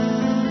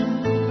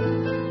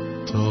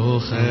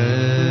תוך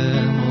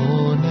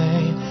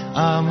אמוני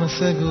עם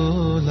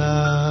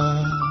סגולה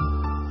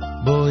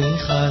בואי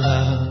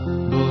חלה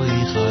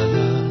בואי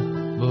חלה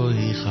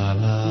בואי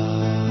חלה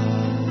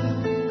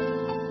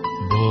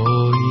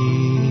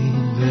בואי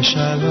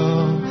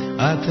ושלום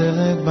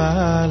עטרת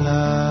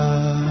בעלה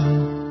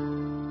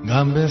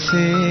גם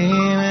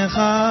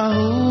בשמחה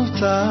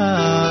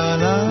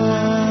ובצהלה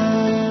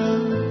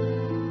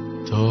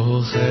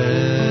תוך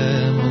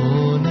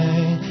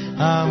אמוני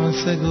עם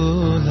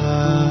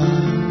סגולה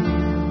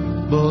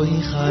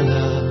בואי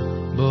חלה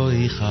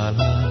בואי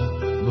חלה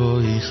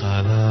בואי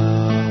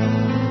חלה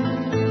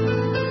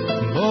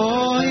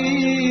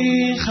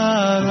בואי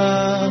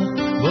חלה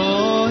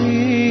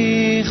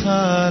בואי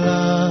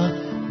חלה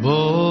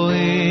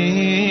בואי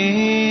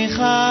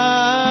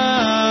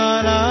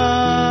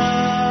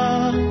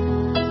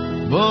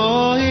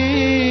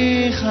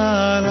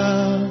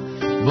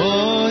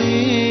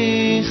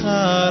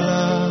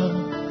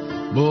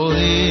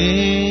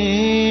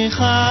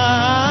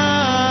חלה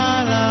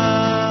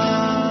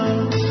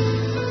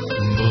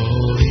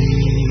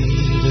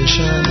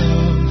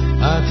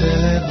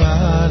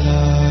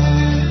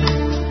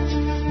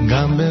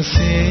גם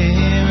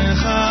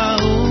בשמחה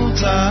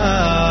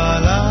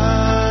וצהלה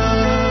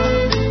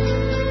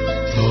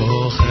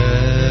תוך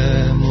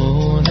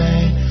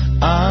אמוני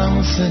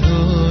עם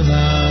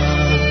סגולה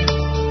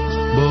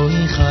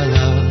בואי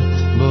חלה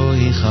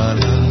בואי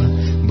חלה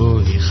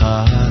בואי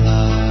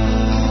חלה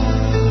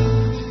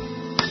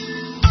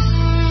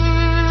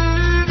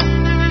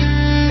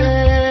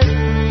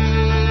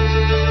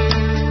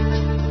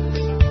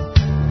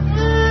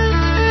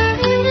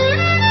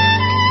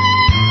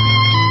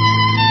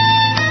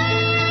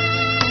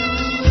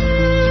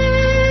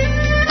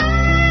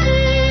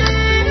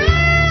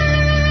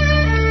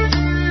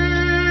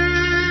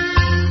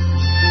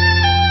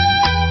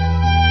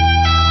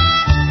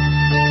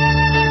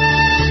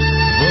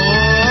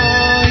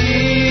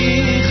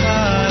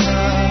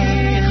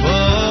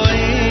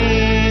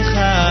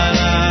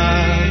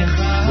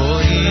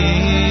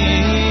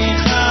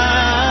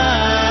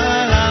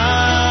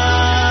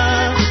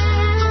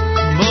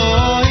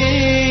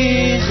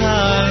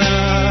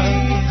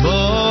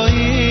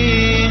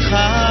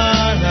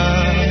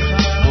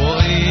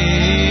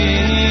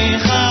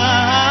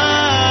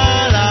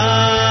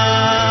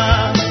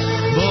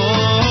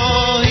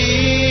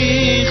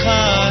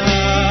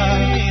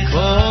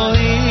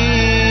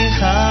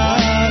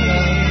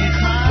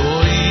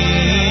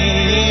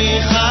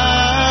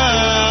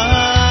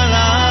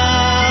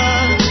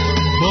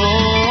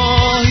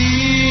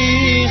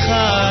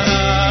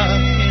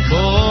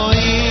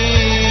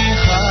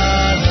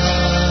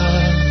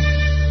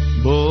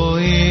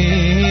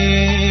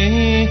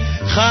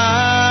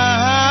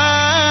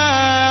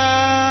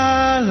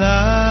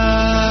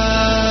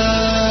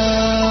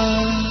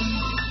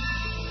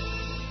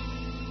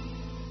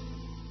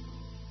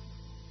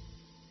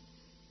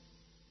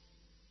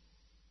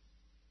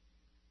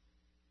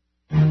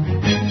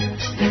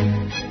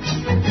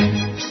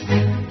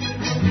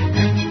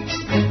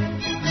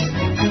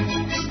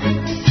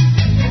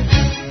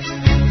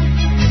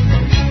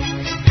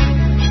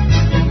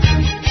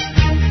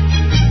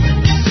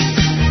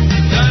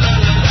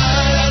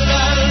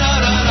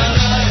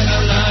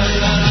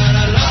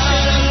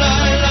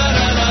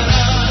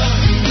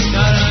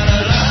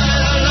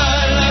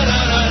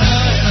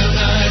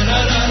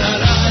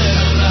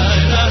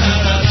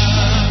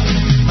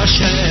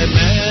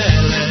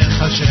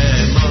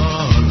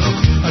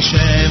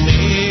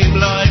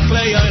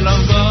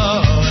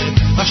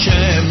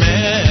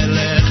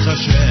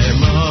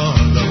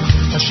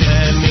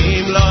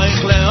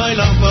מלך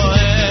לעולם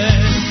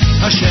ועד.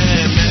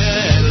 השם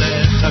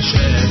מלך,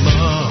 השם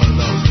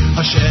מלך,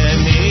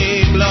 השם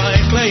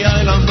ימלך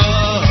לעולם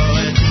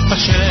ועד.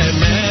 השם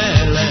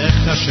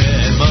מלך,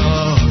 השם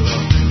מלך,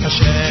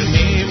 השם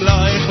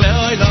ימלך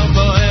לעולם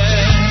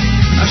ועד.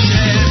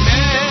 השם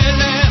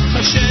מלך,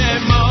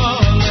 השם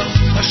מלך,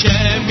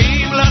 השם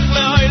ימלך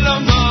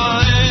לעולם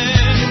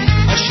ועד.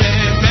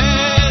 השם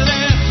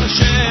מלך,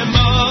 השם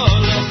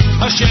מלך,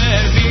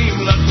 השם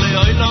ימלך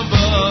לעולם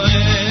ועד.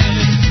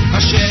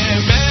 השם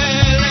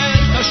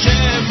מלך,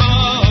 השם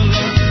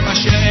מלך,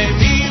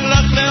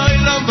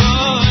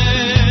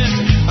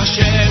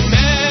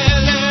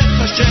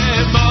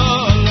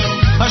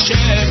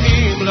 השם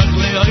ימלך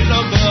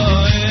לעולם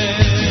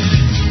ועד.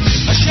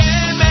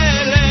 השם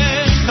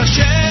מלך,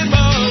 השם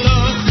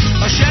מלך,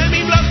 השם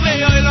ימלך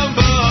לעולם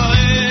ועד.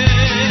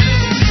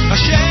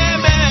 השם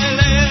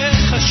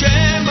מלך,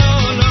 השם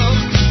מלך,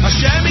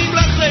 השם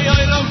ימלך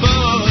לעולם ועד.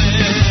 השם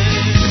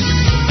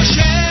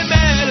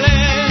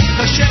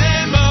מלך,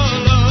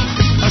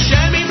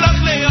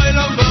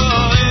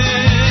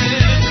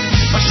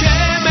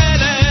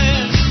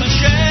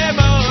 השם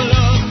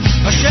מלך,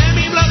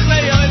 השם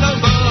ימלך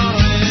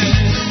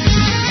לעולם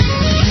ועד.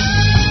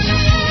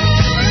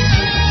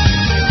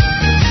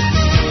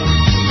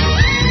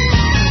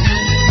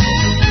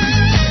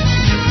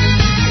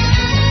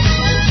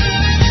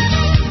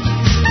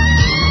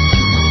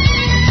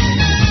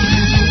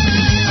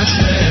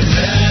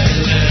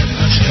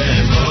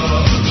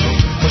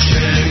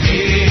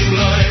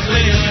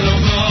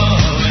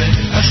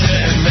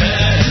 השם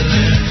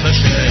מלך,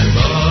 השם מלך,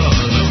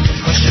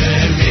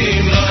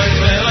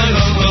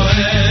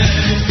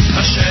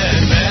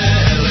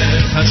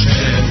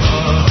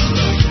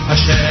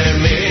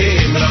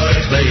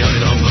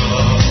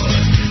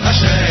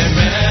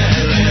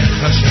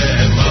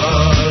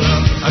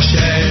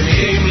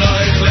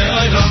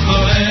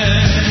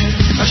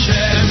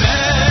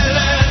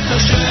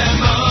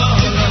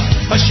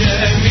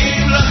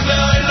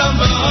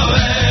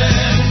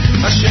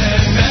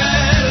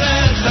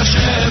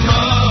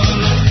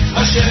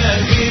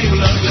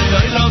 ימלך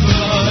לעולם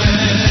ועד.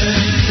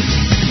 השם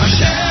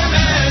מלך,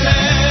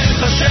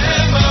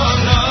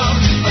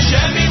 השם מלך,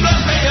 השם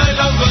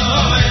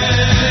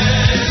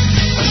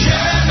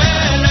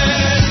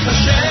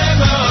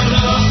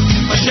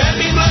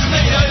ימלך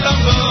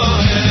לעולם ועד.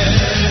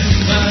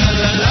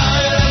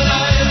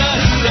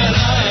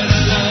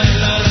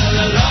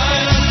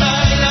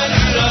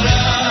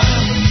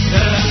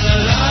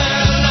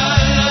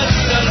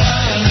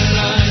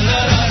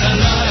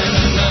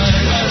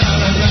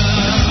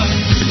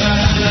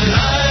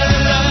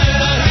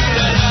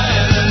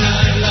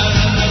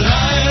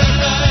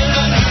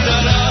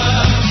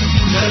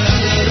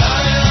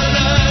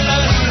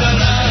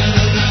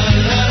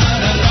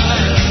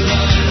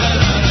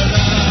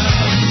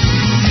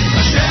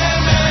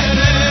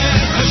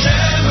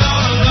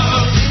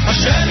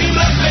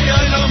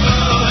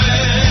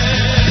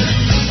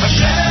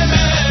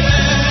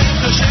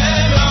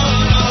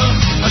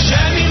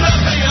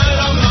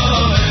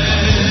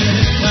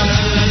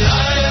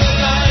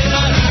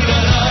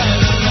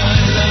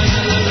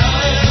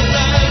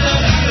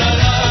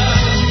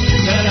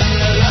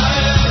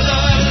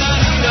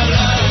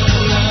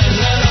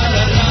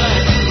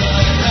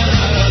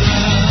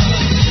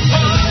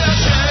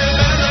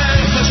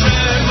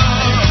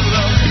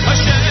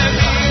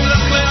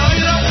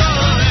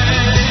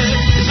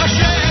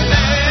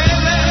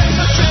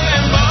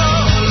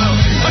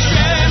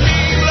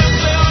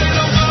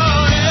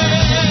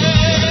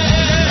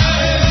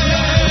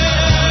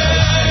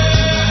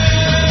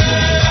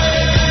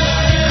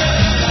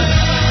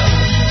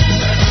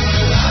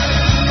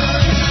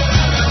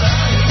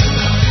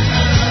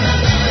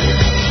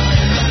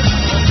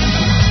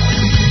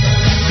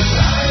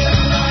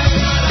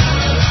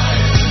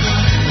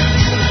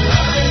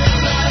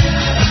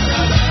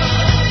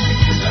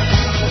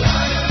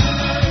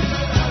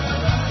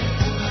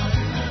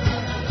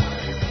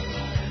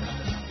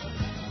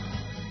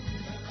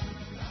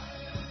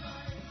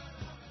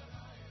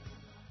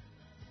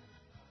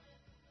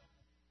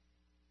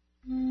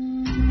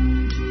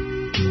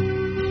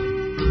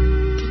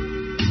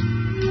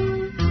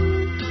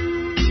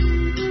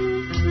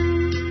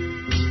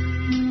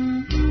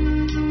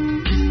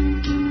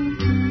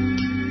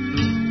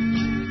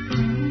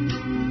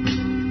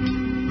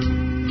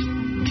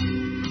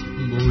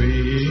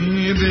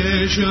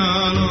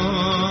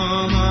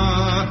 שלום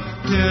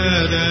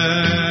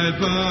תרד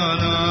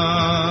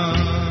פניו,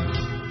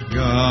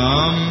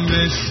 גם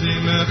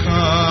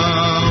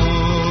בשמחה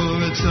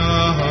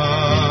וצהלה,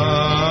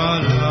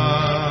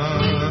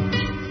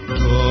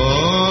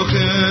 תוך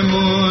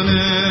אמוני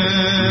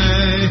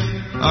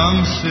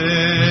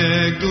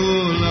עמסי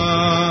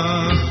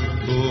גדולה,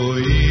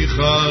 בואי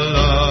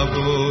חלה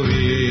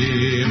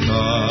בואי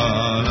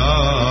חלה.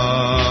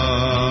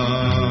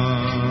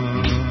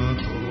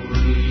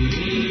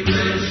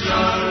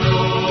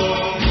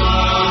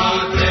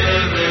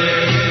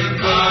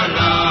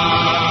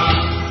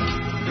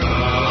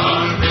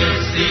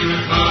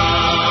 בשמחה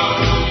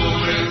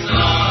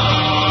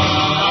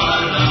וצהלה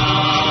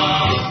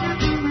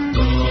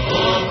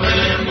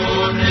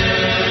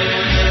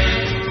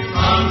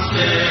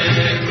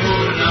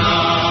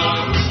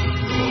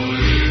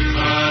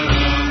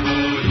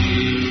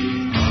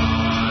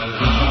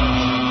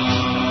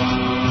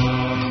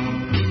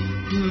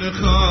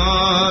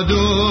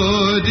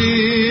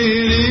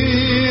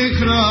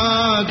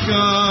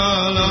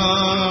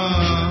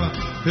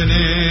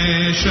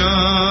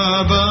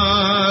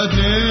שבת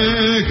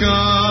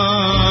נקבלה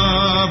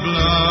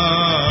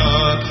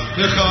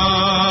לך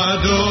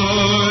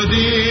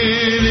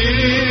דודי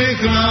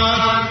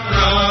לקראת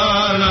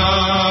קלה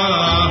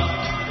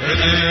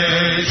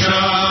בני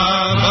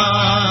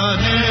שבת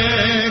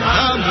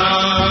נקבלה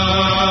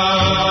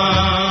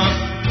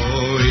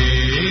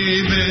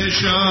בואי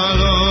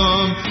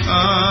בשלום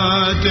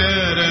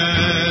עטרת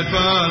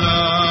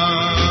בלה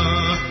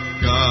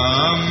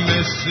גם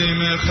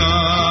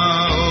בשמחה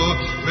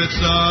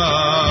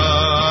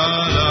בצעלה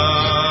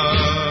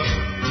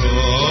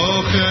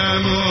כוח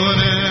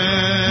אמוני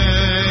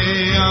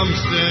ים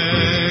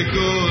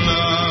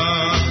סגולה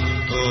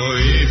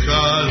אוי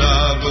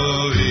חלה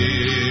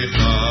בואי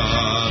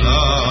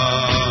חלה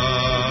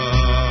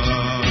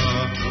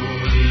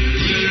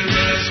בואי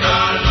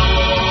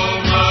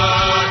בשלום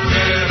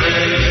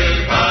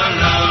עטרת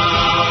בלה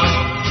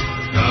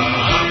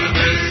גם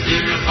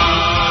בשמחה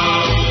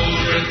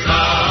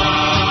ובצעלה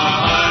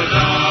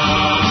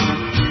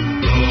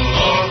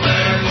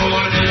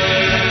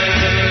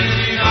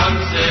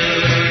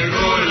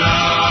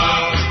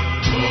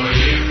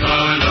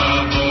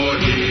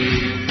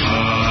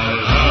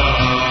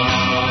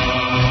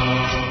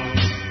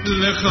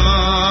לך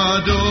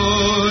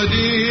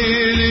דודי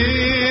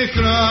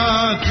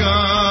לקראת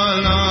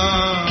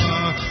קלה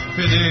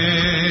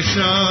פני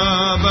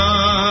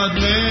שבת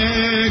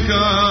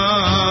נקבלה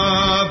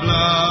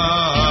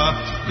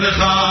לך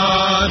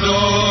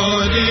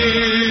דודי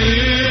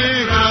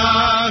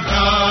לקראת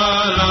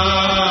קלה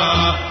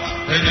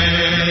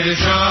פני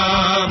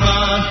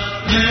שבת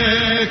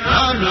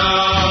נקבלה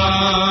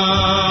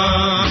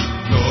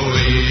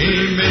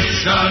בואי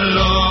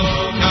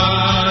בשלום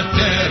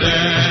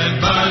עטרת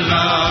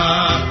בלה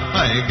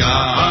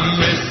גם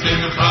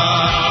בשמחה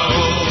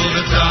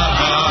ובצעלה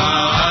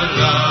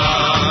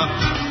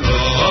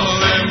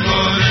אור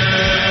אמוני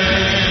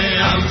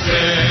ים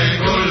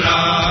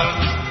סגולה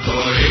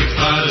בואי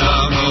חלה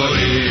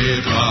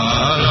בואי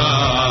חלה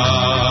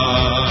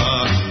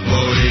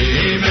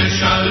בואי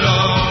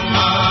בשלום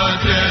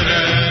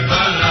עטרת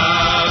בלה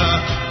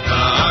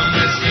גם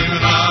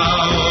בשמחה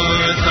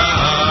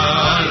ובצעלה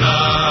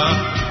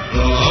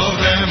אור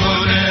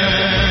אמוני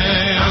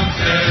ים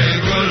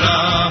סגולה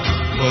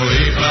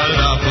בואי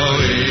חלה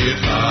בואי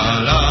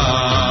חלה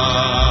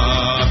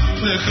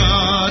לך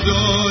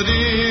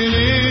דודי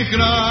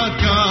לקראת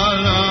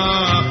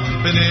קלה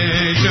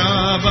בני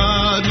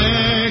שבת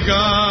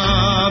נקבלה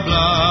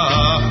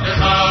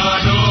לך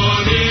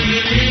דודי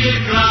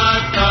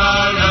לקראת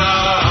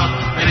קלה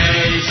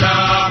בני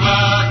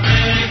שבת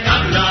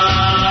נקבלה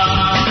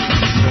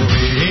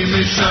בואי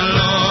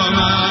בשלום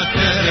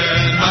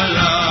עטרת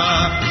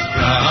בלה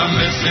גם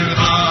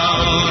בשמחה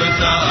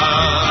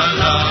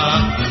ובצעלה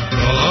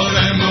אור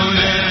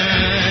אמוני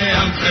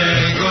ים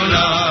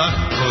סגולה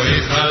בואי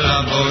חלה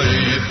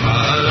בואי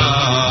חלה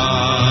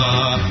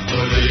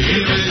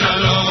בואי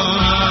בשלום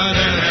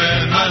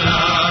עטרת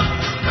בלה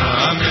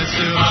גם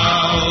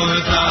בשמחה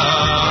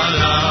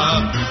ובצעלה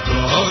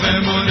אור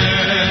אמוני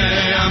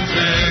ים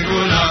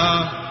סגולה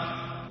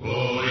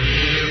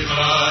בואי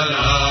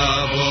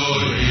חלה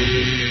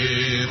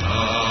בואי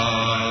חלה.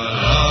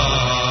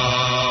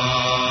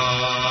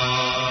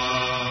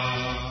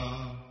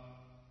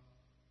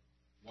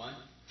 One,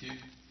 two,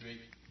 three.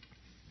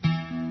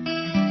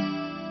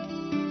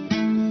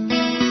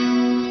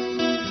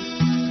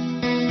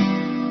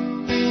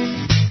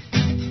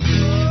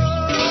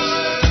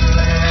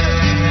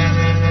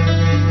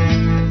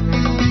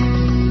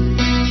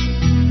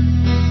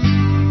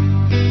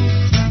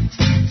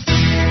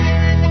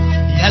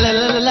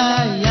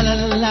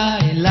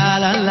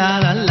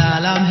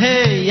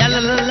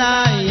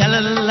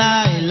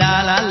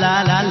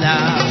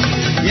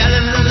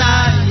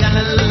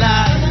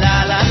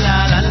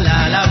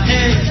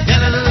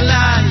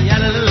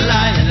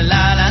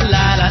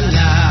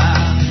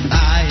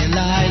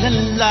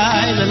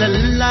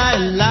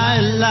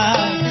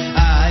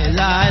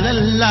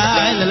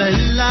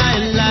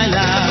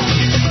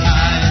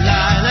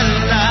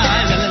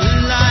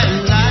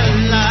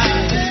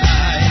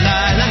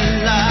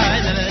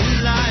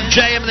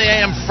 JM in the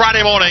AM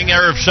Friday morning,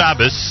 Erev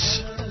Shabbos.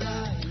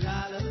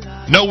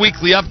 No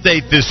weekly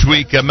update this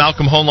week.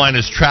 Malcolm Hoenlein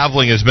is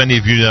traveling, as many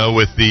of you know,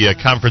 with the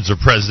Conference of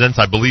Presidents.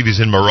 I believe he's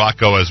in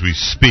Morocco as we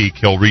speak.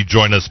 He'll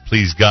rejoin us,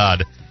 please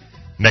God,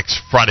 next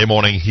Friday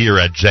morning here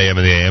at JM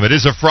in the AM. It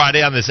is a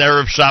Friday on this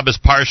Erev Shabbos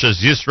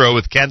Parshas Yisro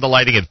with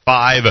candlelighting at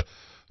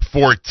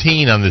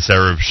 5:14 on this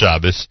Erev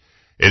Shabbos.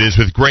 It is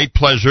with great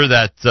pleasure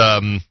that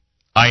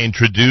I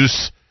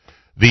introduce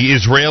the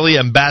Israeli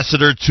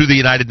ambassador to the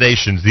United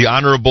Nations, the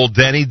Honorable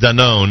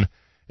Danon,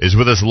 is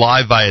with us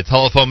live via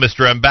telephone.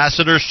 Mr.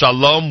 Ambassador,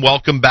 shalom.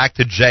 Welcome back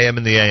to JM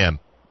in the AM.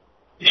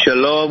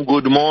 Shalom.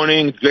 Good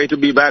morning. It's great to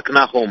be back,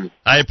 Nahum.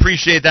 I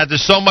appreciate that.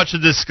 There's so much to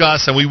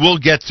discuss, and we will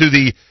get to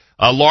the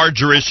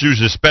larger issues,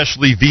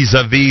 especially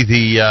vis-a-vis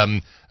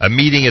the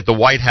meeting at the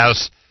White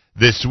House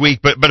this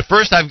week. But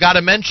first, I've got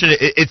to mention,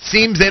 it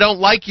seems they don't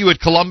like you at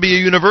Columbia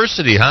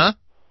University, huh?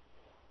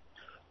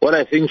 Well,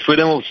 I think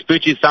freedom of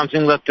speech is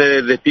something that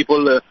the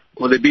people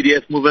or the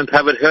BDS movement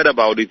haven't heard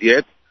about it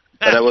yet.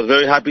 But I was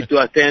very happy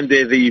to attend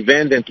the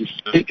event and to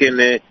speak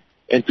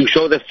and to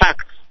show the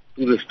facts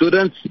to the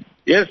students.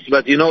 Yes,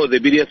 but the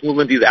BDS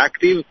movement is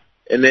active,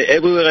 and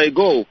everywhere I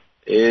go,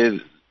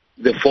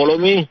 they follow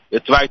me, they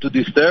try to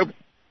disturb,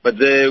 but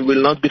they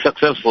will not be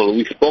successful.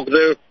 We spoke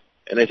there,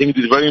 and I think it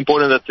is very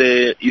important that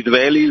the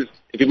Israelis,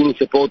 the people who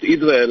support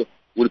Israel,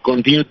 will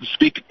continue to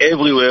speak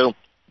everywhere,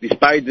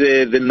 despite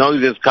the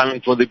noises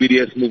coming from the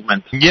BDS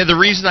movement. Yeah, the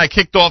reason I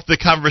kicked off the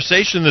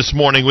conversation this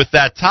morning with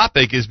that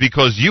topic is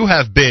because you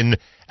have been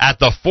at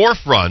the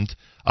forefront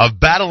of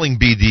battling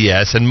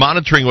BDS and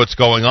monitoring what's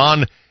going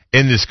on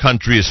in this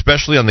country,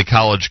 especially on the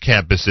college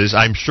campuses.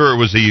 I'm sure it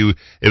was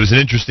an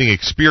interesting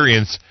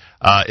experience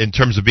in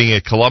terms of being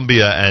at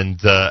Columbia and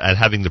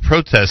having the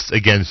protests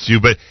against you.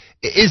 But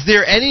is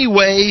there any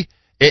way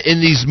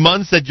in these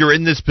months that you're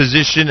in this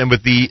position and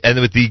with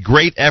the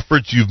great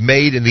efforts you've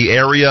made in the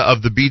area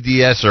of the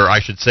BDS, or I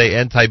should say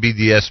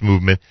anti-BDS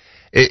movement,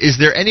 is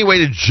there any way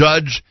to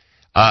judge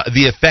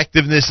the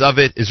effectiveness of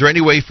it? Is there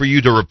any way for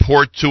you to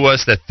report to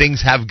us that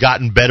things have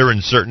gotten better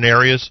in certain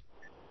areas?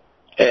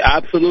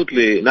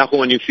 Absolutely. Now,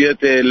 when you see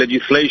it,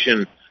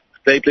 legislation,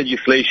 state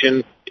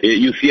legislation,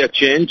 you see a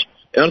change.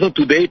 And also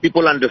today,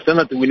 people understand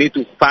that we need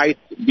to fight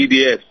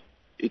BDS.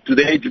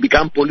 Today, it's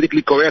become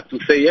politically correct to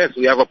say, yes,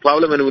 we have a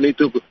problem and we need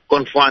to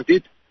confront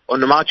it.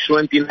 On March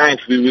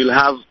 29th, we will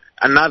have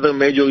another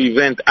major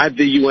event at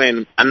the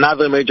UN,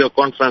 another major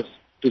conference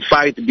to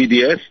fight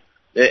BDS.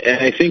 And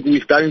I think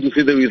we're starting to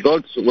see the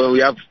results where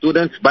we have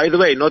students, by the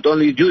way, not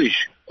only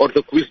Jewish,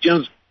 also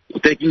Christians,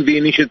 taking the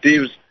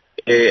initiatives,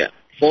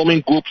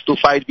 forming groups to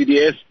fight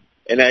BDS.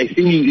 And I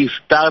think we're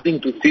starting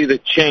to see the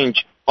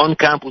change on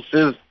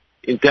campuses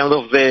in terms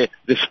of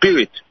the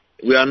spirit.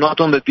 We are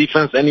not on the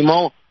defense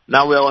anymore.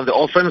 Now we are on the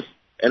offense,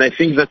 and I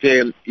think that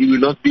it will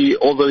not be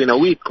over in a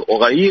week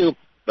or a year,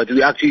 but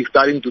we're actually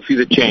starting to see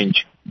the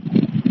change.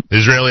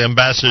 Israeli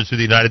Ambassador to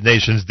the United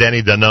Nations,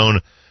 Danon,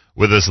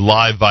 with us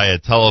live via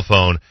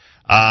telephone.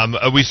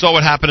 We saw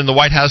what happened in the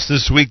White House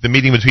this week, the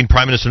meeting between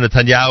Prime Minister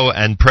Netanyahu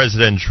and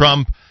President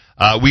Trump.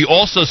 We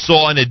also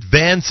saw in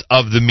advance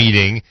of the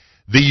meeting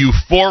the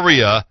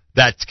euphoria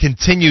that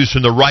continues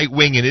from the right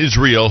wing in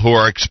Israel, who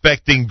are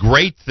expecting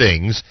great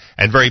things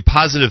and very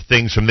positive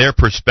things from their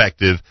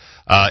perspective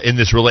in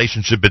this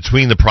relationship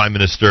between the Prime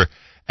Minister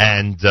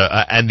and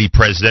the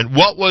President.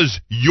 What was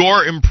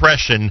your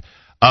impression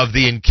of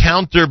the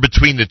encounter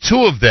between the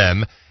two of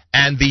them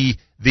and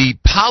the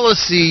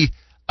policy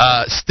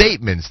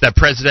statements that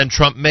President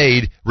Trump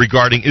made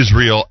regarding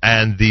Israel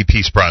and the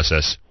peace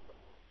process?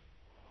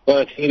 Well,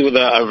 I think it was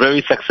a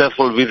very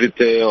successful visit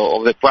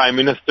of the Prime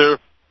Minister.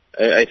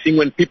 I think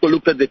when people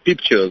looked at the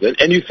pictures,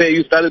 and you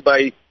started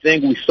by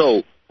saying we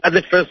saw, that's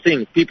the first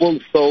thing. People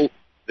saw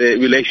the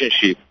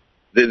relationship.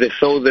 They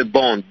saw the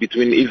bond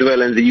between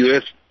Israel and the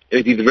U.S.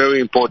 It is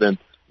very important.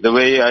 The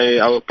way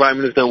our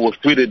Prime Minister was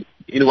treated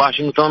in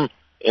Washington,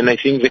 and I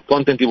think the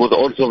content was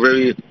also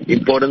very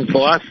important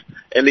for us.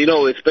 And,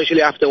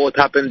 especially after what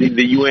happened in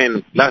the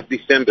UN last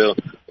December,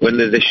 when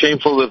the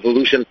shameful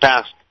resolution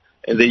passed,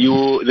 and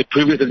the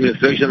previous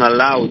administration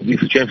allowed this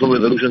shameful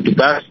resolution to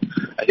pass,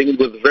 I think it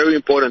was very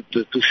important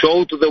to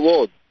show to the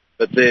world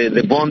that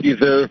the bond is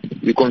there.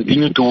 We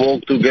continue to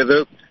work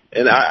together,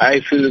 and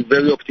I feel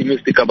very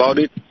optimistic about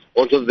it.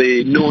 Also,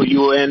 the new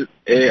UN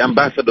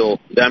ambassador,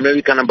 the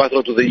American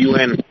ambassador to the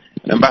UN,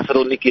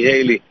 Ambassador Nikki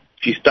Haley,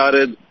 she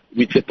started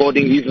with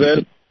supporting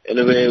Israel,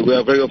 and we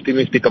are very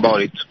optimistic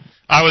about it.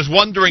 I was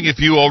wondering if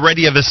you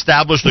already have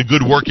established a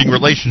good working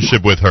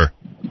relationship with her.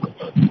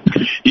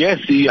 Yes,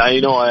 I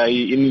know.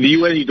 In the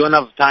UN, you don't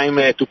have time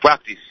to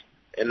practice.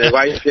 And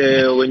right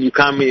when you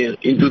come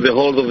into the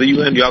halls of the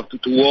UN, you have to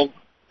work,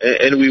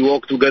 and we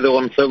work together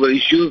on several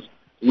issues.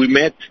 We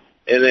met,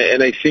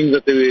 and I think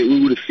that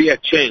we will see a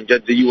change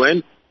at the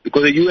UN,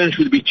 because the UN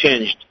should be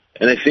changed.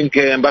 And I think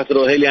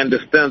Ambassador Haley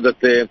understands that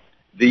the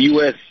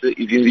U.S. is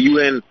in the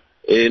UN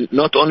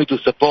not only to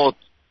support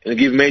and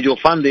give major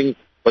funding,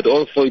 but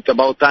also it's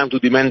about time to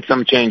demand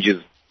some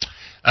changes.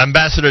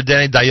 Ambassador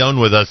Danon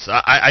with us.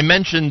 I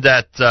mentioned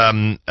that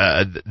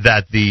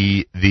that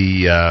the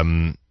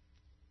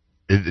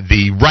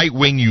right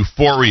wing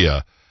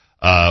euphoria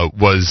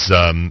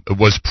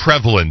was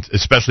prevalent,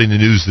 especially in the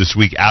news this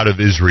week out of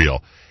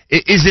Israel.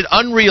 Is it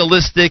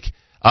unrealistic?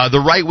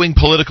 The right wing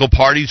political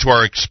parties who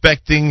are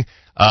expecting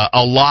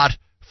a lot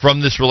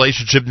from this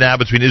relationship now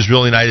between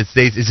Israel and the United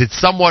States, is it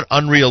somewhat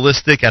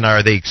unrealistic, and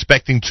are they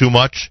expecting too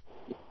much?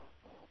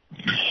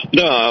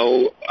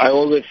 No, I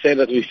always say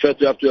that we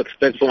first have to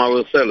expect from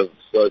ourselves.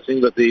 So I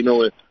think that,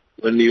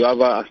 when you have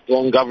a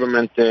strong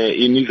government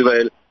in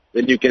Israel,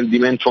 then you can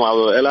demand from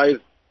our allies.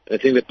 I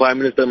think the Prime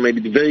Minister made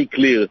it very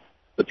clear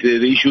that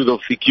the issues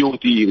of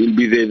security will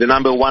be the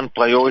number one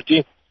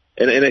priority.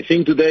 And I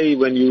think today,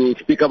 when you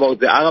speak about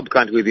the Arab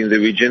countries in the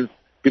region,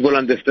 people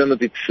understand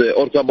that it's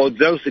also about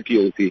their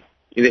security.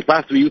 In the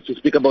past, we used to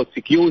speak about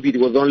security. It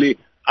was only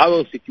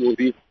our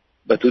security.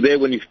 But today,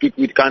 when you speak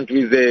with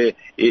countries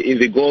in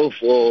the Gulf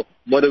or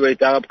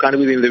moderate Arab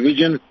countries in the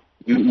region,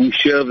 we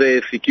share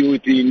the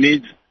security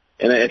needs,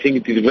 and I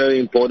think it is very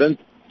important.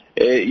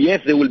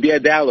 Yes, there will be a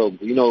dialogue.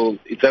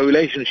 It's a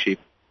relationship.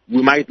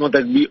 We might not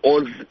agree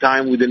all the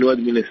time with the new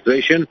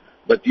administration,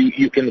 but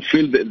you can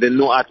feel the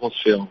new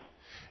atmosphere.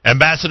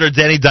 Ambassador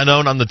Danny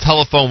Danon on the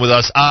telephone with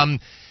us.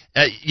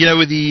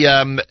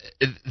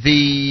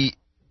 The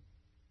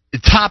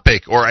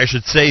topic, or I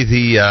should say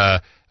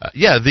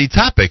the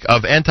topic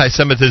of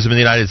anti-Semitism in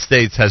the United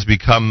States has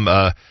become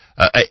a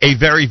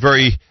very,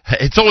 very,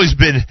 it's always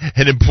been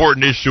an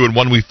important issue and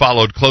one we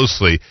followed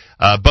closely,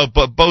 but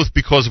both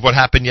because of what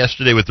happened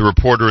yesterday with the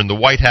reporter in the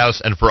White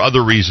House and for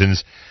other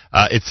reasons.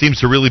 It seems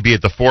to really be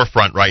at the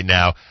forefront right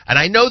now. And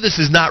I know this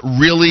is not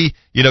really,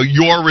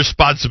 your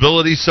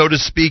responsibility, so to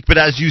speak, but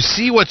as you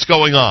see what's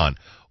going on,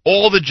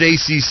 all the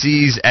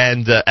JCCs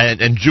and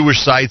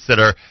Jewish sites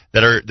that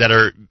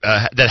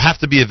have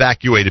to be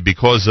evacuated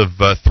because of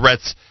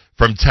threats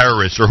from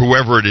terrorists or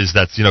whoever it is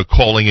that's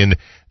calling in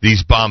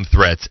these bomb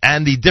threats,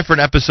 and the different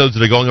episodes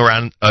that are going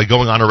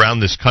on around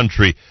this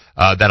country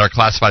that are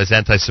classified as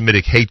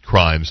anti-Semitic hate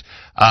crimes.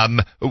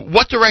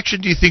 What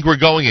direction do you think we're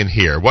going in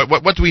here?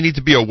 What do we need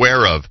to be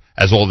aware of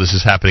as all this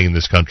is happening in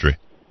this country?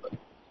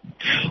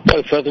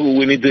 Well, first of all,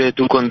 we need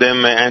to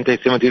condemn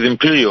anti-Semitism,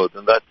 period,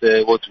 and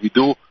that's what we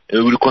do,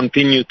 and we will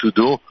continue to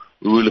do.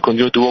 We will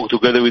continue to work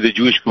together with the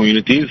Jewish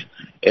communities.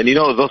 And,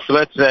 those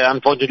threats,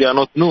 unfortunately, are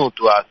not new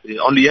to us.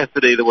 Only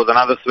yesterday there was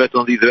another threat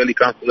on the Israeli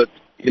consulate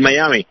in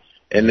Miami.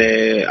 And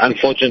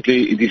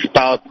unfortunately, it is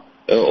part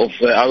of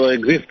our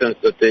existence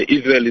that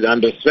Israel is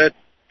under threat,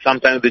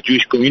 sometimes the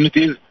Jewish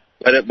communities.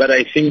 But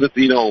I think that,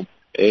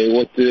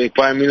 what the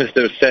Prime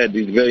Minister said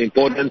is very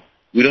important.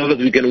 We know that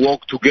we can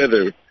work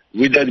together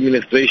with the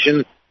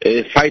administration,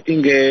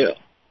 fighting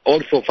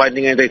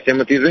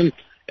anti-Semitism,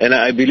 and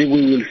I believe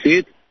we will see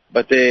it.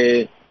 But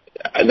the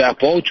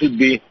approach would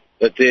be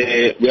that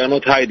we are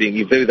not hiding.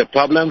 If there is a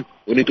problem,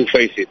 we need to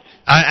face it.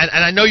 And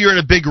I know you're in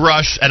a big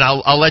rush, and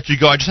I'll let you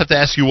go. I just have to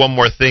ask you one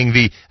more thing.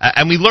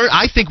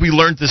 I think we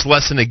learned this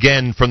lesson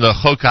again from the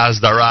Chok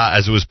HaSdara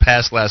as it was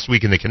passed last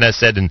week in the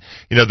Knesset, and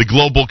the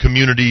global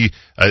community,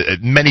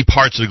 many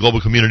parts of the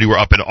global community were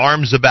up in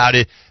arms about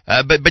it.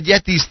 But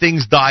yet these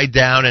things died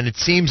down, and it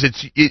seems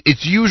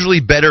it's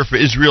usually better for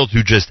Israel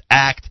to just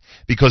act,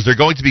 because they're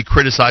going to be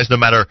criticized no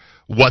matter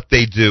what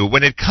they do.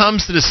 When it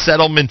comes to the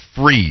settlement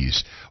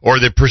freeze or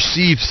the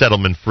perceived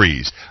settlement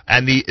freeze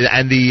and the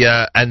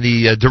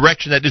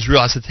direction that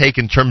Israel has to take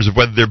in terms of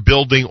whether they're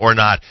building or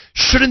not,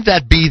 shouldn't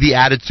that be the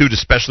attitude,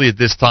 especially at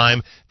this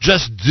time?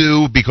 Just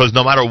do, because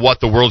no matter what,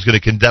 the world's going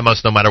to condemn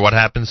us no matter what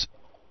happens?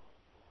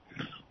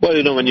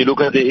 Well, when you look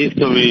at the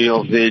history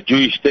of the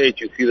Jewish state,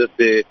 you see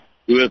that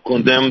we were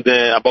condemned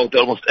about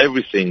almost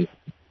everything.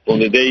 From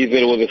the day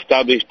Israel was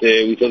established,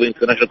 we saw the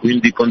international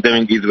community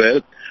condemning Israel.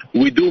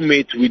 We do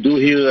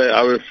hear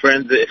our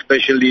friends,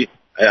 especially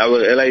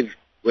our allies,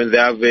 when they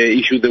have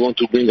issues they want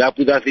to bring up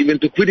with us, even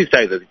to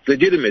criticize us. It's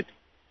legitimate.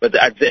 But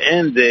at the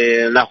end,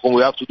 Nachum,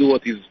 we have to do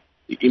what is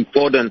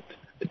important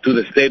to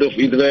the state of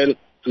Israel,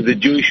 to the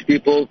Jewish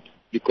people,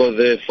 because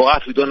for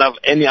us, we don't have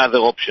any other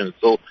option.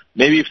 So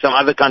maybe if some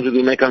other countries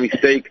will make a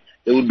mistake,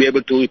 they will be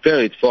able to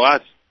repair it. For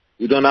us,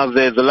 we don't have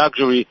the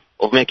luxury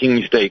of making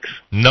mistakes.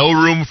 No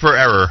room for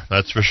error,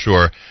 that's for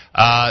sure.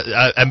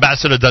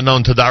 Ambassador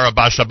Danon, Toda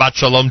Rabba, Shabbat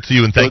Shalom to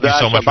you, and thank you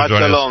so much for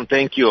joining us.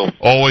 Thank you.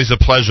 Always a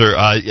pleasure.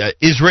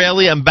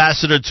 Israeli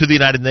ambassador to the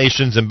United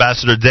Nations,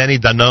 Ambassador Danny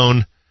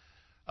Danon.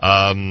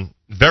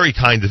 Very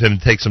kind of him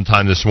to take some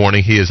time this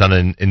morning. He is on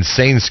an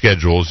insane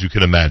schedule, as you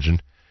can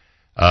imagine,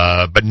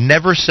 but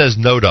never says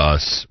no to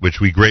us, which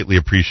we greatly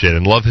appreciate,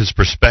 and love his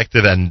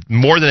perspective, and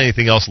more than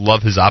anything else,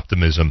 love his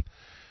optimism.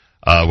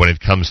 When it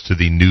comes to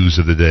the news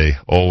of the day.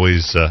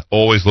 Always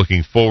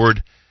looking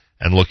forward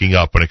and looking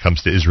up when it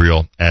comes to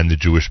Israel and the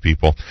Jewish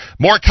people.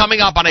 More coming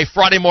up on a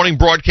Friday morning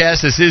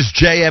broadcast. This is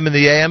JM in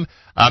the AM.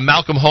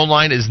 Malcolm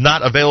Hoenlein is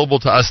not available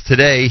to us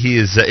today. He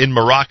is in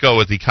Morocco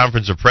at the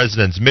Conference of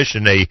Presidents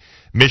mission, a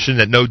mission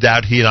that no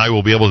doubt he and I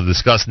will be able to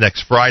discuss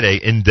next Friday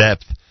in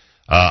depth.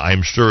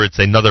 I'm sure it's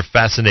another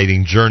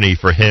fascinating journey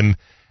for him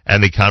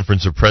and the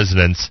Conference of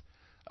Presidents.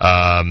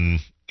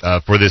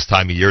 For this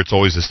time of year. It's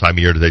always this time of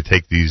year that they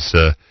take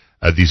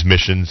these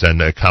missions and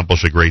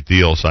accomplish a great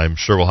deal. So I'm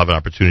sure we'll have an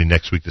opportunity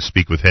next week to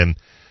speak with him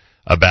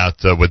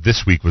about what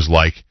this week was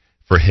like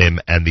for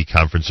him and the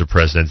Conference of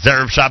Presidents.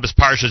 Erev Shabbos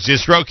Parshas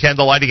Yisro,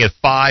 candle lighting at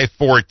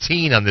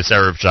 5:14 on this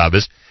Erev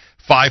Shabbos.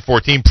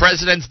 5:14,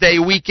 President's Day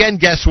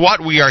weekend. Guess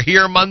what? We are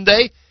here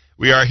Monday.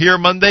 We are here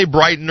Monday,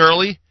 bright and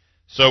early.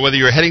 So whether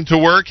you're heading to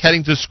work,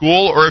 heading to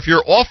school, or if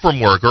you're off from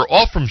work or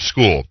off from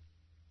school,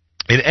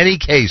 in any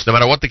case, no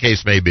matter what the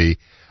case may be,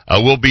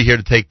 we'll be here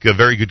to take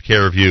very good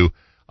care of you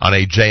on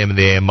a JM in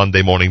the AM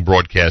Monday morning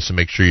broadcast, so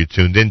make sure you're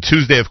tuned in.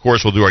 Tuesday, of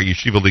course, we'll do our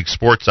Yeshiva League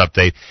sports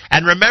update.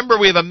 And remember,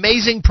 we have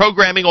amazing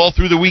programming all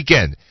through the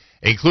weekend,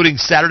 including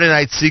Saturday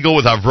Night Siegel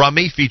with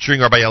Avrami,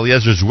 featuring Rabbi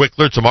Eliezer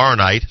Zwickler tomorrow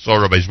night.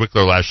 Saw Rabbi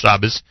Zwickler last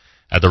Shabbos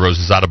at the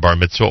Rosazada Bar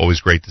Mitzvah. Always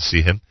great to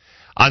see him.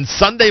 On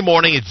Sunday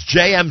morning, it's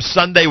JM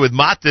Sunday with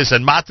Matis,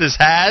 and Matis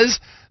has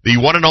the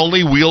one and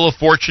only Wheel of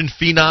Fortune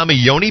phenom,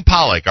 Yoni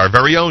Pollock, our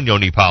very own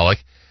Yoni Pollock,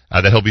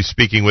 that he'll be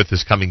speaking with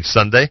this coming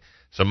Sunday.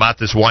 So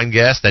Matis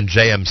Weingast and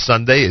JM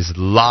Sunday is a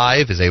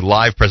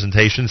live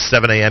presentation,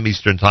 7 a.m.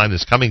 Eastern Time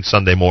this coming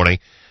Sunday morning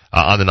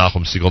on the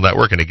Nachum Segal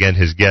Network. And again,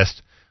 his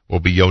guest will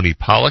be Yoni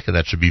Pollack, and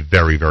that should be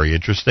very, very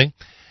interesting.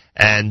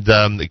 And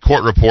the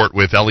court report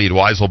with Elliot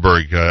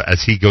Weiselberg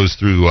as he goes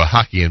through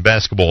hockey and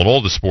basketball and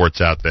all the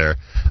sports out there.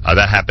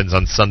 That happens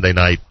on Sunday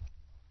night.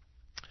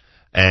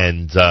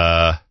 And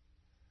that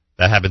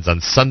happens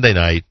on Sunday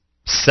night,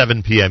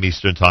 7 p.m.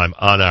 Eastern Time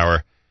on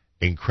our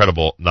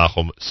incredible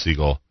Nachum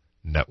Segal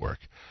Network.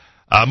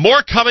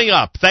 More coming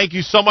up. Thank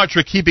you so much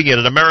for keeping it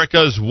at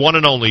America's one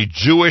and only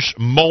Jewish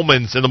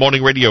Moments in the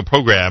Morning radio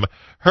program,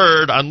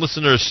 heard on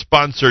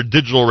listener-sponsored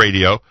digital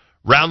radio,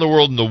 around the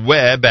world in the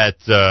web at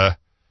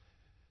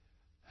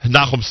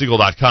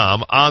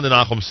NachumSegal.com, on the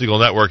Nachum Segal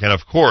Network, and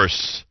of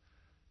course,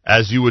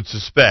 as you would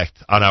suspect,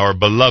 on our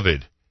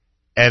beloved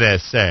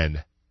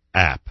NSN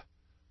app.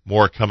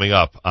 More coming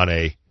up on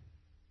a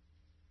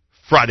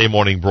Friday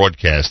morning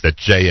broadcast at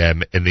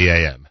JM in the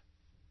AM.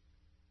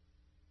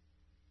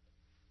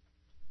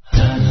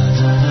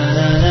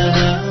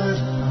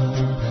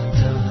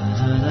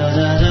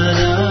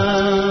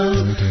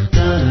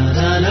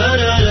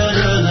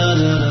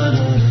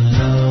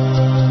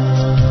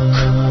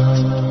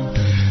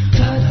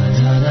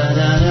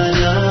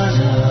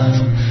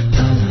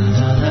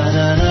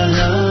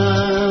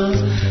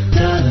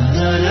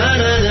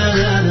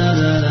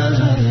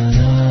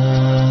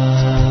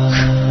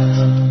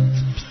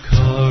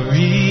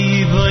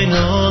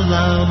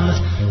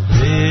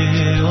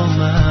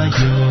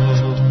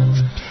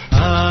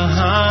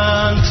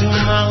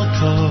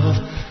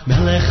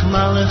 Melech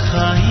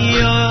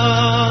Malachaya,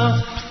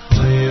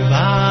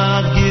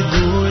 Oivad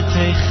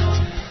Gedurtech,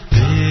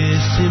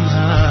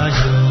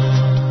 Besimhayo,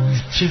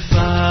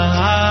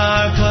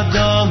 Shifar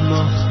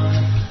Kadomoch,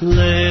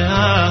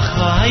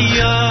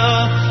 Leachaya,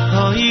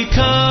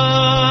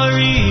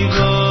 Oikari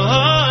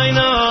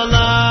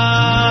Goinola,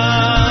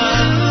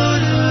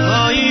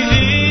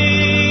 Oivi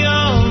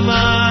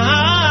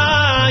Almaya,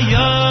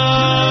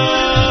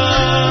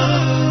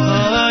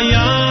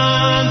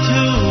 Oyam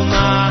to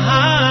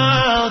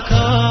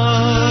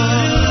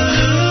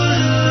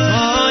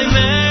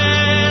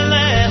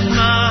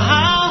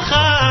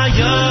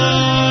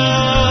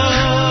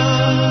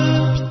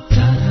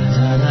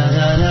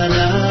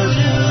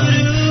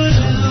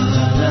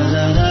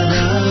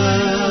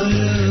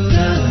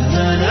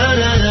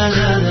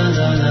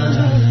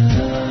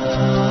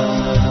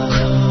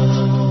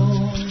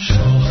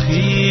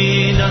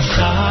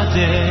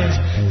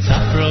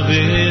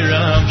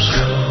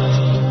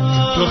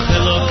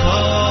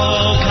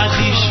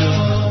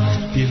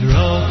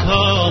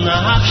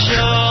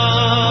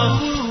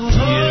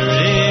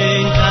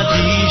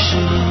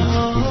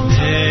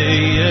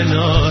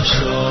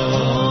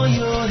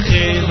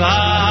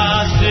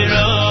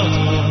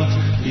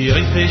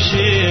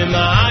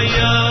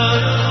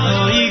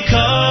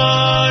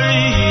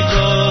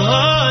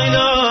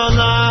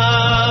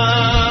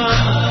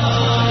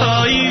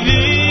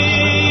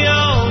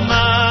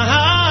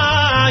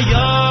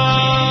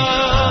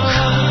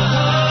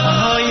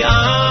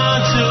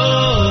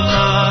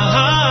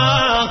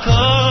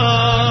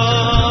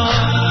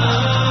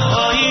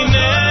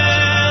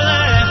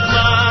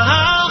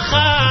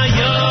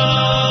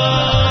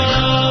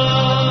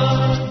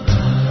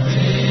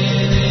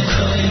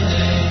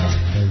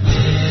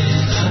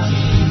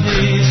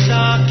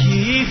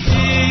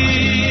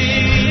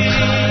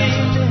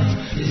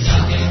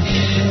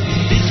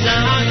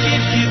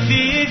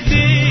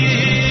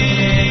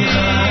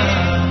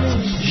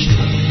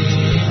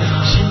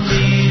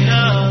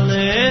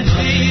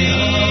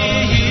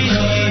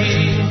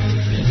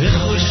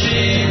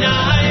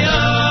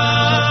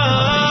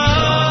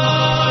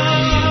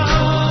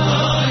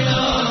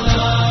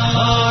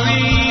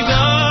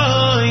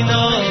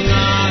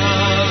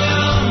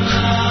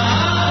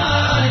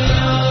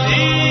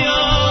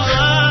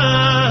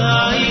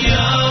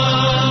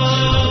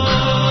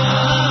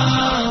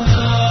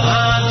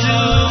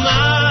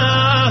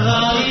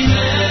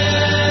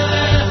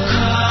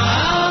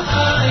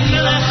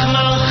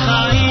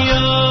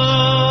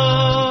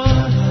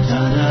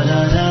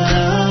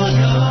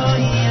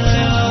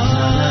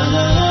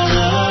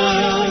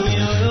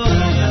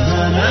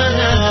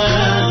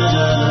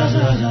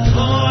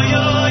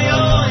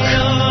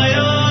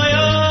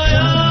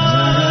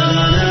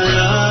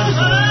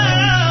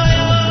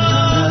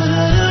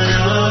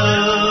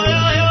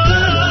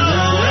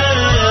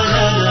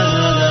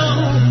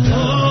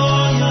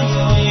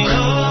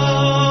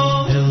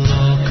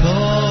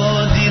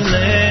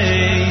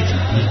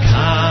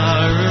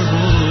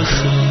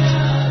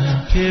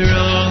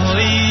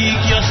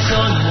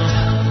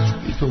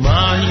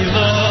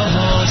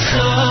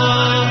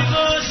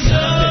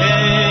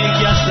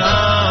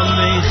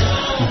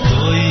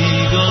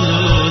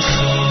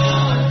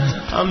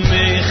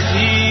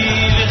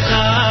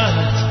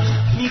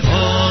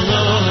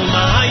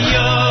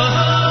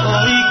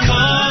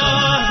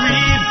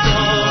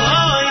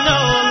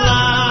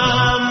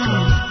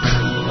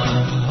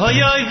Oy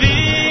oy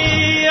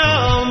vi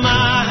oh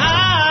my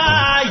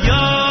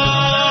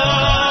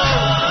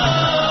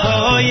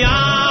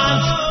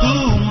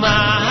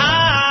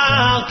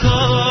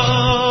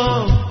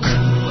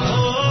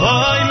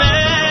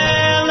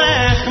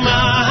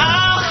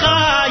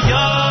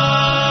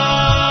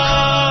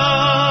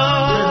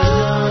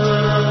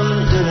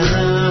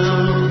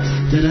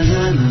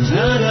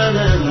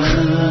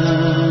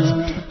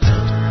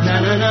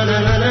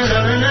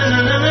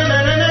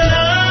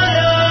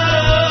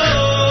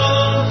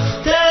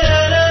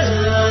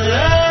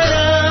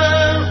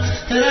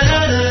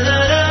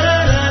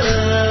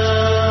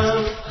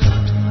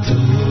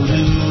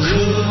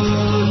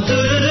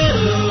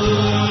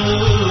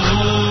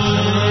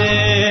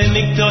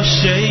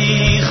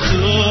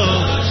Sheikhu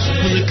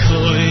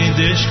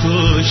Kodesh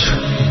Kosh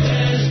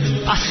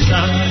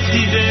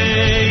Asati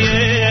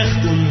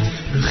Ve'echdun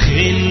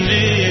Ruchin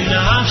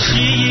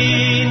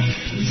Ve'nafshin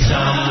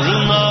Zamru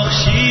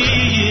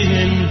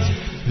Machshin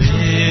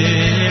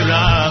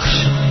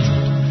Ve'rachshin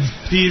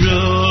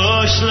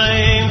Pirosh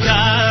Leim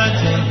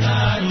Katen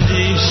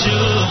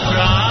Dishu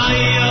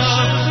Praya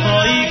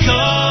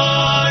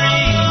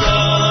Oikori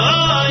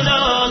Roy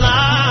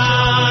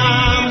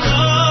Nolam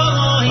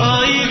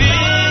Oy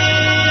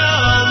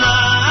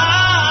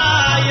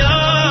V'yomaya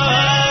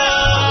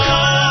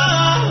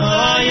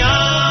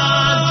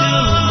Oyatu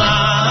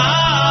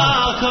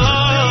Malko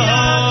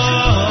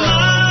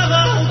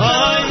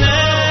Oy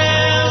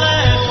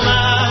Melech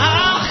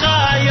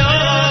Lachayo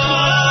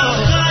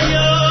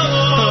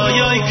Oy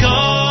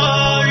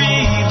Kori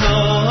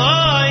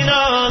Roy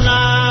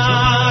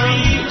Nolam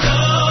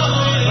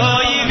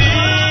Oy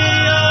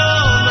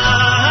V'yomaya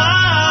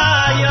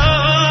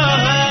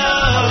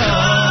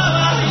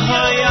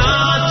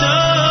Oyatu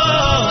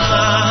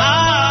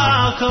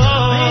Malko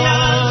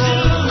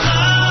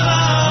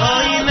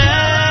Oy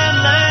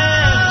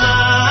Melech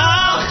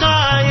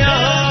Lachayo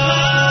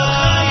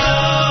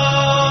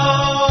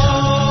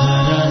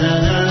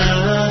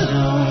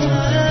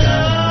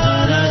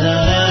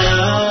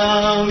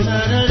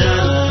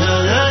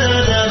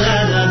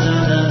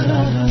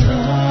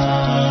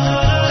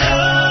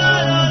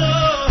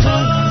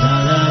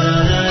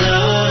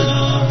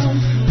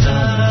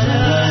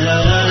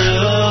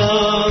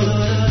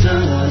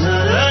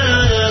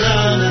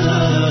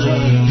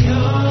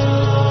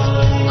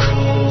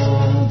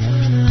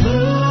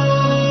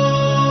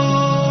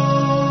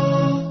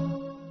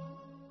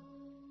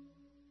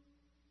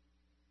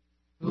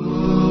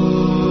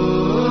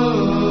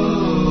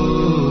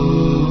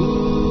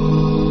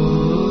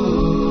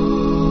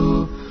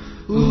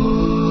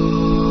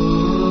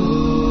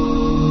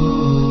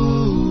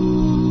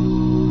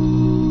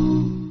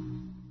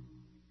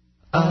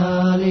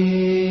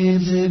Alim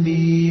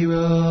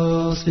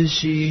Zemiros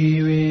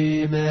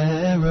V'Shirim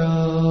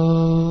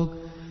Erog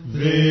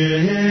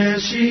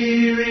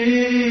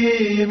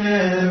V'Shirim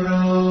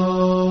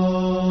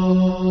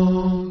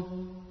Erog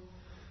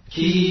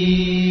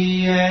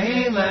Ki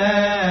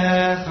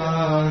Eilecha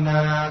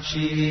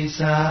Nafshi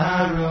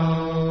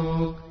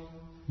Sarog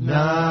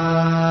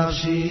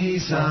Nafshi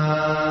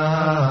Sarog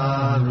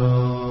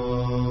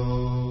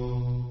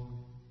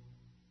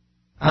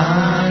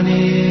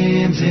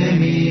Anim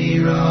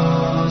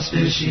Zemiros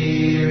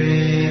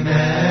V'Shirim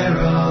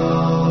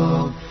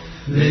Erog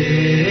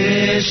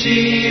V'Shirim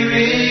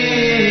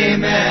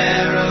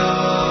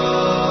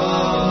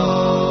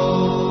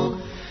Erog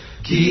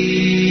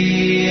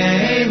Ki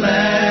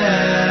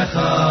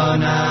Eilecha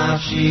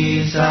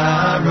Nafshi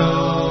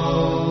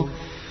Sarog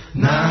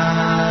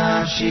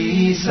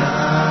Nafshi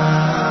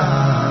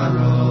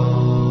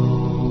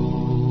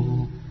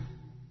Sarog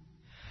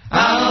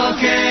Al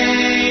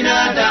Kein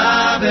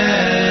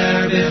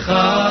Adaber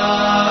B'cha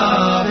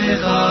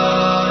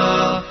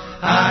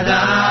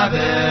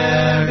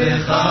Adaber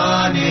B'cha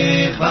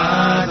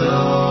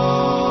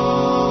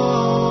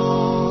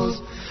Nichvados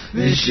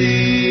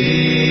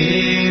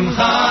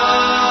V'Shimcha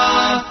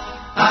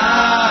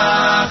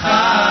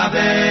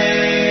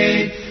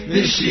Achabei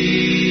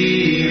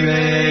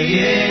V'Shirei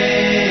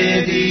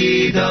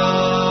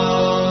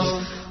Yedidos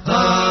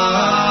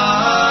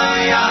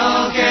Oy Al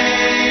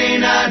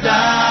Kein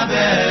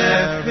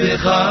Adaber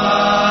B'cha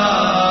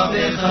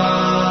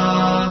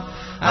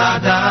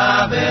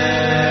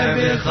Adaber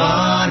B'cha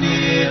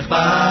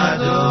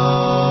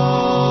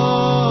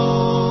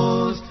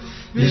Nichvados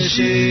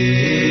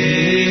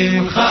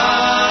V'Shimcha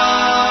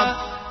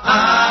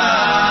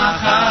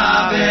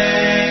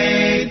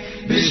Achabei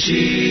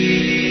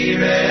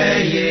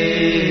V'Shirei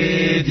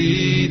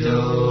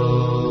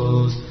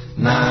Yedidos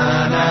Na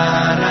na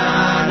na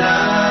na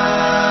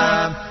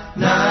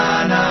na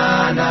na na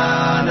na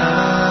na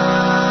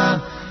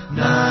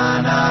na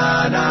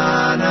na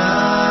na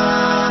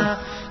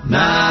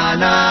Na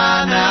na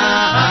na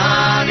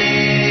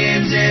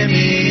Anim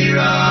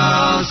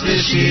Zemiros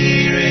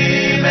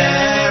V'Shirim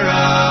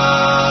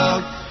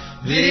Erog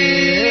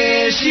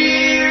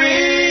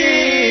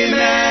V'Shirim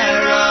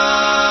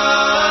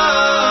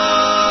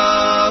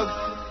Erog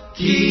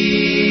Ki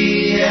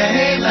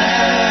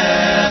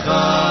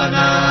Eilecha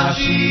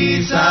Nafshi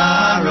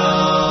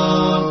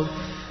Sarog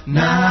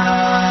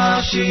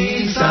Nafshi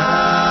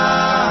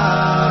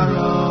Sarog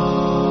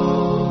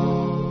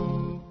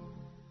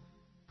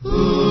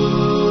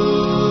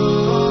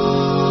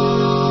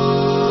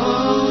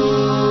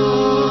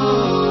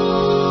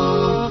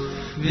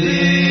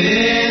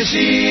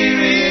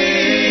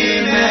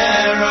V'Shirim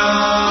Erog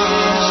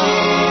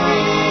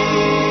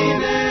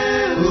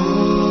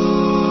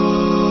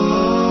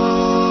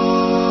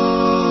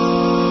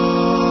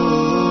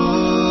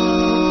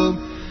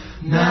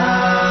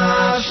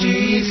Nafshi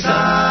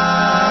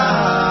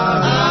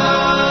Sarog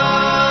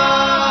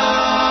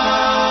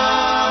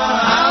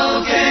Al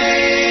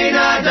Kein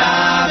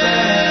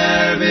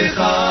Adaber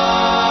B'cha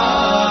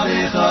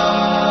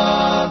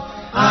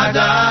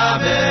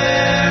Adaber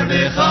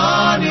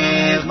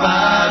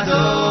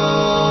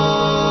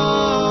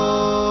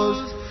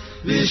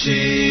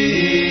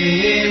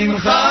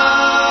B'shimcha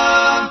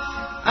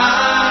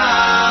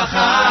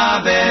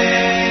achabei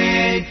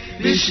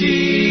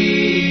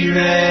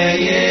B'shirei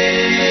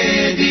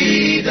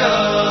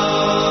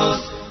yedidos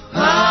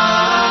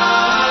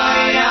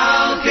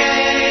Hayal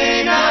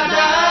kein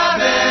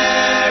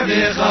adaber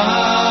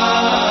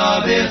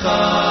b'cha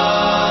b'cha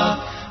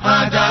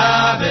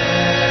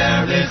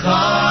adaber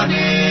b'cha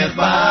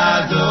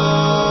nichbado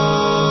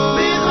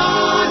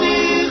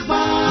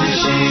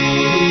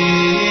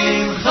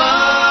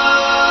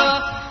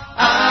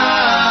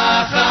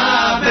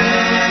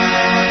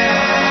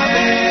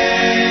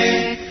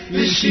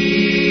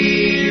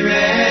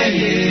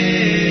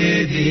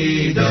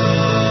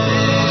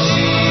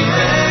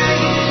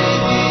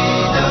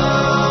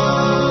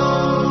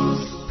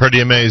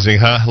Pretty amazing,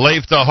 huh?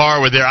 Leif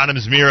Tahar with their Adam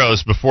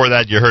Zmiros. Before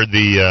that, you heard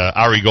the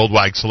Ari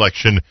Goldwag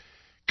selection,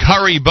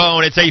 Curry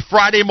Bone. It's a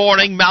Friday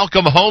morning.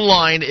 Malcolm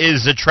Hoenlein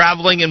is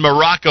traveling in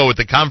Morocco with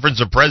the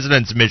Conference of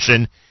Presidents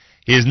mission.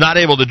 He is not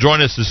able to join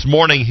us this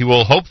morning. He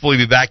will hopefully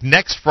be back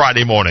next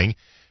Friday morning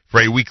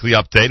for a weekly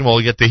update, and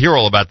we'll get to hear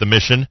all about the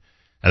mission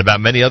and about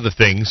many other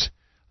things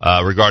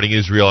regarding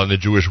Israel and the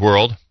Jewish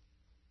world.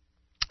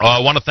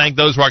 I want to thank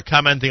those who are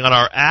commenting on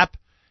our app.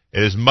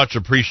 It is much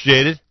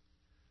appreciated.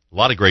 A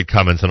lot of great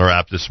comments on our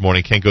app this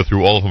morning. Can't go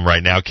through all of them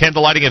right now.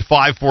 Candlelighting at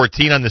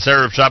 5:14 on this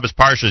Erev Shabbos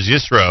Parshas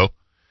Yisro.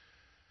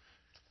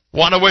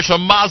 Want to wish a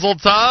mazel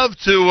tov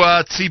to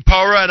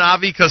Tzipora and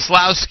Avi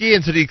Koslowski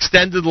and to the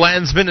extended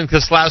Landsman and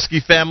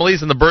Koslowski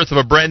families and the birth of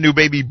a brand new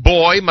baby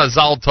boy.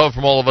 Mazal tov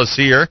from all of us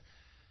here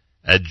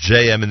at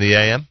JM in the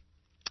AM.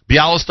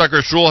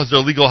 Bialystoker Shul has their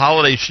legal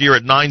holiday shiur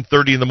at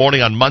 9:30 in the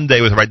morning on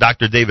Monday with Rabbi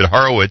Dr. David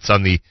Horowitz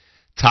on the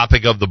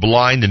topic of the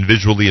blind and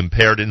visually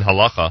impaired in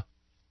halacha.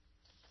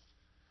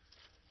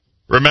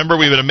 Remember,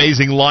 we have an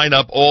amazing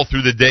lineup all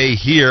through the day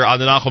here on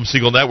the Nachum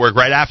Segal Network.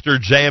 Right after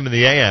JM in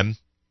the AM,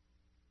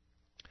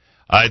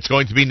 it's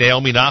going to be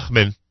Naomi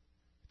Nachman,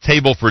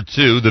 Table for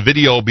Two. The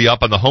video will be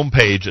up on the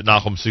homepage at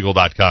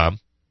NachumSegal.com.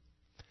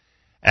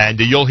 And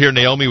you'll hear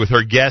Naomi with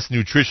her guest,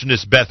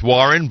 nutritionist Beth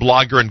Warren,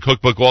 blogger and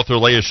cookbook author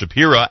Leah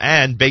Shapira,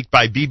 and Baked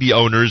by Bibi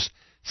owners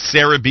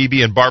Sarah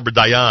Bibi and Barbara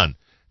Dayan.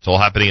 It's all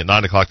happening at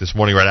 9 o'clock this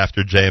morning right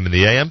after JM in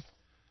the AM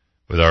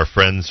with our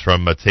friends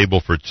from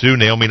Table for Two.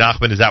 Naomi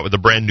Nachman is out with a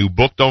brand new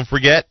book, don't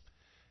forget.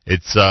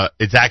 It's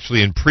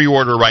actually in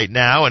pre-order right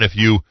now, and if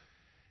you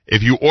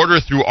order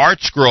through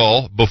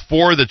ArtScroll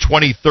before the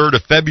 23rd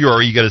of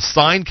February, you get a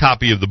signed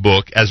copy of the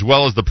book as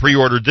well as the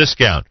pre-order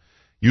discount.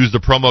 Use the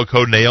promo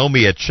code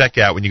Naomi at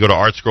checkout when you go to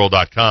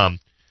artscroll.com,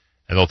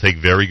 and they'll take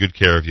very good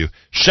care of you.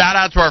 Shout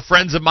out to our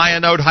friends at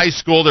Mayanot High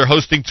School. They're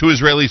hosting 2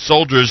 Israeli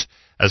soldiers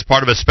as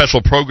part of a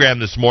special program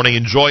this morning.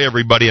 Enjoy,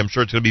 everybody. I'm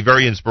sure it's going to be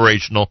very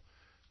inspirational,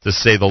 to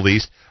say the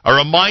least. A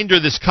reminder,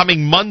 this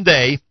coming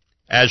Monday,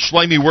 as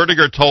Shlomi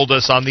Werdiger told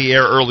us on the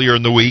air earlier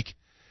in the week,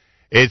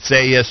 it's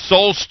a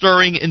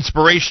soul-stirring,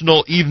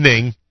 inspirational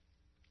evening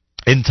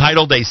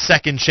entitled A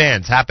Second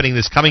Chance, happening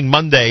this coming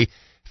Monday,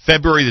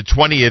 February the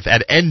 20th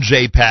at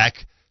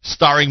NJPAC,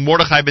 starring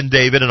Mordechai Ben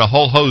David and a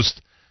whole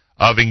host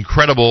of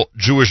incredible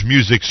Jewish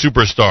music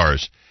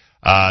superstars.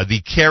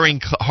 The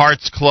Caring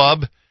Hearts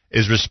Club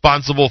is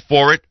responsible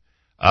for it.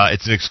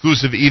 It's an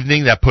exclusive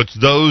evening that puts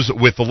those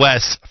with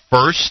less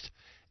first.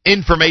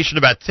 Information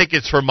about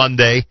tickets for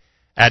Monday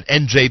at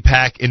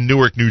NJPAC in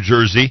Newark, New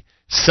Jersey,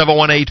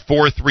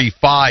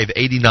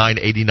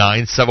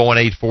 718-435-8989,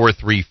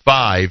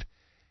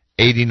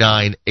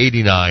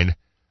 718-435-8989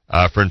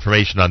 for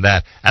information on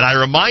that. And I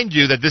remind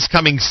you that this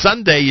coming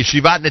Sunday,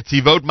 Yeshivat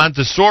Netivot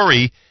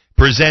Montessori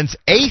presents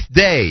 8th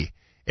day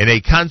in a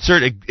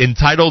concert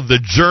entitled The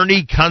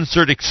Journey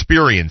Concert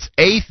Experience.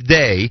 8th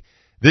day,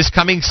 this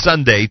coming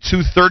Sunday,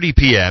 2:30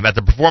 p.m. at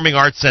the Performing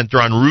Arts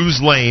Center on Ruse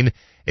Lane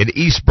in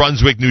East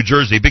Brunswick, New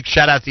Jersey. Big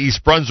shout-out to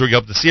East Brunswick.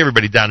 Hope to see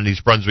everybody down in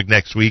East Brunswick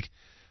next week.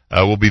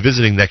 We'll be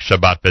visiting next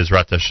Shabbat,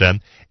 Bezrat Hashem.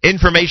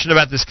 Information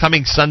about this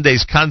coming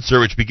Sunday's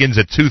concert, which begins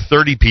at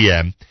 2:30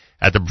 p.m.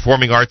 at the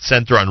Performing Arts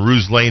Center on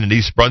Ruse Lane in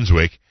East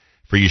Brunswick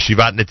for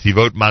Yeshivat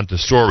Netivot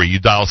Montessori. You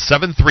dial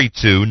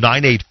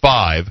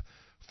 732-985-4626,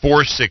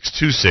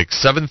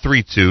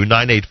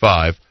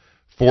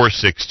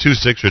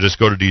 732-985-4626, or just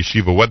go to the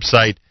Yeshiva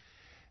website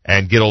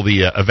and get all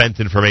the event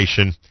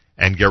information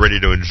and get ready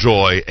to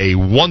enjoy a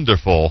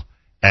wonderful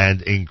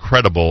and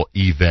incredible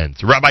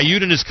event. Rabbi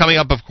Yudin is coming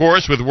up, of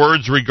course, with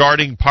words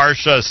regarding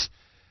Parshas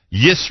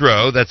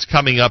Yisro. That's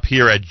coming up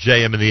here at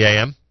JM in the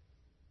AM.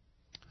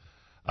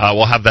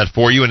 We'll have that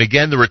for you. And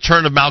again, the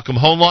return of Malcolm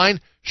Hoenlein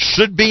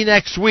should be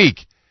next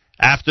week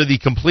after the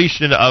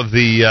completion of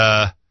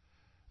the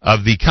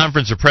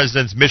Conference of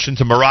Presidents mission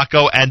to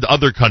Morocco and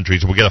other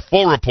countries. We'll get a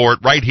full report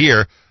right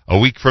here a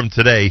week from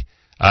today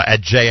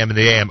at JM in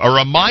the AM. A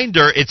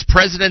reminder, it's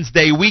President's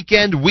Day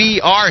weekend. We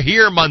are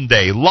here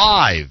Monday,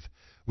 live.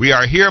 We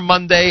are here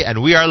Monday,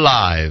 and we are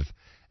live.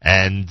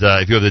 And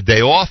if you have the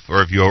day off,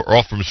 or if you're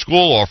off from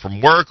school or from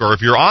work, or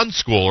if you're on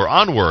school or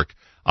on work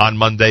on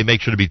Monday,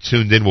 make sure to be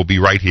tuned in. We'll be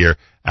right here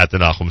at the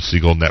Nachum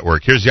Segal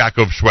Network. Here's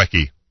Yaakov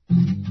Shweki.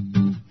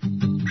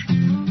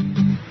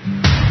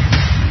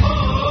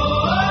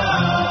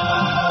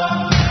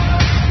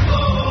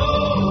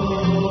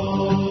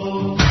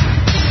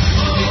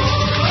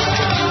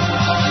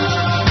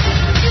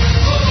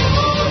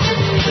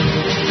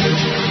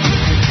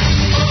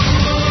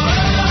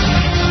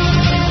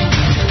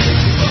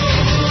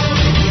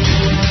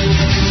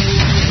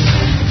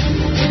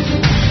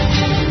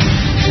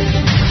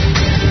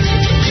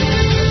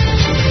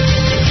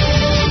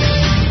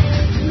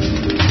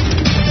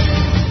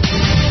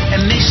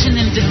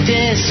 the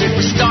desert.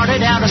 We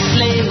started out as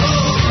slaves.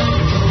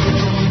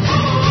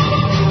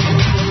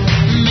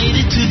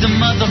 Made it to the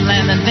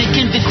motherland and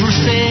taken the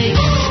crusade.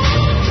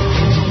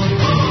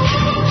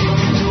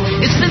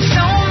 It's been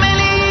so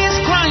many years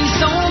crying,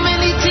 so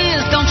many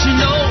tears. Don't you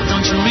know?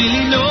 Don't you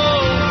really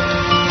know?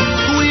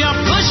 We are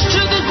pushed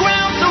to the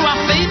ground through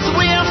our faith.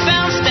 We are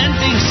found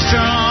standing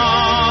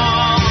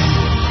strong.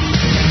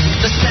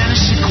 The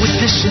Spanish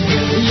Inquisition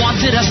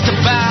wanted us to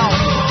bow,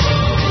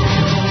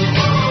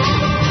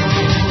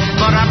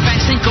 but our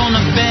backs ain't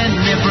gonna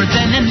bend, never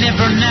then and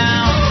never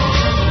now.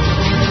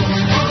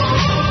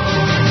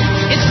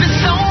 It's been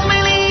so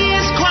many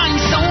years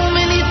crying, so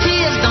many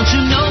tears. Don't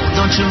you know?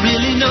 Don't you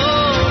really know?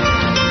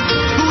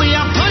 We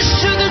are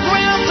pushed to the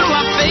ground through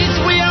our faith.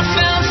 We are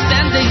found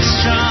standing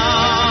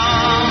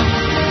strong.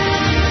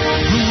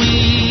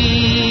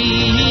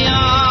 We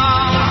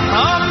are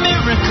a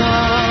miracle.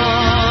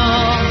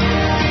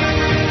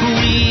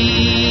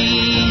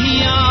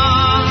 We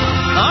are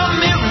a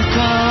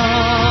miracle.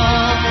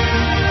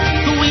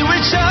 We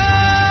were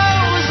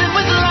chosen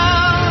with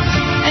love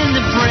and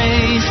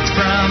embraced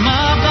from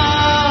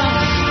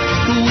above.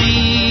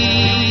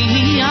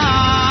 We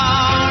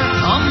are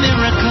a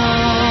miracle.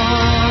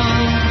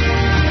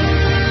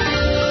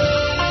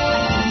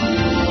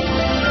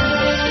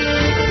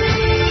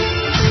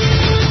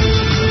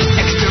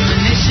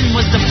 Extermination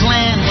was the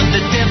plan when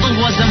the devil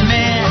was a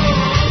man.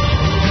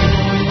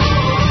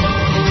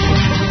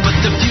 But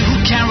the few who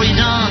carried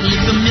on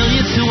leave the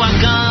millions who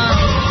are gone.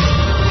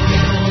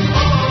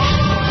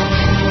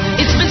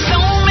 It's been so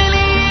many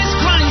years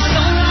crying,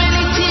 so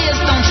many tears.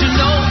 Don't you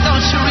know?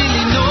 Don't you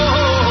really know?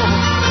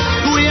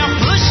 We are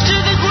pushed to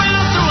the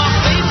ground through our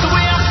faith.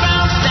 We are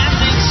found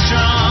standing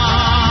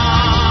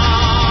strong.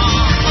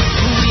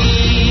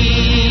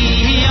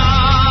 We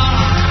are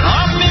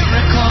a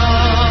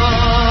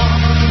miracle.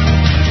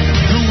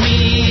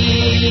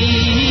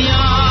 We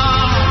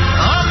are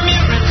a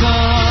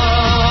miracle.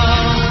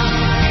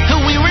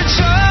 We were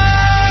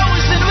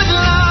chosen with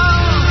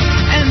love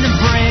and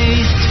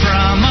embraced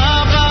from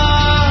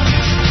above.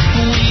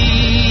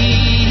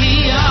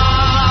 We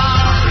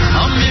are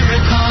a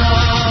miracle.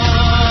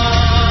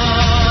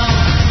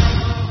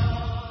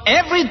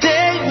 Every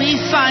day we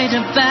fight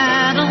a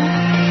battle.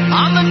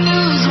 On the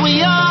news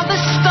we are the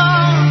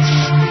stars.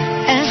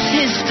 As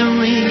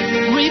history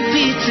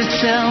repeats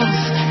itself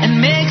and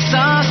makes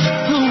us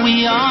who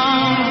we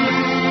are.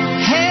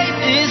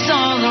 Hate is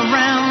all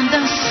around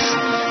us,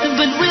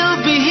 but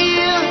we'll be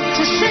here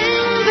to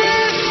sing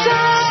this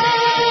song.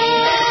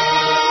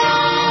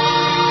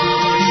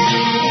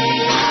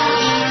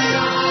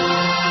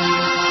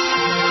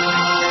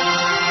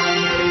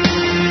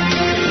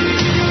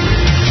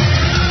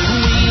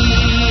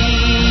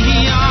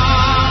 We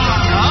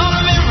are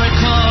a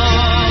miracle.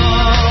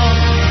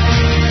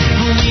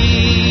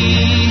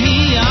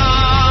 We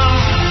are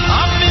a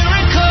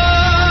miracle.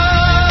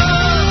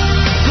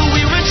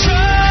 We were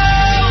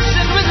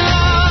chosen with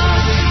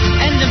love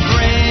and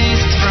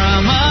embraced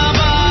from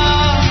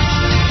above.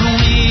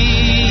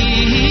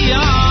 We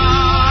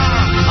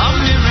are a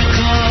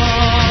miracle.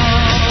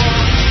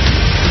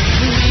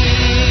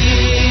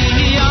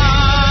 We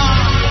are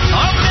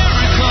a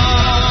miracle.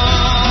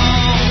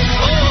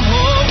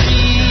 Oh,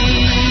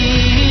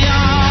 we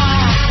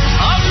are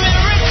a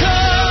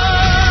miracle.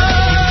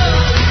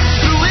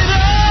 Through it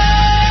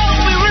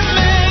all we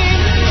remain.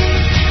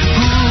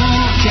 Who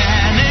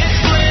can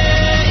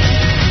explain?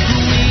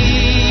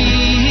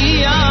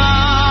 We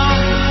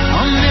are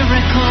a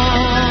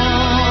miracle.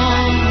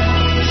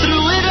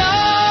 Through it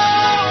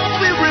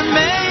all we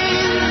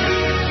remain.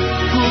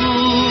 Who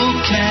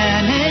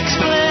can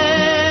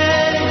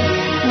explain?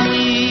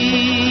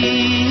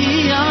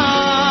 We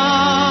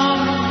are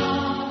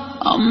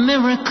a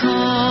miracle.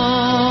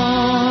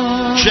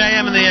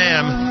 JM in the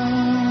AM.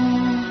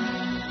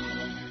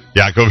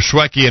 Yaakov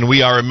Shweki, and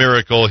we are a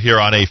miracle here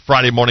on a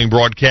Friday morning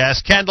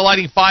broadcast.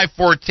 Candlelighting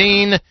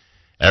 514.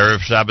 Erev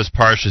Shabbos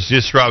Parshas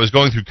Yisro. I was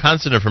going through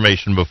constant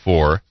information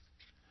before,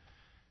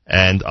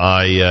 and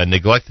I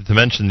neglected to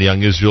mention the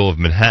Young Israel of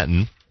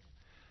Manhattan.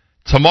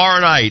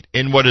 Tomorrow night,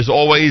 in what is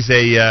always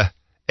a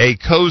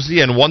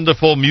cozy and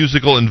wonderful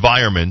musical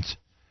environment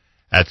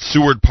at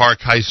Seward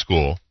Park High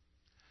School,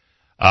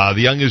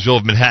 the Young Israel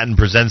of Manhattan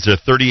presents their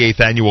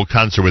 38th annual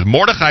concert with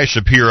Mordechai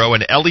Shapiro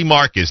and Ellie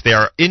Marcus. They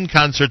are in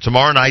concert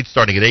tomorrow night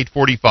starting at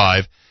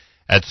 8:45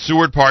 at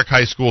Seward Park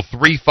High School,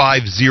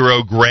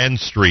 350 Grand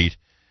Street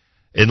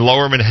in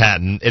Lower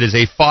Manhattan. It is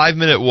a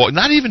 5-minute walk,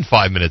 not even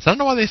 5 minutes. I don't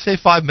know why they say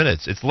 5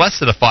 minutes. It's less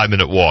than a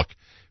 5-minute walk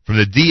from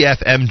the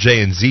DF,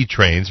 MJ, and Z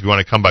trains if you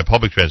want to come by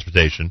public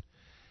transportation.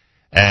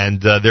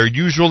 And there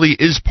usually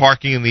is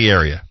parking in the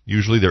area.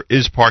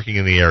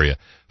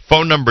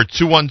 Phone number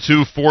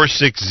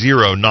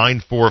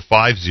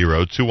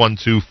 212-460-9450,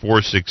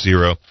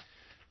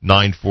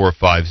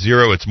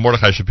 212-460-9450. It's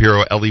Mordechai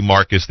Shapiro, Ellie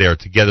Marcus. They are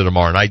together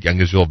tomorrow night, Young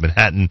Israel of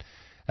Manhattan,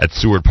 at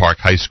Seward Park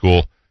High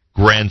School,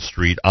 Grand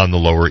Street on the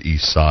Lower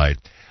East Side.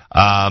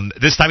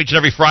 This time each and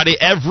every Friday,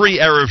 every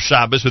Erev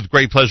Shabbos, with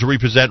great pleasure, we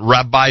present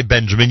Rabbi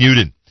Benjamin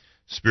Yudin.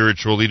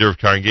 spiritual leader of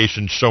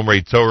Congregation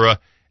Shomrei Torah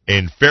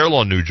in Fair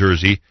Lawn, New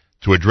Jersey,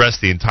 to address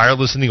the entire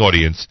listening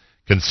audience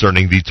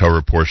concerning the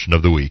Torah portion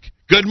of the week.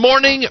 Good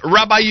morning,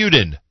 Rabbi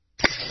Yudin.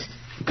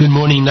 Good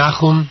morning,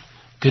 Nachum.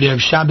 Good Erev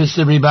Shabbos,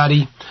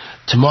 everybody.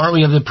 Tomorrow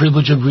we have the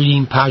privilege of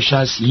reading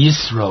Parshas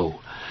Yisro.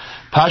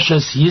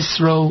 Parshas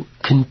Yisro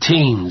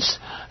contains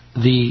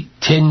the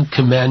 10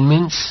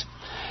 Commandments.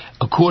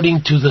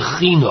 According to the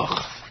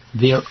Chinuch,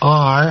 there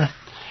are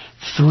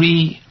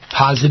 3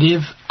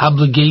 positive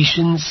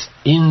obligations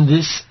in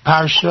this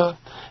Parsha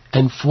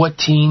and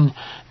 14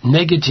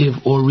 negative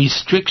or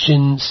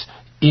restrictions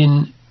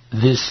in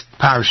this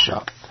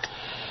Parsha.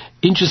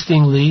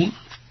 Interestingly,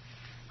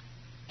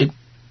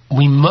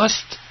 we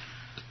must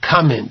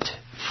comment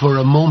for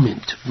a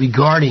moment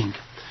regarding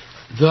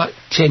the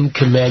 10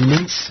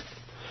 Commandments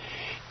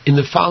in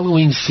the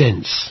following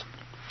sense,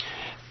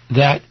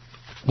 that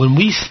when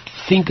we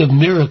think of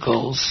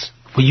miracles,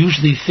 we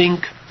usually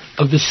think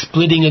of the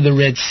splitting of the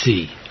Red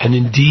Sea, and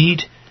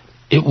indeed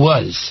it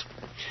was.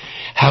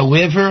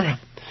 However,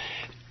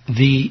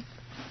 the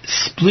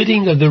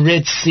splitting of the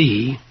Red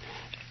Sea,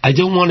 I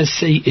don't want to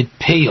say it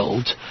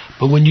paled,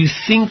 but when you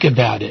think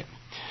about it,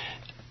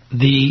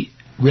 the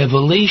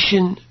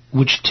revelation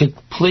which took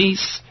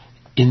place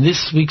in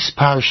this week's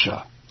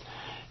Parsha,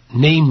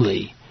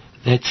 namely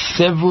that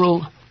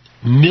several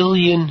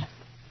million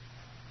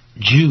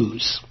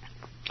Jews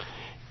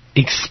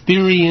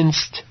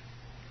experienced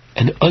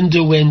and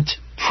underwent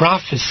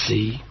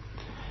prophecy,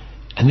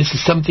 and this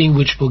is something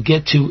which we'll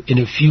get to in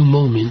a few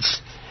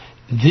moments.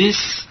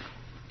 This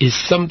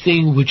is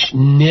something which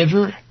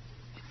never,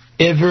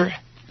 ever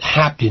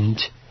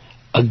happened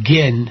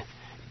again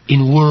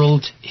in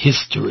world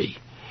history.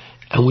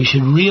 And we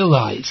should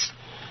realize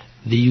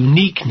the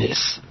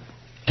uniqueness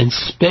and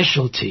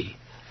specialty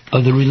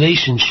of the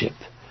relationship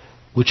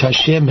which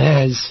Hashem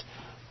has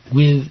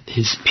with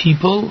His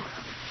people.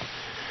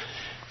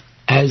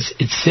 As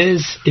it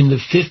says in the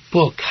 5th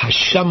book,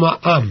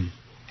 Hashama'am,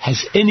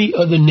 has any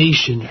other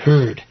nation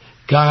heard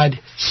God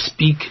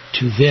speak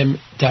to them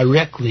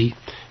directly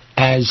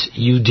as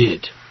you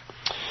did?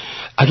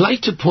 I'd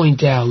like to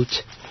point out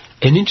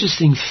an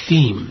interesting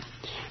theme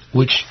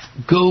which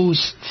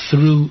goes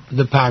through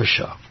the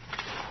Parsha.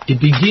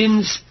 It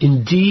begins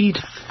indeed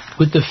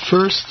with the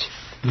first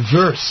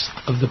verse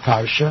of the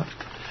Parsha,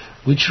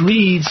 which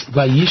reads,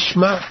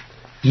 Vayishma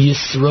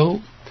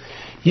Yisro.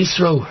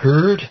 Yisro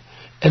heard,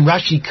 and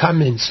Rashi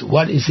comments,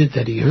 what is it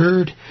that he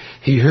heard?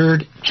 He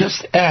heard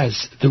just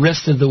as the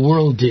rest of the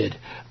world did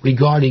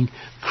regarding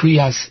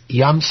Kriyas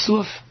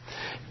Yamsuf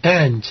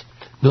and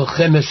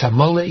Milchemes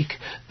Amalek,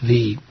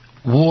 the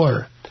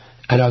war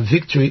and our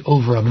victory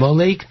over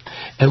Amalek.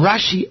 And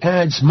Rashi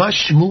adds,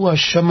 Mashmua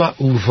Shama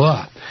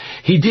Uva.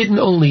 He didn't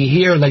only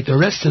hear like the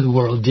rest of the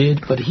world did,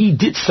 but he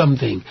did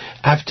something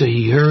after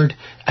he heard,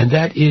 and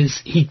that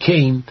is he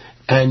came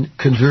and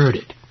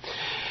converted.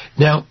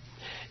 Now,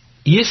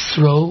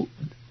 Yisro,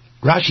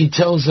 Rashi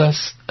tells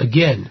us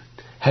again,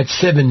 had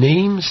 7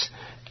 names,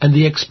 and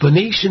the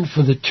explanation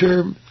for the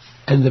term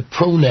and the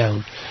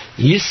pronoun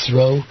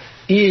Yisro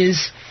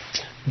is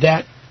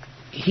that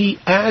he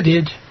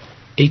added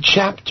a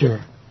chapter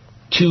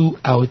to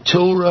our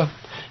Torah,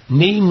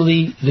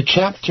 namely the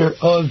chapter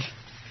of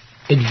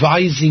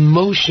advising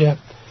Moshe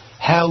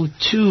how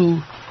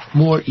to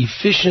more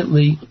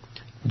efficiently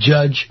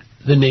judge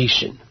the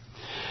nation.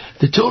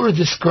 The Torah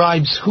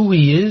describes who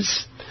he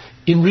is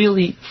in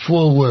really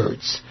 4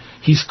 words.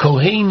 He's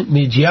Kohen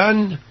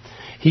Midian,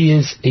 he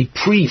is a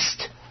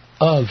priest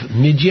of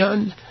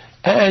Midian,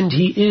 and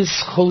he is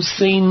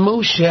Hosein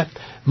Moshe,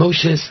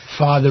 Moshe's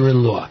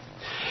father-in-law.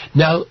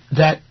 Now,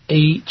 that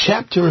a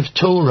chapter of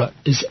Torah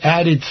is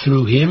added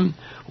through him,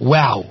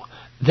 wow,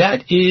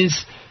 that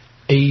is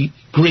a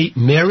great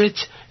merit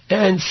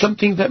and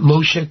something that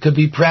Moshe could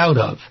be proud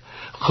of.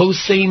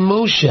 Hosein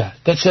Moshe,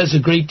 that says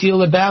a great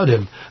deal about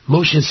him,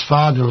 Moshe's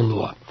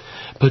father-in-law.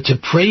 But to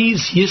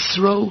praise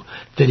Yisro,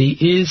 that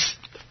he is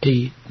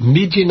a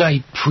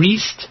Midianite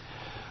priest,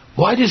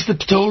 why does the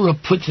Torah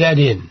put that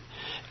in?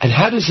 And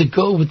how does it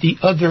go with the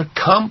other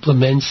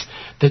compliments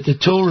that the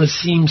Torah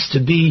seems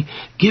to be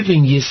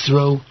giving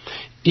Yisro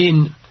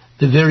in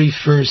the very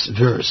first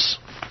verse?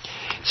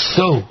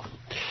 So,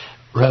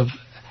 Rav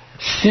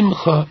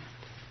Simcha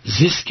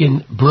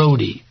Ziskin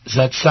Brody,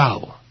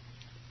 Zatzal,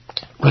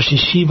 Rosh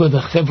Yeshiva,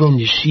 the Chevron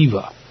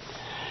Yeshiva,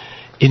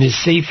 in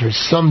his Sefer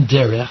Som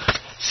Derech,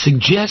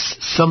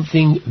 suggests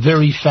something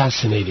very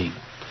fascinating.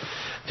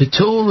 The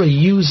Torah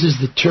uses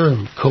the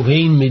term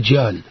Kohen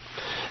Midian,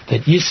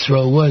 that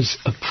Yisro was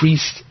a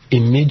priest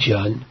in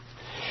Midian,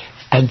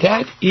 and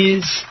that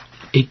is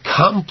a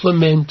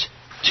compliment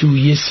to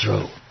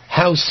Yisro.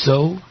 How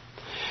so?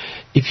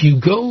 If you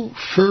go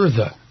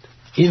further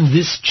in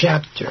this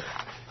chapter,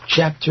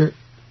 chapter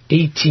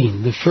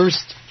 18, the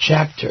first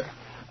chapter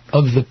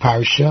of the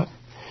Parsha,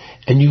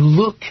 and you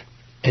look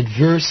at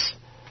verse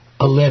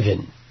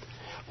 11,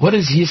 what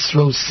does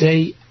Yisro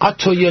say?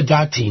 Ato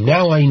yadati,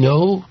 now I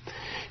know,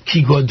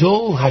 ki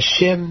godol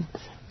Hashem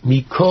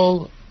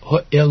mikol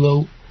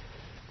ha'Elohim.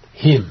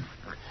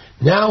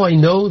 Now I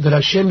know that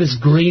Hashem is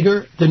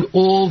greater than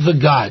all the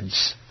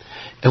gods.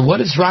 And what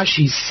does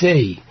Rashi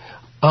say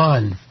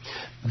on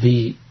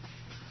the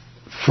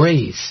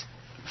phrase,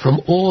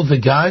 from all the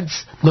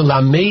gods?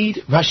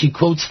 Melamed, Rashi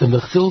quotes the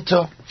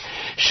Mechilta,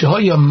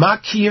 Shehoya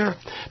Makir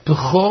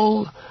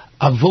B'chol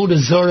Avodah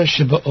Zarah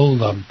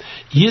Sheba'olam.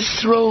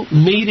 Yisro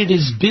made it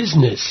his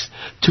business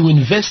to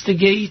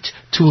investigate,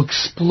 to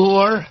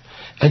explore,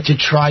 and to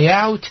try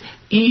out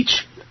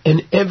each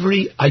and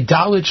every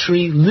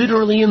idolatry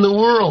literally in the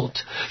world.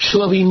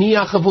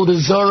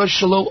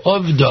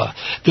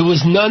 There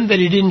was none that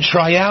he didn't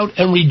try out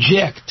and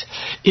reject.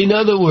 In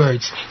other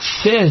words,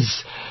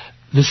 says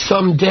the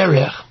Sam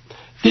Derech,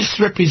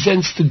 this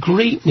represents the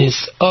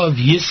greatness of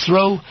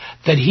Yisro,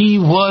 that he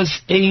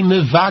was a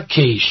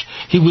mevakesh.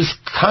 He was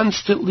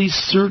constantly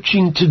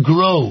searching to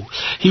grow.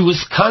 He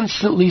was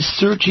constantly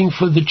searching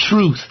for the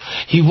truth.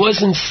 He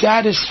wasn't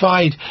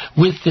satisfied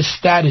with the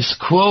status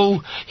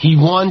quo. He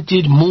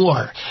wanted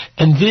more.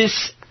 And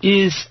this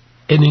is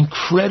an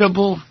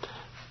incredible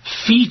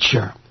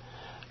feature,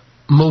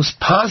 most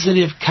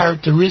positive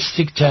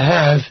characteristic to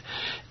have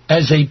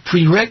as a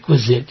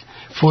prerequisite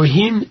for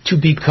him to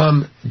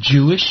become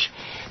Jewish.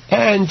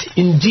 And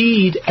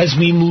indeed, as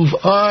we move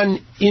on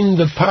in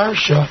the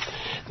Parsha,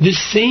 the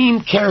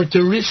same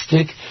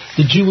characteristic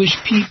the Jewish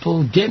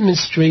people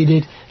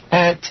demonstrated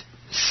at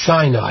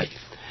Sinai.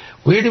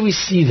 Where do we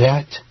see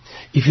that?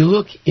 If you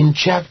look in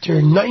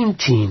chapter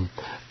 19,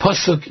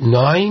 Pasuk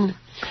 9,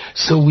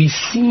 so we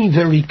see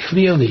very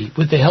clearly,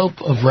 with the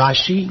help of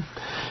Rashi,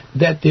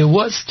 that there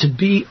was to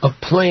be a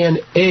plan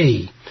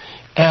A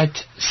at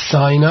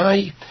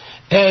Sinai,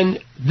 and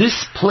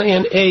this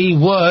plan A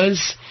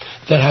was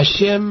that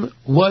Hashem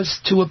was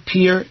to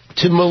appear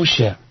to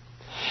Moshe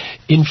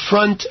in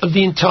front of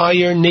the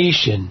entire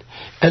nation,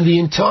 and the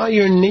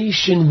entire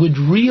nation would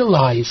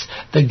realize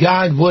that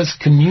God was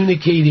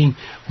communicating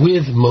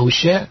with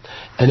Moshe,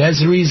 and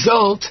as a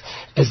result,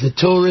 as the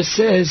Torah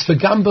says,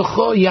 "V'gam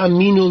b'cho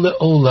yaminu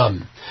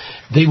le'olam,"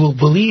 they will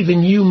believe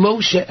in you,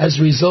 Moshe, as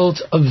a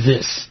result of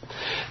this.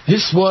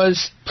 This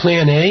was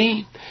plan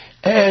A.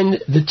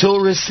 And the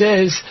Torah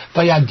says,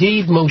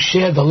 "Vayagid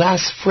Moshe," the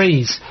last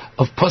phrase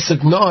of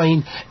Pasuk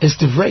 9, is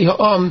Divrei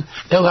Ha'am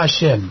El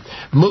Hashem.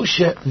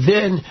 Moshe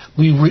then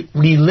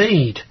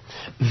relayed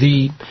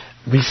the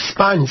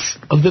response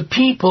of the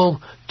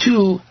people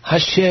to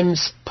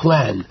Hashem's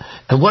plan.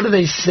 And what do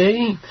they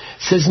say?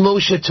 Says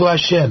Moshe to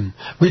Hashem,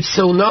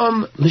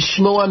 "Ritzonam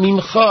lishmoa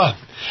mincha."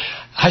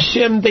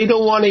 Hashem, they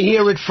don't want to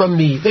hear it from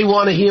me. They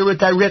want to hear it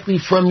directly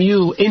from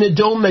you. In a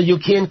dome, you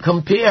can't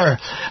compare.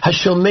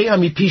 Hashomea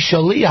mipi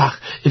shaliach.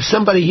 If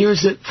somebody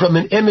hears it from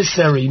an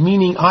emissary,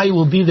 meaning I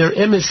will be their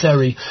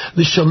emissary.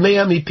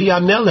 L'shomea mipi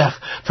amelech.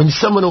 From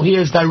someone who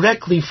hears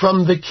directly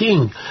from the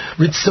king.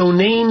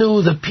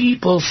 Ritzonenu, the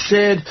people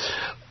said,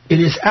 it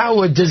is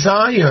our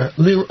desire,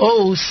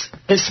 lir'os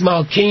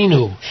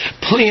esmalkenu.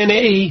 Plan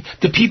A,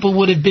 the people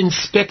would have been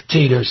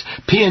spectators.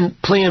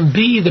 Plan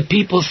B, the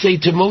people say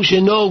to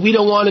Moshe, no, we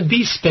don't want to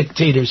be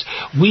spectators.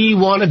 We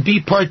want to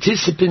be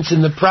participants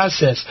in the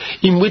process.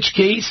 In which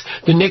case,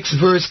 the next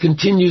verse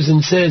continues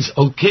and says,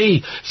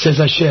 okay, says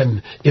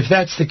Hashem, if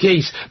that's the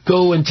case,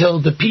 go and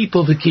tell the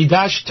people, the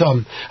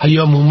Kidashtam,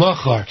 Hayom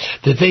Umachar,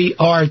 that they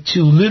are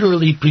to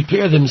literally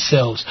prepare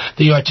themselves.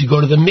 They are to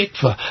go to the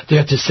mikveh. They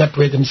are to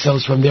separate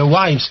themselves from their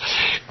wives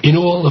in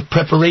all of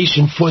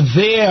preparation for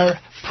their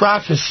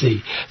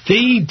prophecy.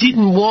 They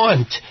didn't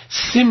want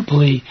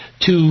simply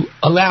to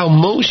allow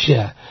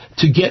Moshe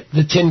to get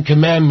the 10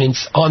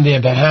 Commandments on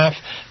their behalf.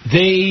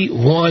 They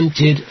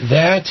wanted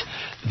that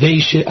they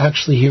should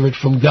actually hear it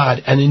from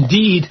God. And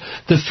indeed,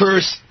 the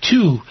first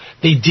 2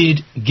 they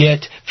did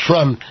get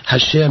from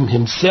Hashem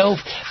himself,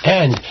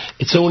 and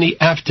it's only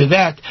after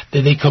that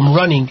that they come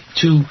running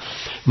to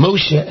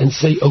Moshe and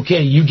say,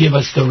 okay, you give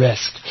us the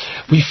rest.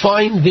 We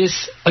find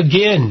this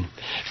again,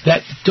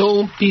 that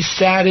don't be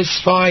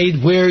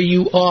satisfied where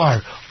you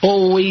are.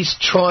 Always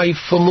try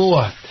for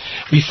more.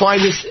 We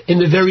find this in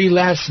the very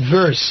last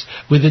verse,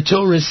 where the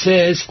Torah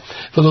says,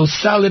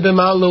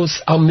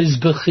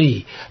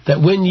 that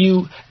when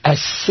you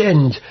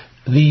ascend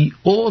the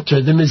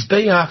altar, the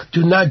Mizbeach,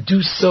 do not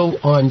do so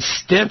on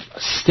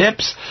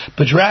steps,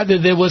 but rather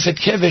there was a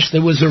kevish,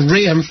 there was a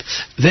ramp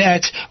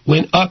that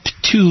went up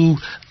to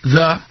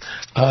the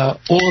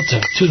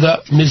altar, to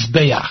the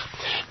Mizbeach.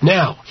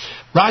 Now,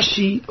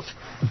 Rashi,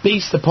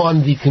 based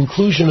upon the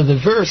conclusion of the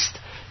verse,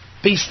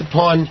 based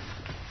upon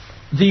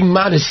the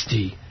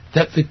modesty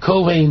that the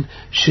Kohen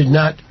should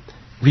not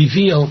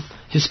reveal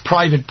his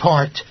private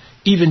part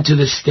even to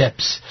the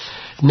steps.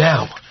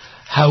 Now,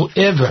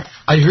 however,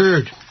 I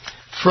heard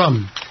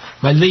from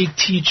my late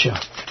teacher,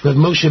 Rav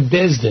Moshe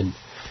Bezdin,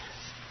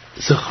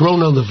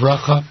 Zechrono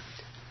Livracha,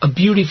 a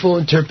beautiful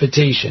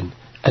interpretation,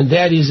 and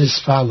that is as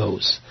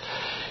follows.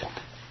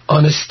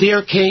 On a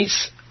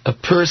staircase, a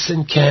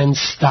person can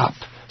stop.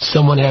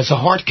 Someone has a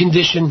heart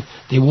condition,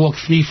 they walk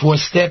 3-4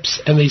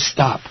 steps and they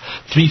stop.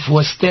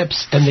 3-4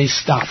 steps and they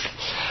stop.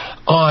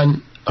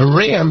 On a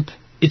ramp,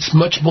 it's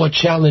much more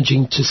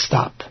challenging to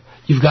stop.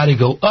 You've got to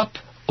go up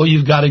or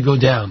you've got to go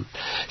down.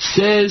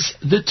 Says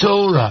the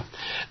Torah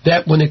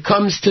that when it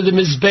comes to the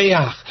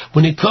Mizbeach,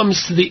 when it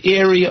comes to the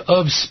area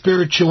of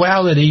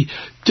spirituality,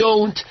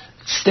 don't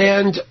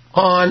stand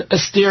on a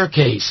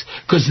staircase,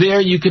 because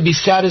there you can be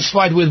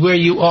satisfied with where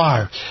you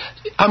are.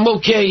 I'm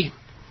okay.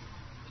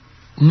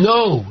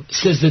 No,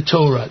 says the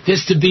Torah,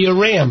 there's to be a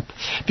ramp,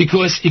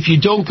 because if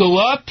you don't go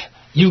up,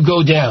 you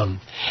go down.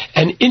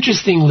 And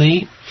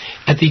interestingly,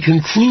 at the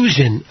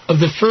conclusion of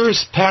the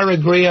first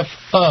paragraph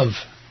of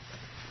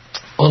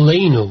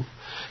Oleinu,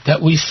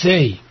 that we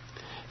say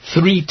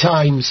 3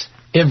 times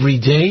every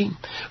day,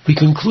 we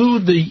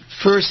conclude the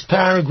first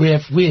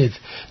paragraph with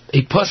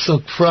a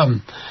pasuk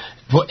from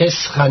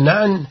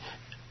V'eschanan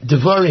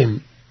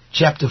Devarim,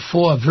 chapter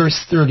 4,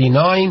 verse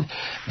 39,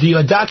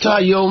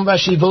 V'yodata yom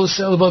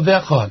v'shivosel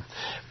v'vecha,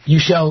 you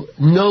shall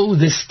know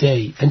this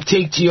day and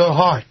take to your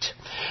heart,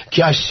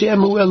 Ki Hashem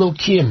hu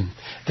Elokim,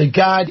 the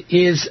God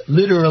is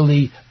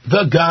literally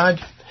the God,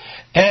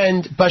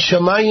 and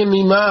Bashamayim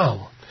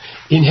imal,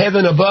 in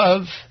heaven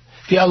above,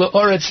 V'ala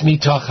oretz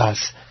mitachas,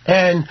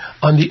 and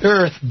on the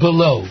earth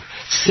below.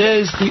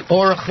 Says the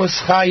Orchos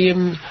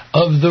Chaim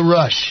of the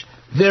Rush,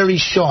 very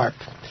sharp,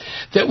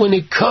 that when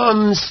it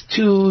comes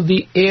to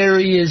the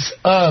areas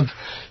of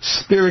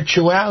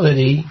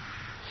spirituality,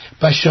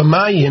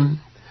 Bashamayim,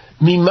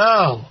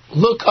 Mimal,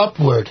 look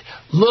upward.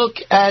 Look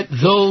at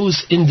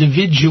those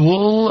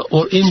individual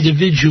or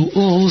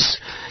individuals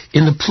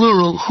in the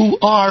plural who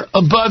are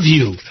above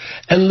you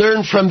and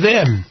learn from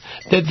them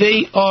that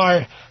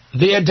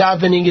their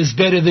davening is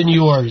better than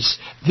yours.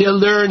 Their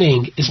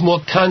learning is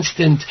more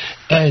constant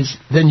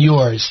than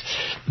yours.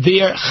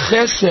 Their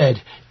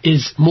chesed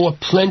is more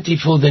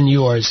plentiful than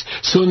yours.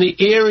 So in the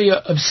area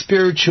of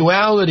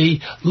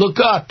spirituality, look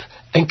up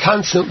and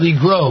constantly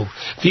grow.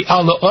 The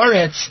ala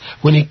oretz,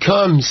 when it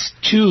comes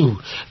to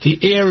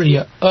the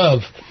area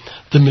of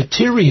the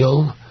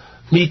material,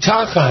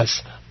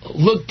 mitachas,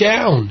 look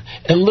down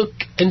and look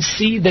and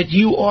see that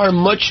you are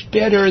much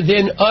better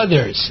than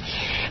others.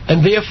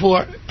 And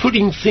therefore,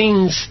 putting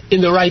things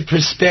in the right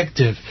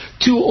perspective.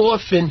 Too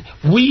often,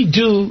 we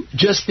do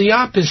just the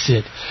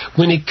opposite.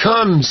 When it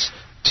comes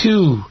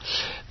to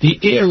the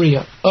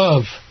area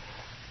of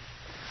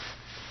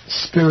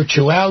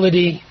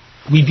spirituality,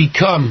 we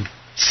become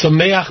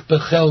Sameach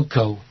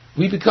Bechelko.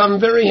 We become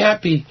very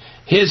happy.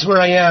 Here's where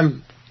I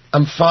am.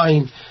 I'm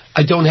fine.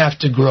 I don't have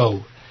to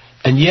grow.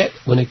 And yet,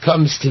 when it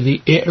comes to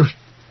the area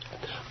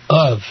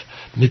of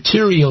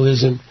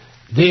materialism,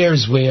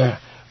 there's where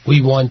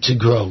we want to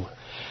grow.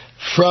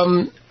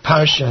 From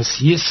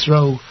Parshas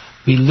Yisro,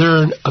 we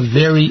learn a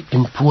very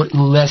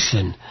important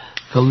lesson.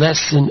 The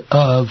lesson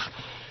of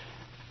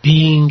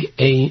being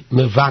a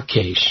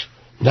mevakesh.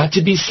 Not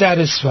to be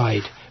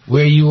satisfied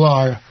where you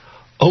are,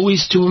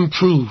 always to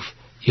improve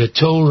your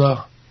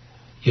Torah,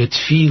 your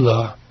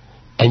Tefillah,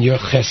 and your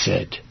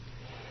Chesed.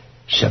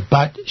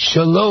 Shabbat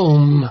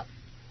Shalom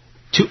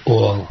to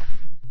all.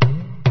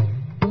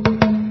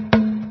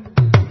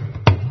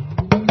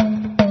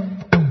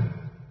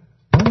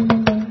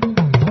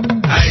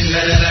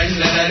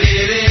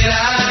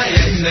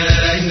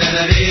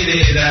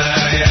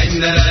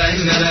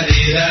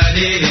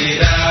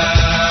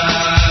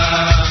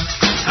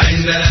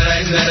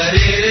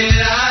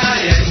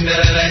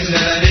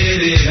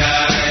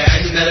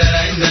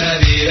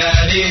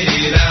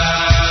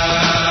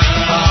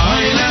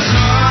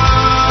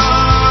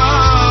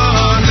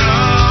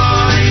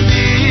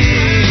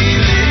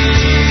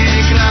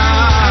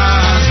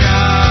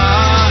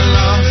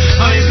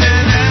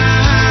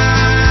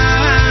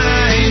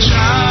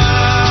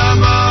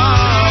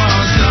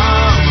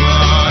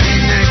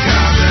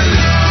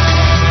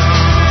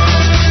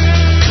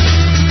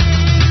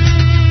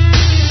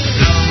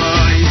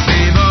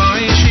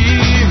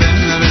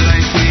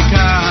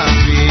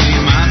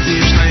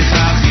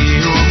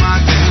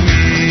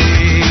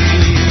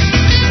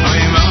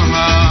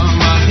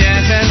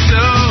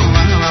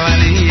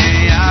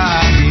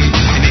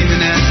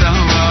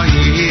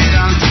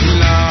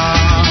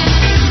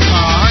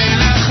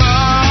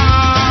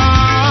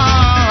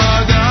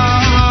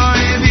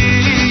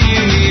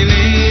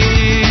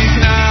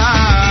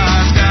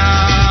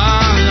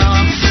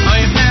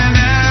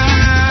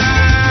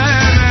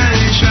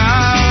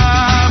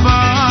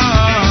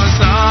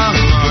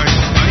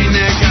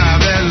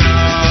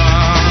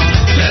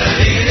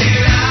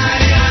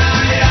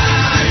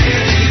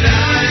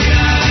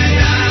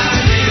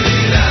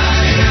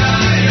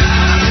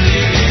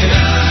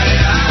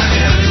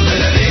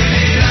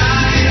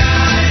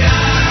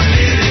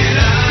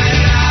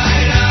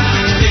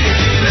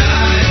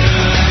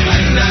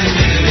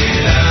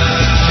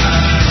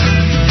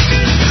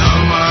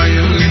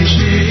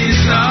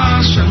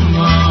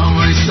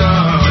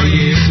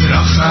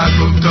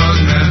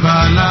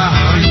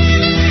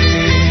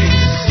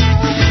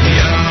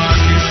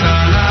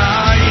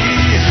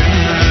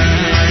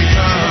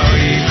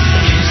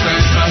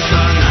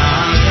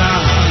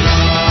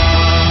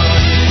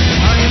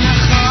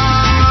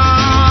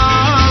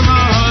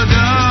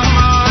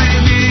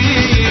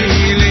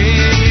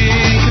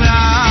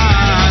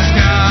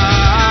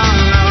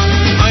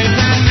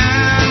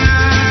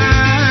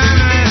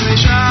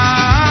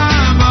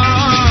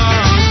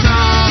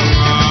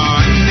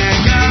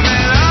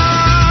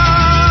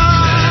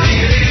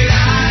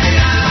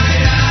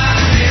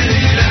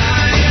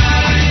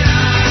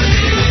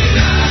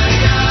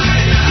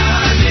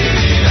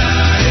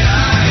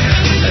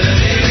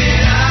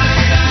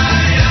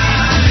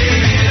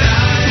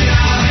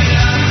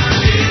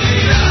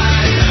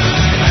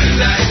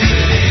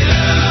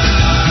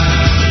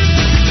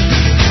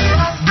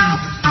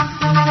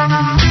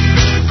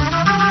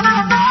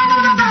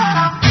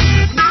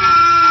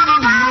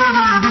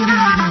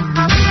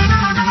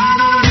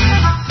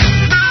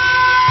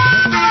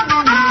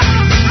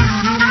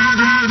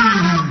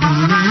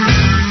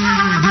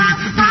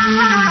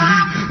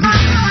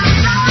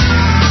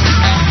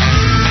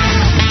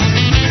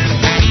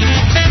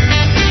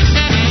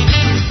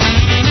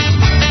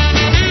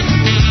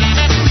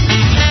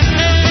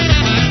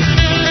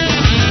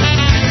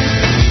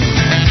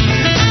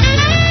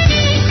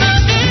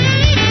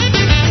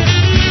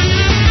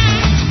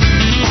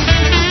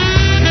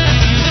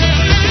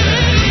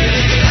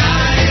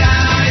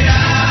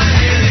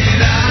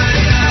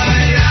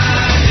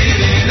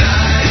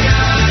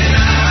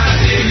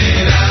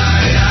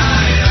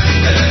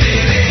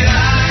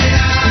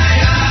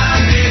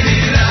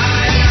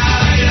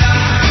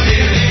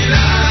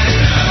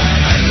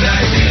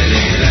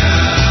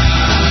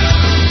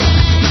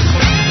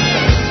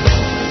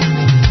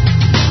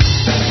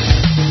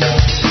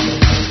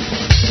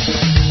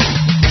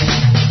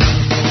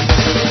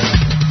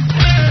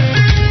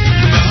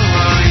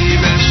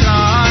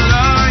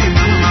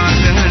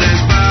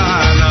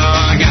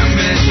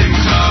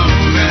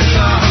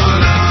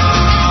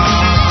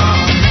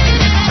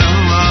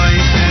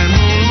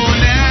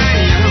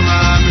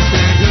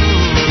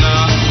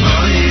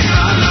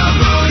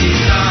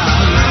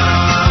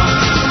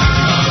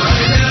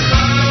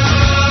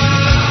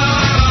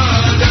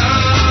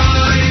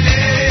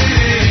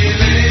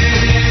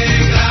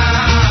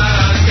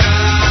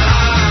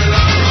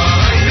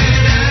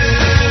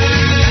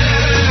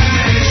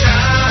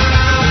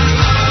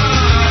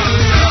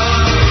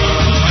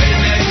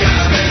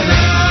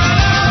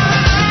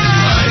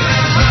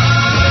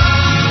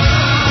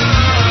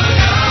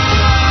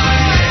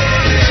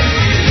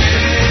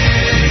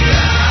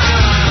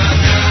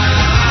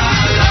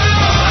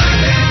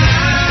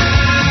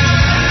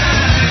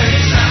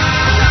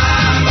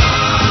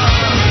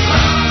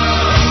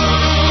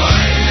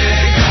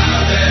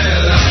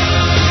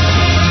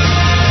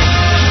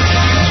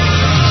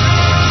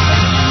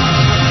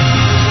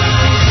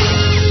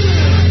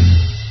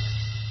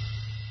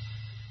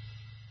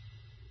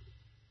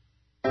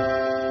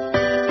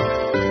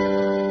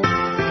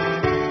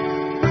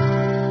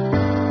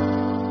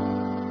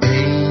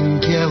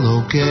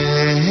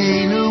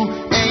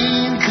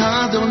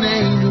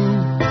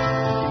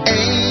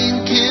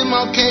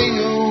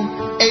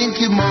 אלוקינו, אין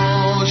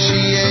כמו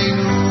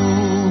שיענו.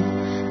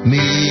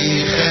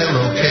 מי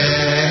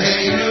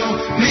אלוקינו,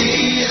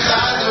 מי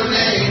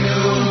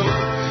אדוננו,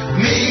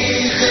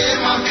 מי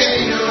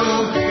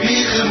מלכנו,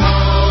 מי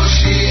כמו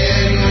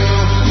שיענו.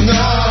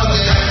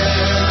 נודה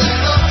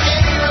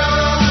אלוקינו,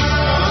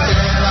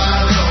 נודה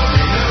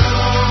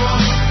אלוהינו,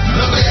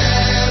 נודה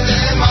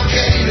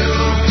למלכנו,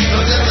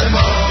 נודה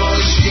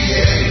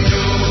למושיענו.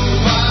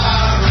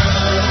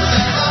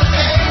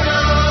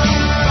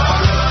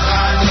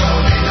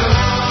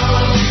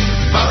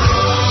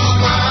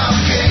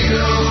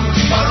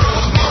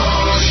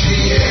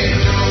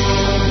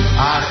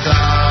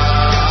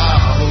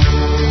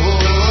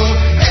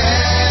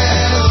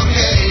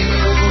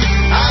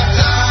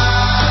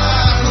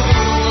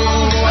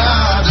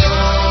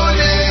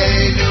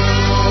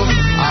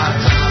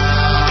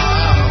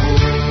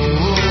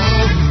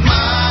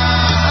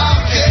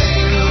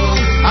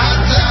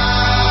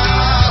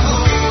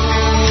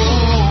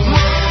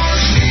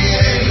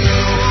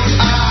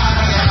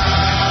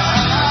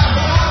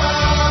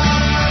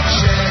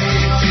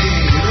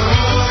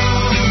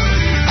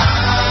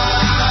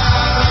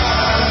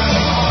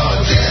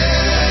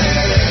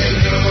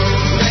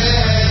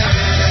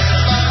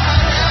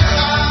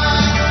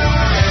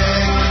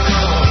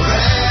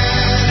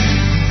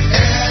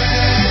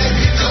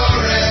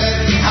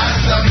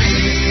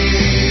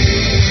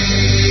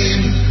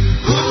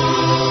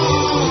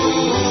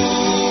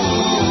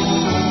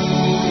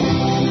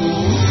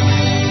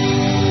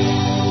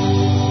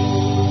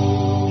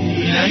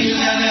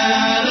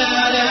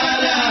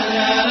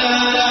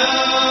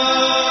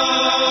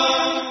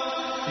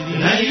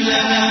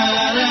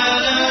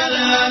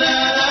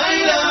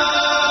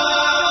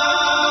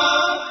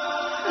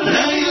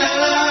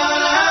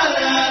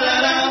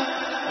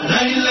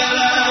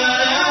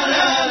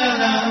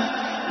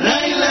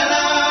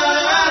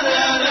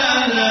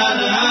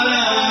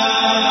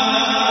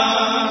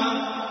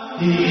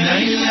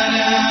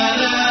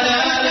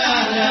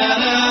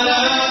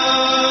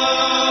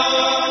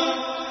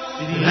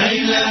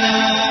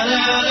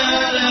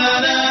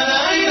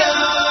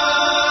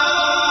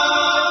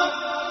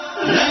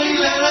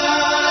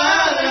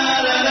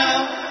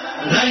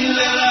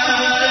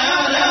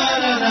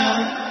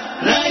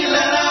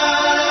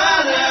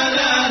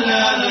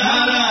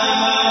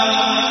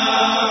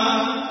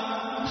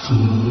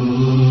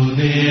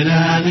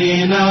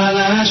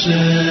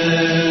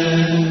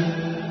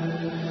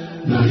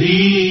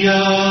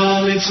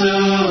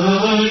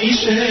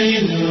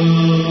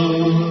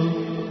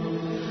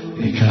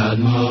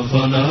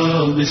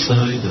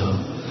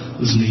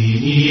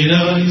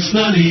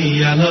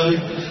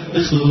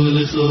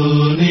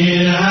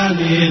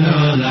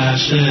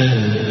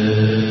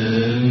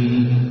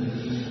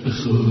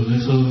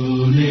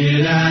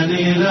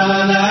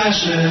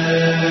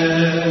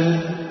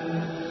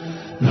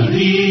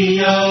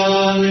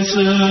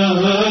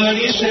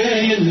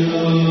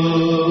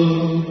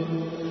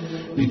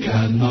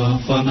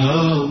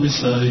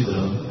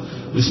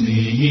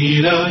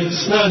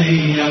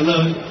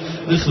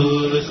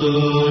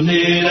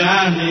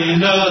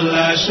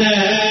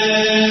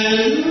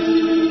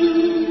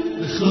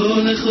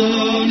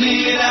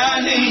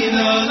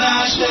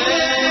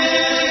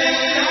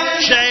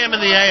 JM in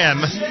the AM.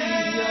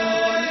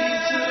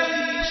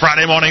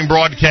 Friday morning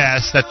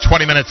broadcast at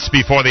 20 minutes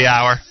before the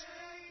hour.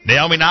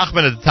 Naomi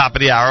Nachman at the top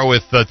of the hour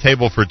with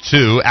Table for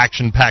Two.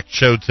 Action-packed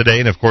show today.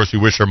 And, of course, we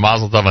wish her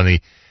mazel tov on the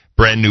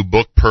brand-new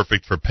book,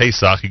 Perfect for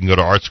Pesach. You can go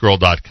to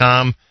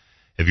artscroll.com.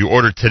 If you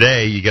order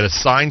today, you get a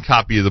signed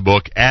copy of the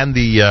book and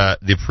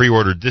the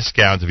pre-order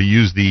discount if you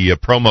use the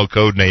promo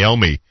code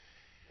Naomi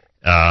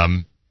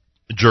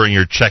during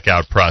your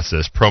checkout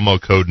process. Promo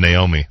code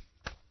Naomi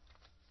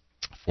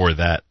for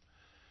that.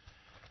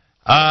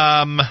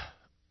 Our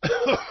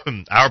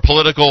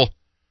political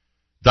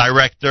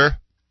director,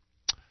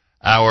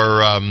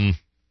 our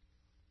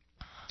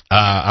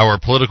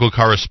political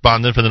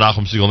correspondent for the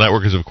Nachum Segal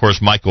Network is, of course,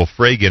 Michael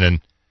Fragin.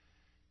 And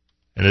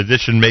in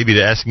addition, maybe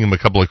to asking him a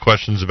couple of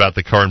questions about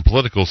the current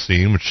political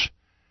scene, which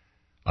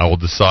I will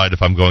decide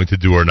if I'm going to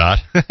do or not,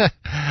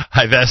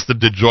 I've asked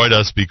him to join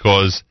us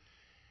because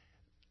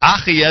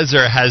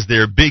Achiezer has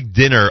their big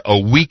dinner a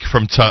week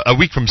from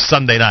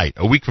Sunday night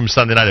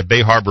at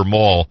Bay Harbor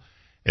Mall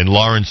in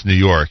Lawrence, New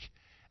York.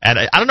 And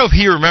I don't know if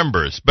he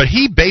remembers, but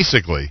he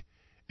basically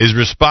is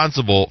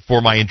responsible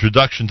for my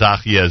introduction to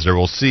Achiezer.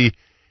 We'll see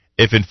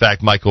if, in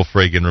fact, Michael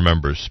Fragin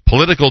remembers.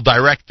 Political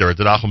director at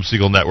the Nachum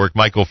Segal Network,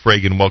 Michael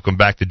Fragin, welcome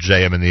back to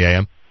JM in the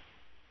AM.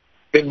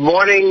 Good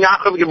morning,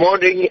 Nachum. Good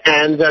morning,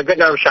 and good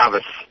night,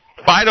 Shabbos.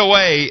 By the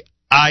way,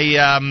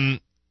 I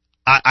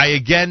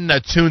again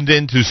tuned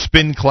in to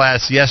Spin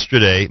Class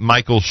yesterday.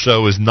 Michael's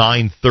show is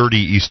 9:30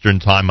 Eastern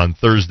Time on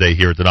Thursday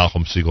here at the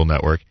Nachum Segal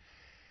Network.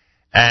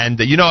 And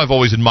you know I've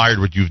always admired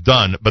what you've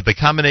done, but the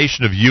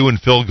combination of you and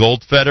Phil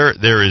Goldfeder,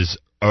 there is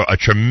a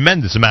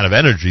tremendous amount of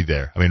energy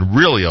there. I mean,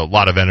 really a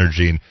lot of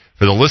energy. And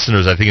for the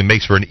listeners, I think it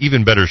makes for an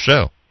even better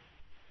show.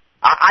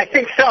 I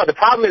think so. The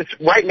problem is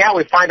right now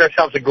we find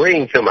ourselves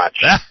agreeing too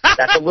much.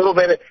 That's a little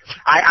bit.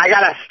 I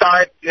got to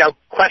start,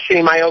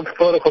 questioning my own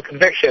political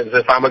convictions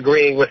if I'm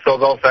agreeing with Phil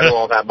Goldfeder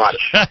all that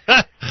much.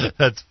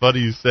 That's funny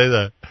you say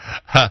that.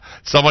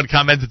 Someone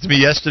commented to me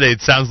yesterday,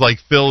 it sounds like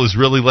Phil is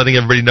really letting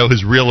everybody know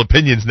his real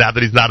opinions now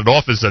that he's not in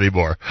office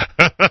anymore.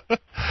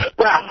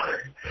 Well,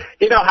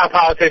 you know how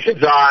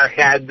politicians are,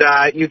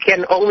 and you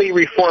can only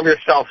reform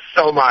yourself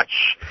so much.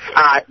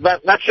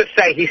 But let's just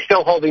say he's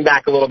still holding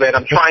back a little bit.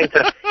 I'm trying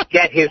to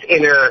get his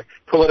inner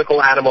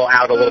political animal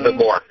out a little bit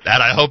more.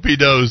 And I hope he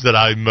knows that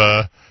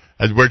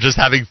and we're just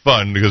having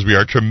fun because we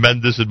are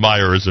tremendous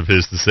admirers of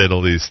his, to say the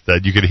least.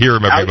 That you can hear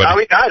him, everybody. Oh,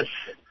 he does.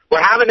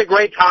 We're having a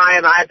great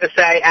time, I have to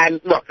say.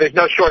 And look, there's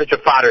no shortage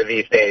of fodder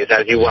these days,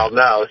 as you well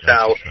know.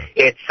 So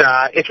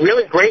it's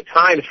really great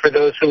times for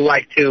those who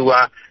like to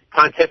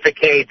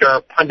pontificate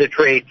or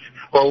punditrate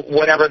or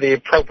whatever the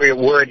appropriate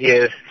word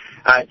is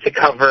to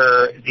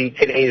cover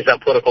today's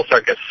political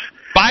circus.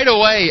 By the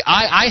way,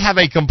 I have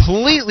a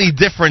completely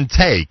different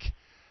take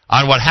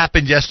on what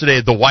happened yesterday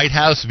at the White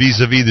House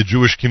vis-a-vis the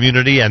Jewish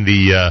community and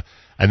the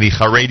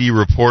Haredi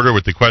reporter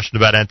with the question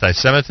about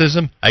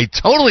anti-Semitism.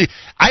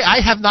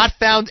 I have not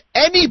found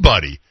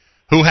anybody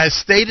who has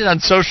stated on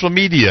social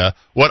media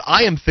what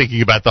I am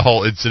thinking about the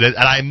whole incident,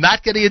 and I'm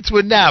not getting into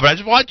it now, but I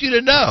just want you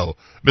to know,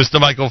 Mr.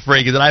 Michael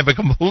Fragin, that I have a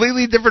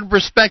completely different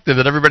perspective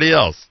than everybody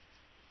else.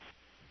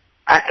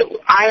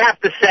 I have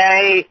to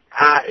say,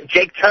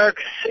 Jake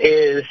Turks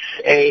is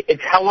an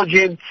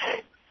intelligent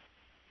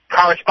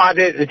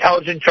correspondent,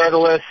 intelligent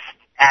journalist,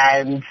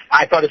 and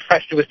I thought his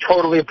question was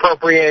totally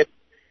appropriate.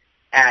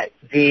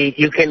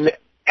 You can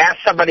ask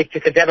somebody to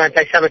condemn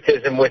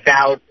anti-Semitism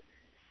without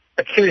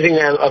accusing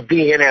them of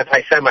being an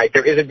anti-Semite.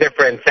 There is a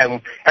difference,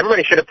 and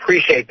everybody should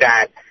appreciate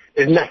that.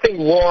 There's nothing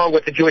wrong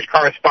with the Jewish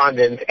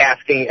correspondent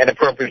asking an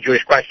appropriate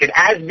Jewish question,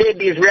 as did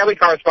the Israeli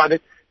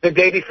correspondent the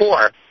day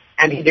before,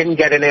 and he didn't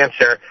get an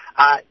answer.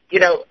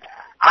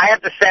 I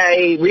have to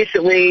say,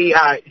 recently,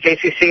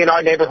 JCC in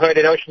our neighborhood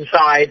in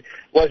Oceanside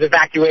was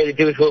evacuated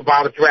due to a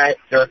bomb threat.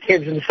 There are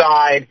kids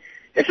inside.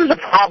 This is a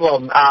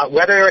problem.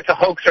 Whether it's a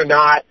hoax or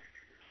not,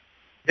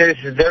 there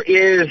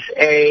is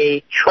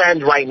a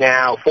trend right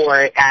now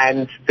for it,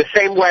 and the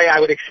same way I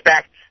would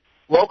expect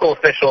local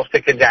officials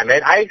to condemn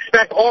it, I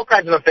expect all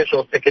kinds of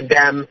officials to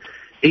condemn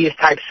these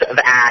types of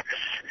acts.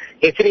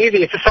 It's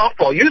a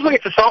softball. Usually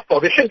it's a softball.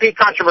 There shouldn't be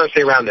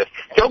controversy around this.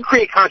 Don't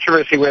create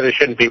controversy where there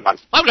shouldn't be one.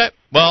 Okay.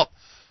 Well,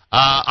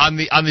 on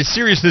the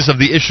seriousness of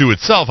the issue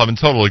itself, I'm in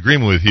total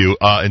agreement with you.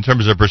 In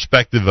terms of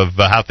perspective of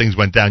how things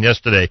went down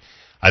yesterday,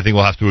 I think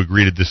we'll have to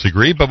agree to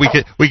disagree, but we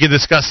can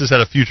discuss this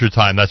at a future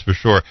time. That's for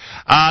sure.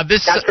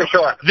 That's for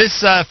sure.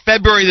 This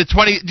February the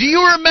 20th. Do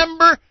you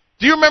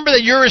remember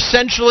that you're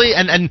essentially,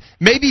 and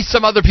maybe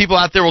some other people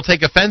out there will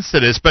take offense to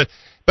this, but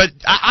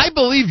I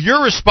believe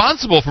you're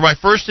responsible for my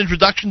first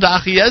introduction to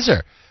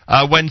Achiezer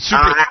when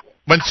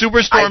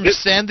Superstorm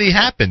Sandy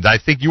happened. I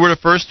think you were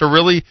the first to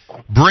really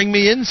bring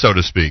me in, so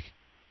to speak.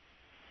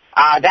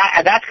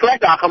 That's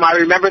correct, Achim. I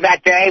remember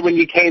that day when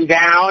you came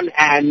down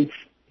and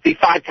the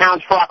 5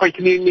 towns for Rockaway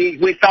community,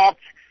 we felt,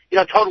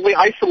 totally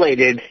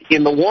isolated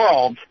in the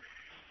world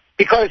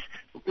because,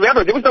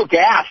 remember, there was no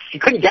gas. You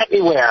couldn't get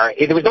anywhere.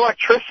 There was no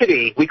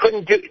electricity. We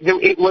couldn't do.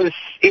 It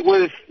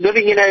was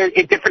living in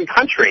a different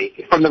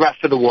country from the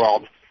rest of the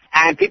world,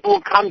 and people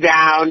would come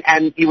down,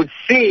 and you would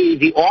see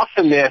the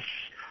awesomeness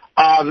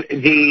of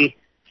the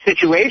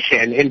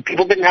situation. And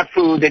people didn't have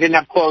food. They didn't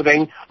have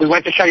clothing. We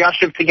went to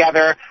Shayashiv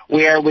together,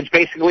 where it was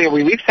basically a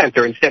relief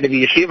center instead of a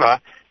yeshiva,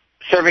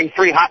 serving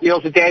 3 hot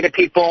meals a day to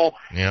people,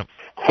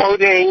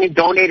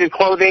 donated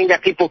clothing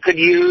that people could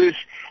use,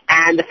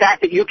 and the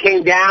fact that you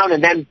came down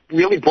and then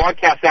really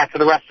broadcast that to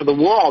the rest of the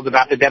world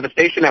about the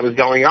devastation that was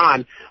going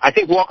on, I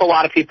think woke a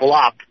lot of people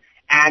up.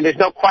 And there's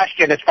no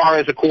question as far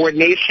as the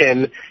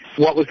coordination,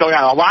 what was going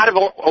on. A lot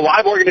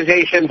of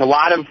organizations, a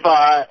lot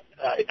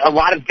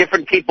of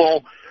different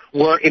people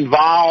were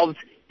involved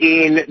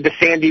in the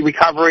Sandy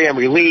recovery and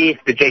relief,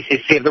 the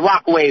JCC of the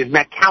Rockaways,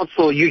 Met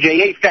Council,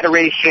 UJA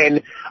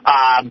Federation,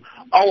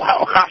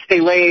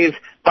 Chaste Lev,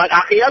 but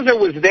Achiezer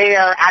was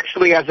there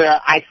actually as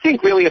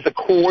a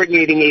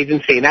coordinating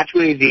agency, and that's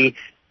really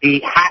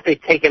the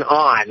habit taken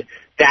on,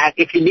 that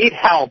if you need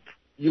help,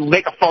 you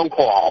make a phone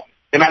call,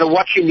 no matter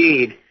what you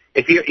need.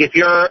 If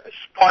you're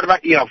part of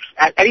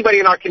anybody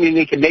in our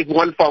community can make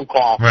one phone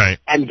call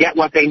and get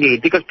what they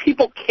need, because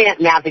people can't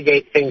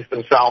navigate things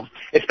themselves,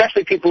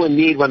 especially people in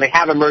need when they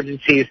have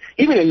emergencies,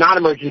 even in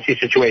non-emergency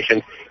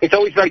situations. It's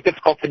always very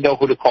difficult to know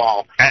who to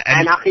call.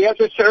 And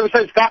Achiezer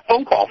services that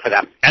phone call for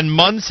them. And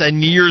months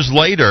and years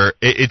later,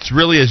 it's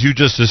really as you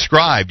just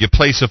described. You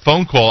place a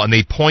phone call and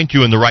they point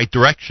you in the right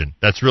direction.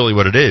 That's really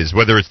what it is,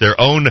 whether it's their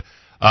own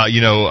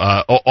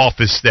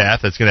office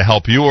staff that's going to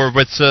help you, or if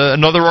it's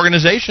another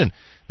organization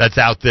that's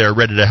out there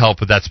ready to help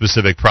with that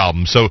specific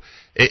problem. So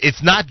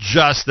it's not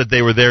just that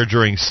they were there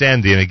during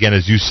Sandy, and again,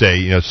 as you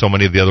say, so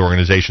many of the other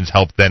organizations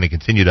helped then and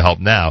continue to help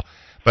now,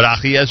 but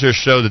Achiezer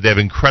show that they have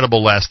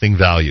incredible lasting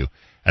value,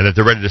 and that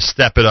they're ready to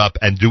step it up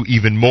and do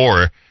even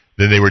more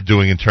than they were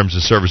doing in terms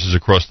of services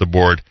across the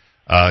board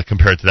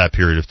compared to that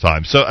period of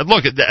time. So,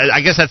 look,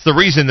 I guess that's the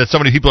reason that so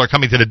many people are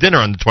coming to the dinner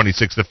on the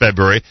 26th of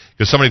February,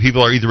 because so many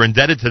people are either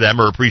indebted to them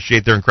or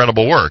appreciate their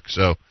incredible work.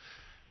 So,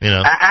 you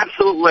know.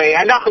 Absolutely.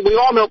 And we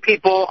all know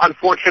people,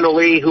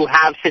 unfortunately, who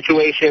have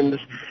situations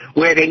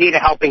where they need a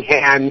helping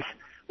hand,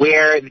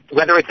 where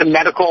whether it's an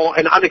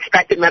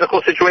unexpected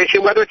medical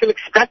situation, whether it's an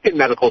expected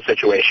medical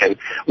situation,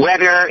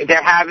 whether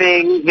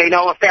they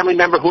know a family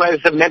member who has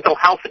a mental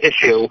health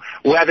issue,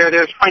 whether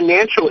there's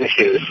financial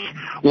issues,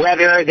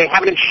 whether they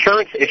have an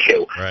insurance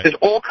issue. Right. There's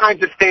all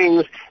kinds of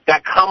things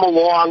that come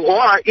along,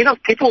 or,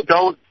 people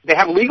they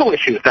have legal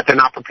issues that they're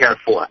not prepared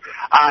for.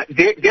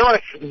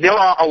 There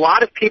are a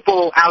lot of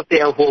people out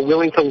there who are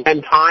willing to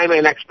lend time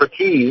and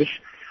expertise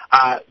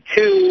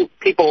to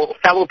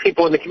fellow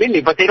people in the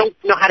community, but they don't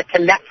know how to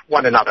connect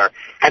one another.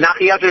 And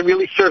Achiezer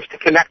really serves to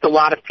connect a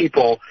lot of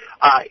people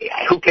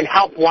who can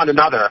help one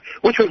another,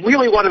 which was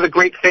really one of the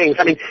great things.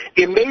 I mean,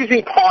 the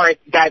amazing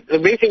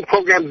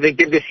program that they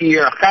did this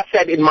year,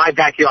 Chesed in My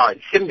Backyard,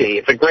 Simdi,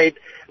 it's a great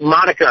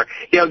moniker.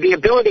 The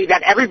ability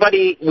that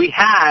everybody we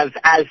have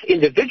as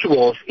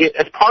individuals,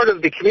 as part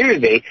of the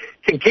community,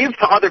 to give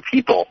to other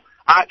people.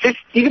 Just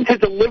even to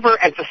deliver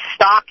and to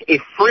stock a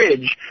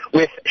fridge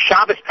with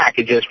Shabbos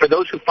packages for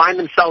those who find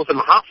themselves in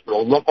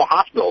local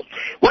hospitals.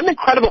 What an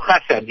incredible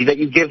chesed that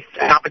you give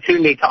an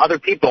opportunity to other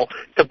people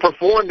to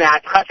perform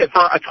that chesed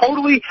for a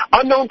totally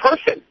unknown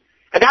person.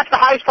 And that's the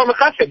highest form of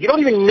chesed. You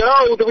don't even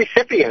know the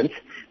recipient,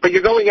 but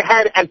you're going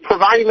ahead and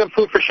providing them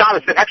food for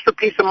Shabbos, that extra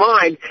peace of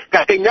mind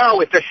that they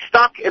know if they're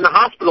stuck in the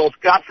hospitals,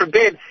 God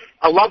forbid,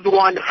 a loved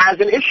one has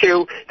an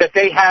issue, that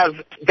they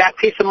have that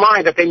peace of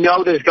mind, that they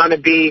know there's going to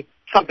be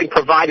something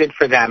provided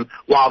for them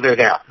while they're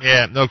there.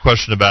 Yeah, no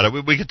question about it.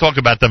 We could talk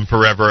about them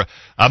forever.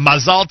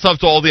 Mazal tov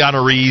to all the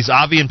honorees,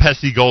 Avi and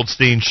Pessy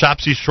Goldstein,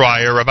 Shapsi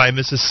Schreier, Rabbi and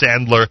Mrs.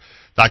 Sandler,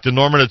 Dr.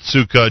 Norman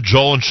Atsuka,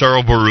 Joel and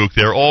Cheryl Baruch.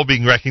 They're all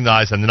being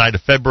recognized on the night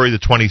of February the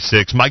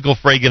 26th. Michael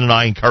Fragin and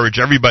I encourage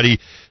everybody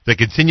to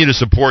continue to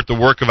support the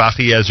work of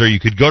Achiezer.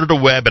 You could go to the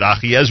web at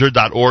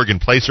achiezer.org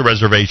and place a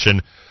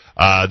reservation.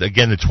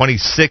 Again, the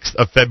 26th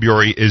of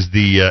February is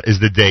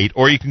the date,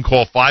 or you can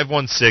call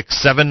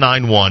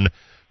 516-791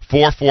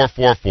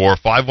 4444,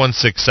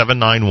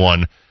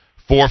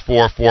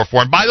 516-791-4444.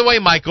 And by the way,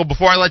 Michael,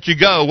 before I let you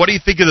go, what do you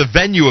think of the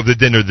venue of the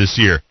dinner this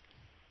year?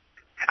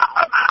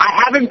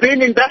 I haven't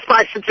been in Best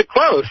Buy since it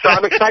closed, so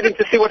I'm excited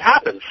to see what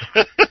happens.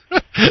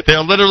 They're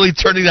literally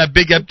turning that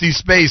big empty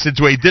space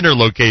into a dinner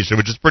location,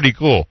 which is pretty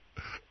cool.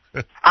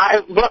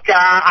 I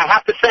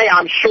have to say,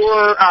 I'm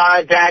sure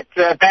that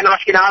Ben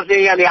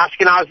Ashkenazi and the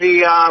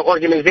Ashkenazi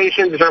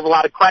organization deserve a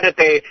lot of credit.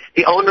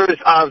 The owners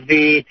of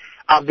the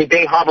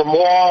Bay Harbor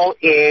Mall,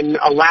 in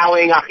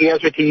allowing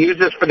Achiezer to use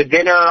this for the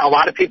dinner. A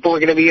lot of people are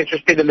going to be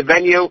interested in the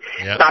venue. Yep.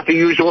 It's not the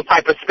usual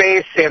type of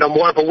space,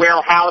 more of a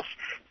warehouse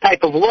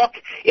type of look.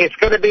 It's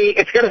going to be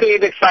an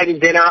exciting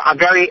dinner. I'm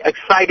very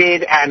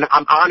excited, and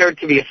I'm honored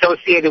to be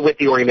associated with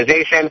the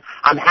organization.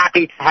 I'm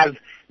happy to have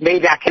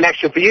made that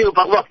connection for you.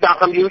 But look,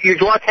 Malcolm, you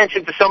draw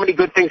attention to so many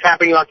good things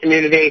happening in our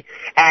community,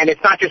 and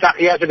it's not just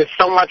Achiezer. There's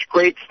so much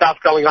great stuff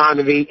going on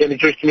in the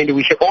Jewish community.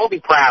 We should all be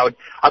proud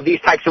of these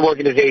types of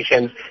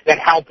organizations that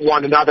help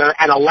one another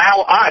and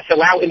allow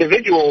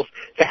individuals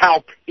to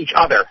help each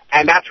other.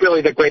 And that's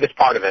really the greatest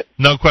part of it.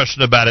 No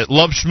question about it.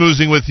 Love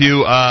schmoozing with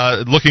you.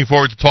 Looking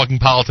forward to talking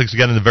politics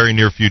again in the very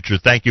near future.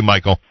 Thank you,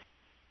 Michael.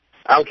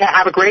 Okay,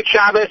 have a great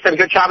Shabbos, and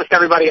good Shabbos to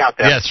everybody out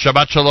there. Yes,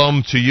 Shabbat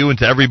Shalom to you and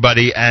to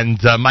everybody. And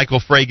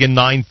Michael Fragin,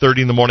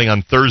 9:30 in the morning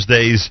on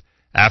Thursdays,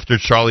 after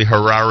Charlie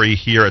Harari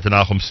here at the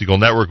Nachum Segal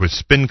Network with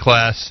Spin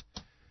Class.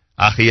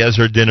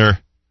 Achiezer dinner,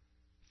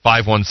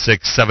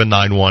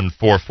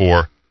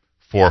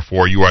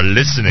 516-791-4444. You are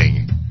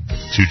listening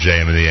to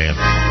JM in the AM.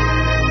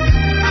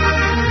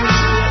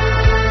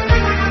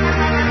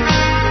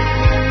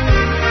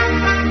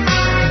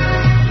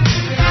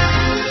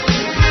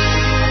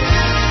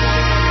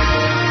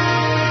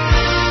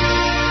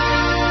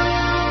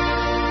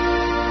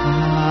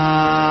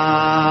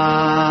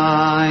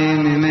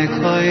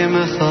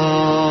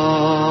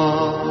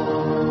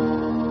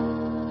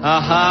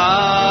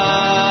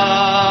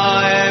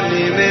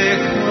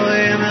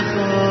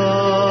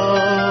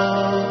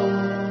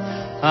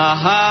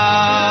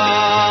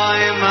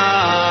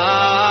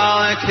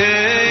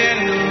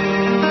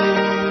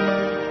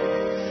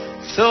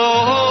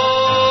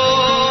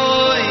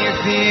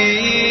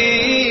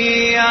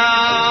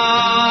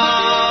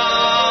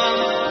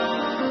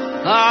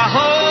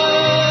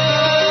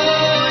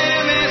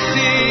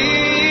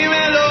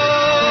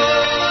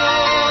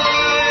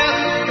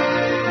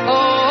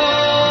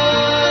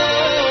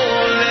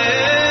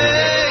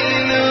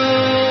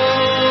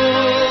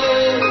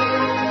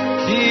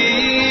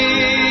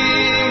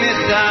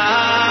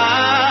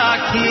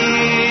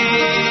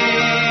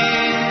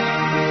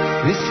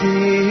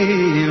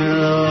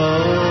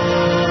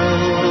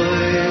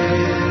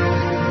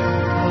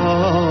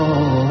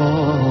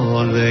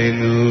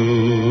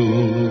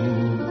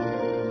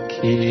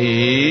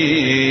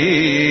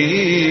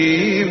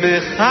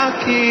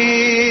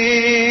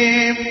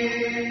 Hakim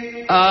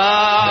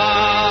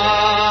Ana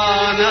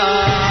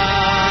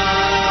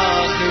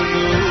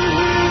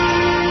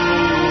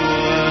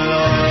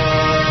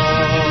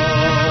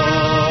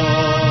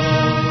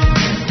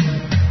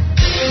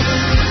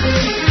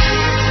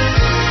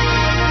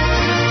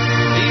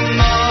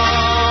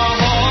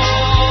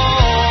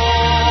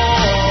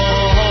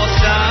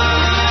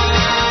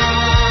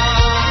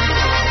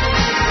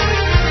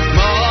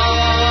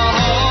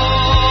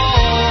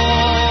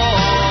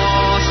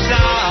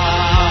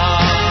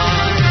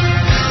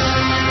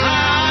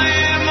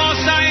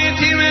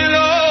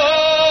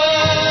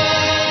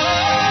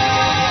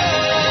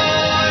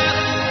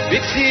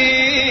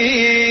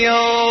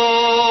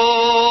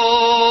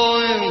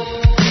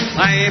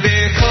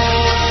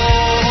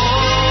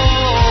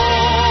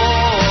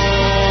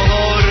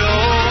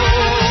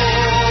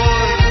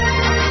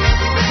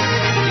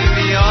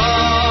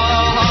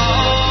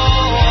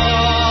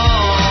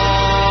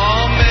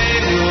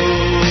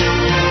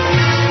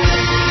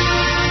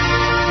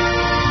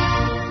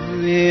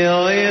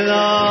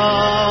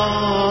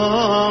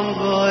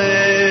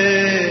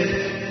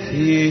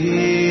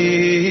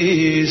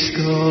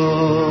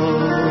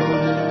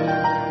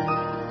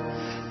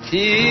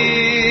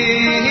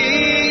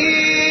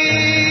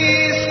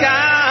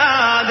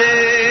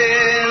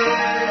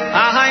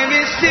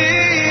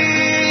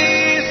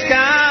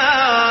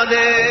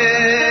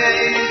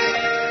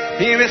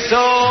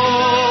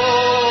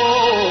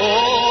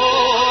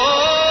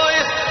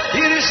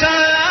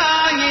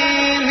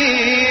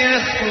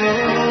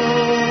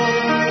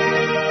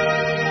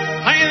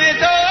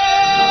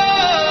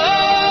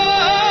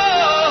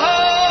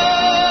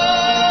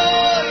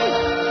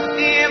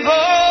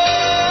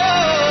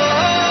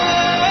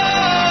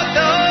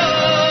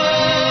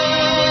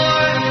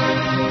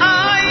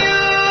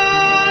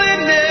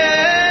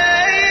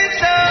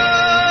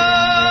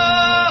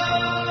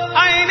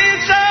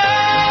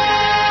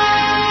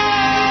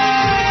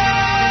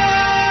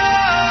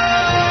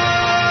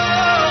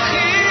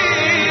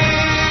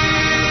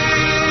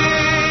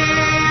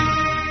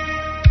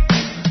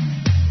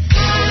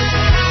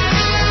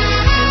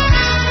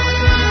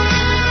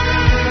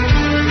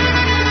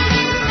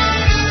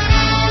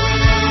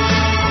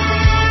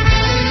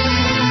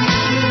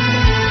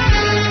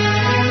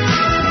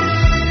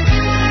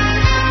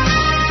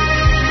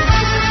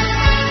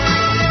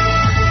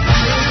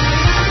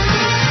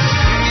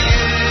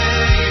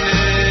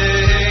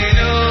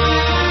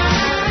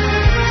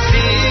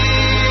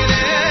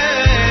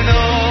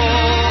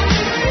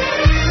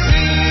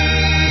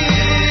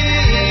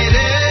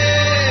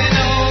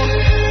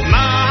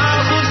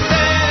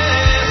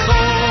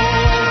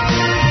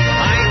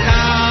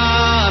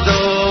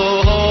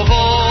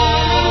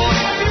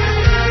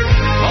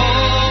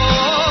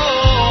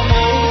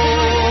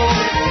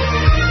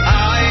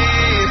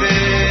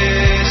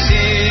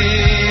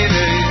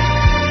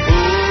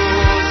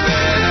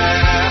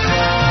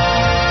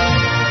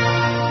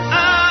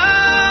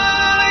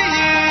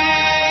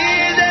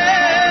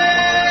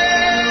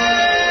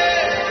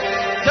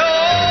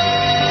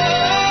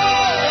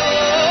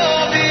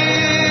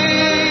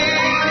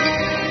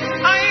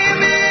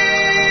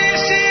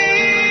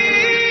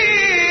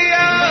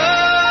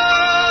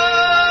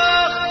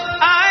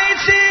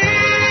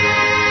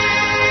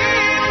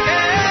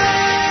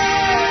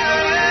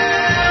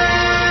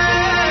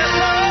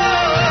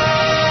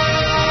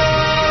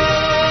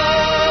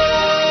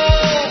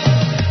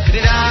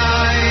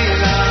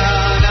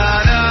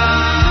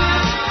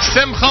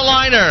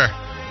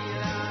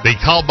the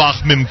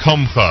Kalbach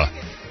Mimkomcha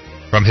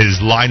from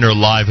his Liner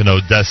Live in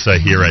Odessa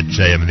here at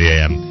JM in the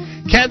AM.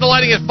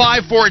 Candlelighting at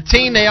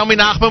 5:14. Naomi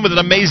Nachman with an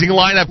amazing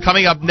lineup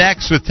coming up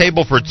next with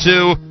Table for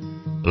Two.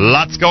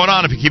 Lots going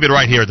on if you keep it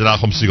right here at the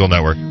Nachum Segal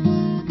Network.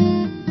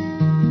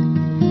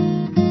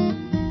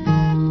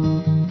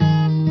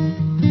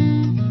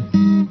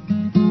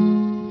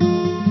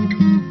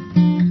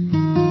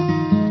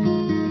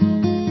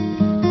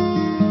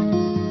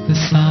 The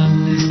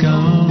sun is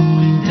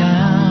going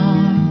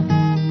down.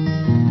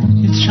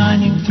 It's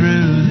shining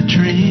through the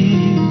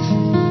trees.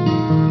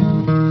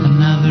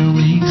 Another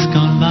week's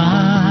gone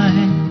by.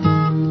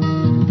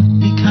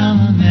 Become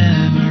a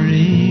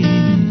memory.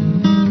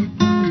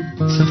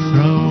 So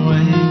throw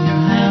away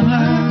your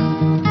hammer.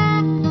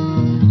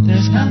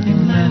 There's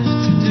nothing left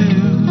to do.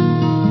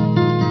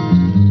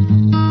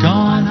 Go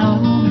on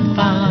home and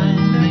find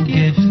the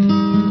gift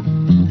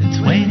that's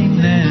waiting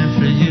there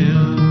for you.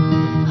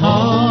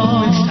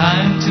 Oh, it's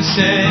time to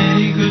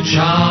say good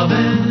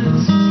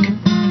Shabbos,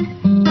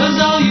 'cause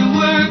all your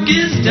work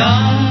is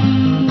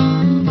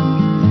done.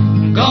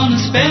 Gonna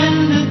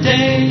spend the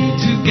day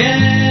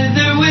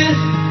together with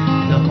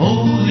the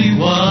Holy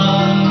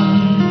One.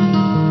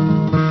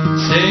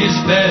 Say a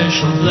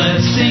special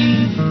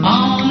blessing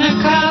on a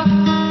cup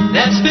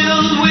that's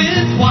filled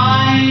with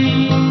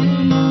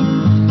wine.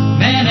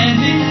 Man and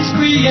his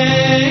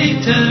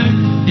Creator,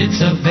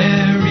 it's a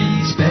very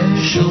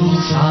special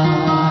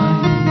sign.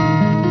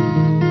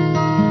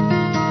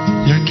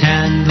 Your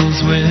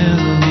candles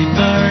will be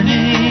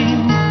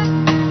burning.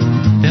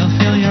 They'll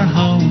fill your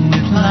home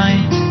with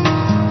light.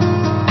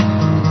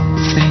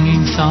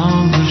 Singing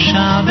songs of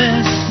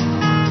Shabbos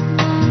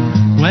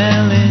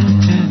well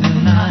into the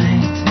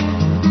night.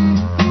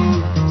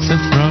 So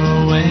throw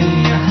away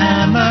your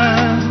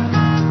hammer.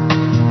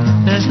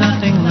 There's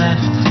nothing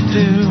left to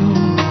do.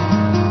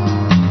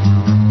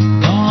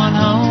 Go on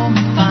home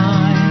and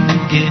find a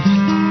gift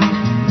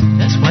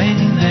that's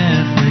waiting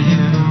there for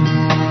you.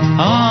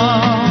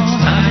 Oh, it's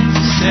time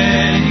to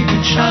say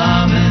good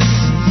Shabbos,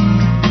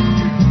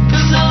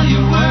 'cause all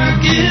your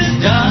work is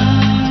done.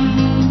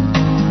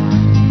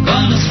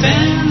 Gonna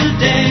spend the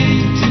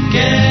day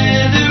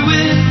together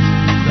with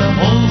the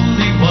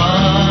Holy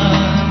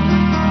One.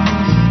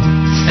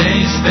 Say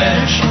a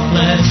special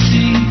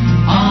blessing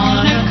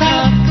on a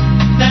cup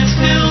that's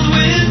filled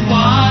with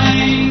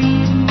wine.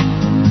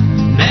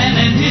 Man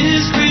and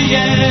his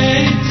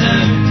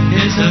Creator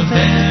is a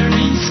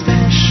very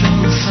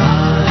special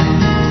sign.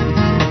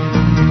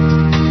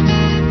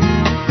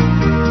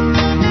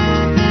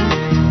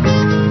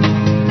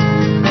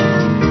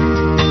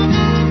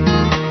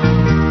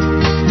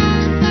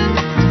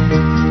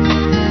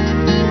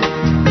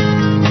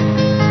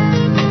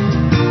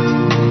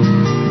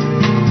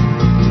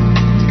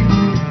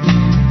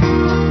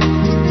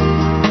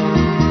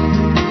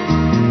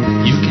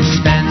 You can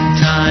spend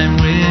time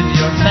with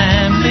your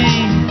family.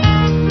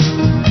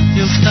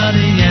 You'll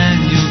study and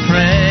you'll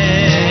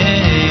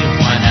pray.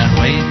 Why not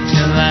wait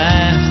till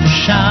after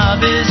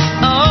Shabbos?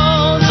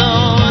 Oh,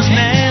 those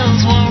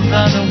nails won't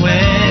run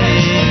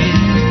away.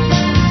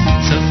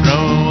 So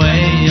throw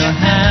away your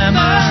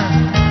hammer.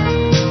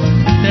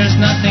 There's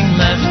nothing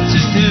left to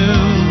do.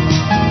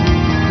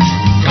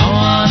 Go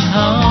on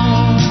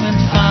home and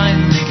find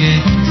the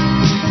gift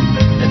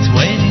that's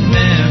waiting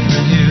there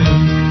for you.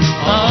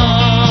 Oh,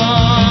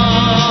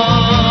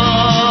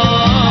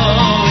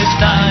 it's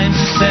time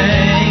to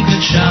say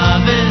good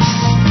Shabbos,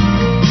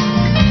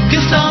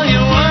 'cause all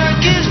your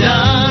work is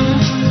done.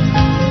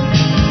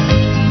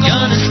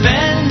 Gonna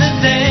spend the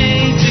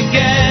day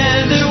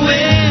together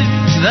with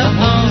the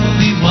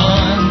Holy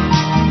One.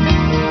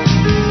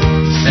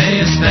 Say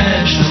a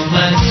special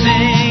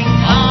blessing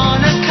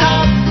on a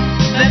cup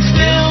that's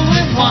filled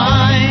with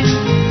wine.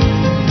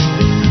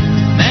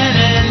 Man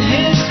and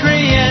his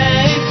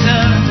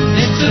Creator,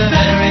 it's a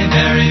very,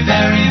 very,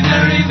 very,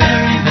 very,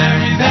 very,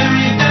 very,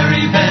 very,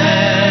 very,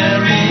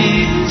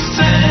 very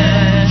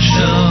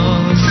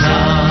special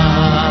sign.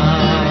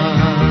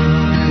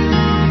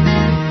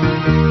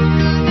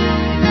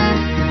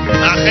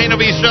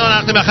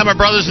 My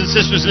brothers and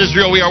sisters in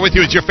Israel, we are with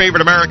you. It's your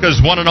favorite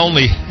America's one and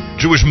only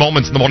Jewish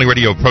Moments in the Morning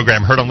radio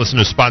program, heard on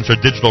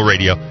listener-sponsored digital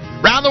radio.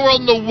 Around the world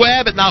on the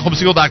web at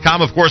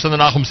NachumSegal.com, of course, on the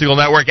Nachum Segal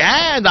Network,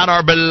 and on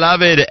our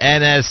beloved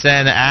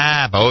NSN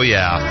app. Oh,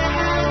 yeah.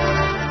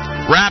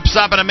 Wraps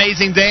up an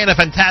amazing day and a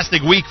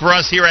fantastic week for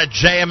us here at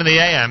JM in the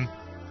AM.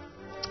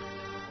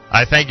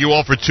 I thank you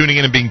all for tuning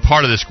in and being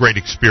part of this great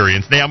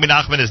experience. Naomi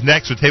Nachman is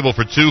next with Table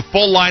for Two.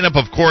 Full lineup,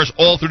 of course,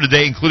 all through the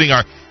day, including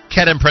our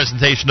Kedem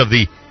presentation of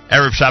the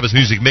Erev Shabbos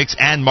Music Mix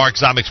and Mark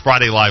Zamek's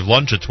Friday Live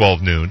Lunch at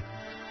 12 noon.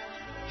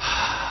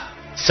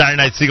 Saturday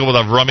Night Segal with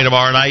Avrami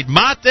tomorrow night.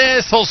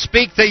 Matis will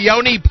speak to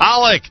Yoni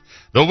Pollock,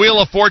 the Wheel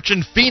of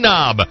Fortune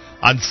phenom,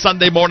 on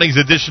Sunday morning's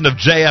edition of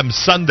JM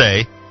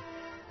Sunday.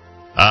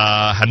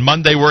 And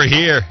Monday we're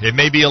here. It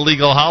may be a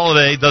legal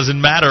holiday. Doesn't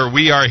matter.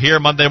 We are here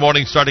Monday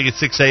morning starting at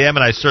 6 a.m.,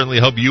 and I certainly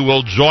hope you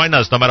will join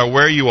us no matter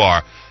where you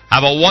are.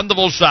 Have a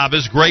wonderful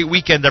Shabbos. Great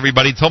weekend,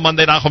 everybody. Till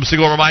Monday, Nachum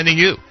Segal reminding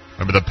you,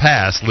 remember the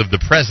past, live the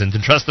present,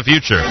 and trust the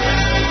future.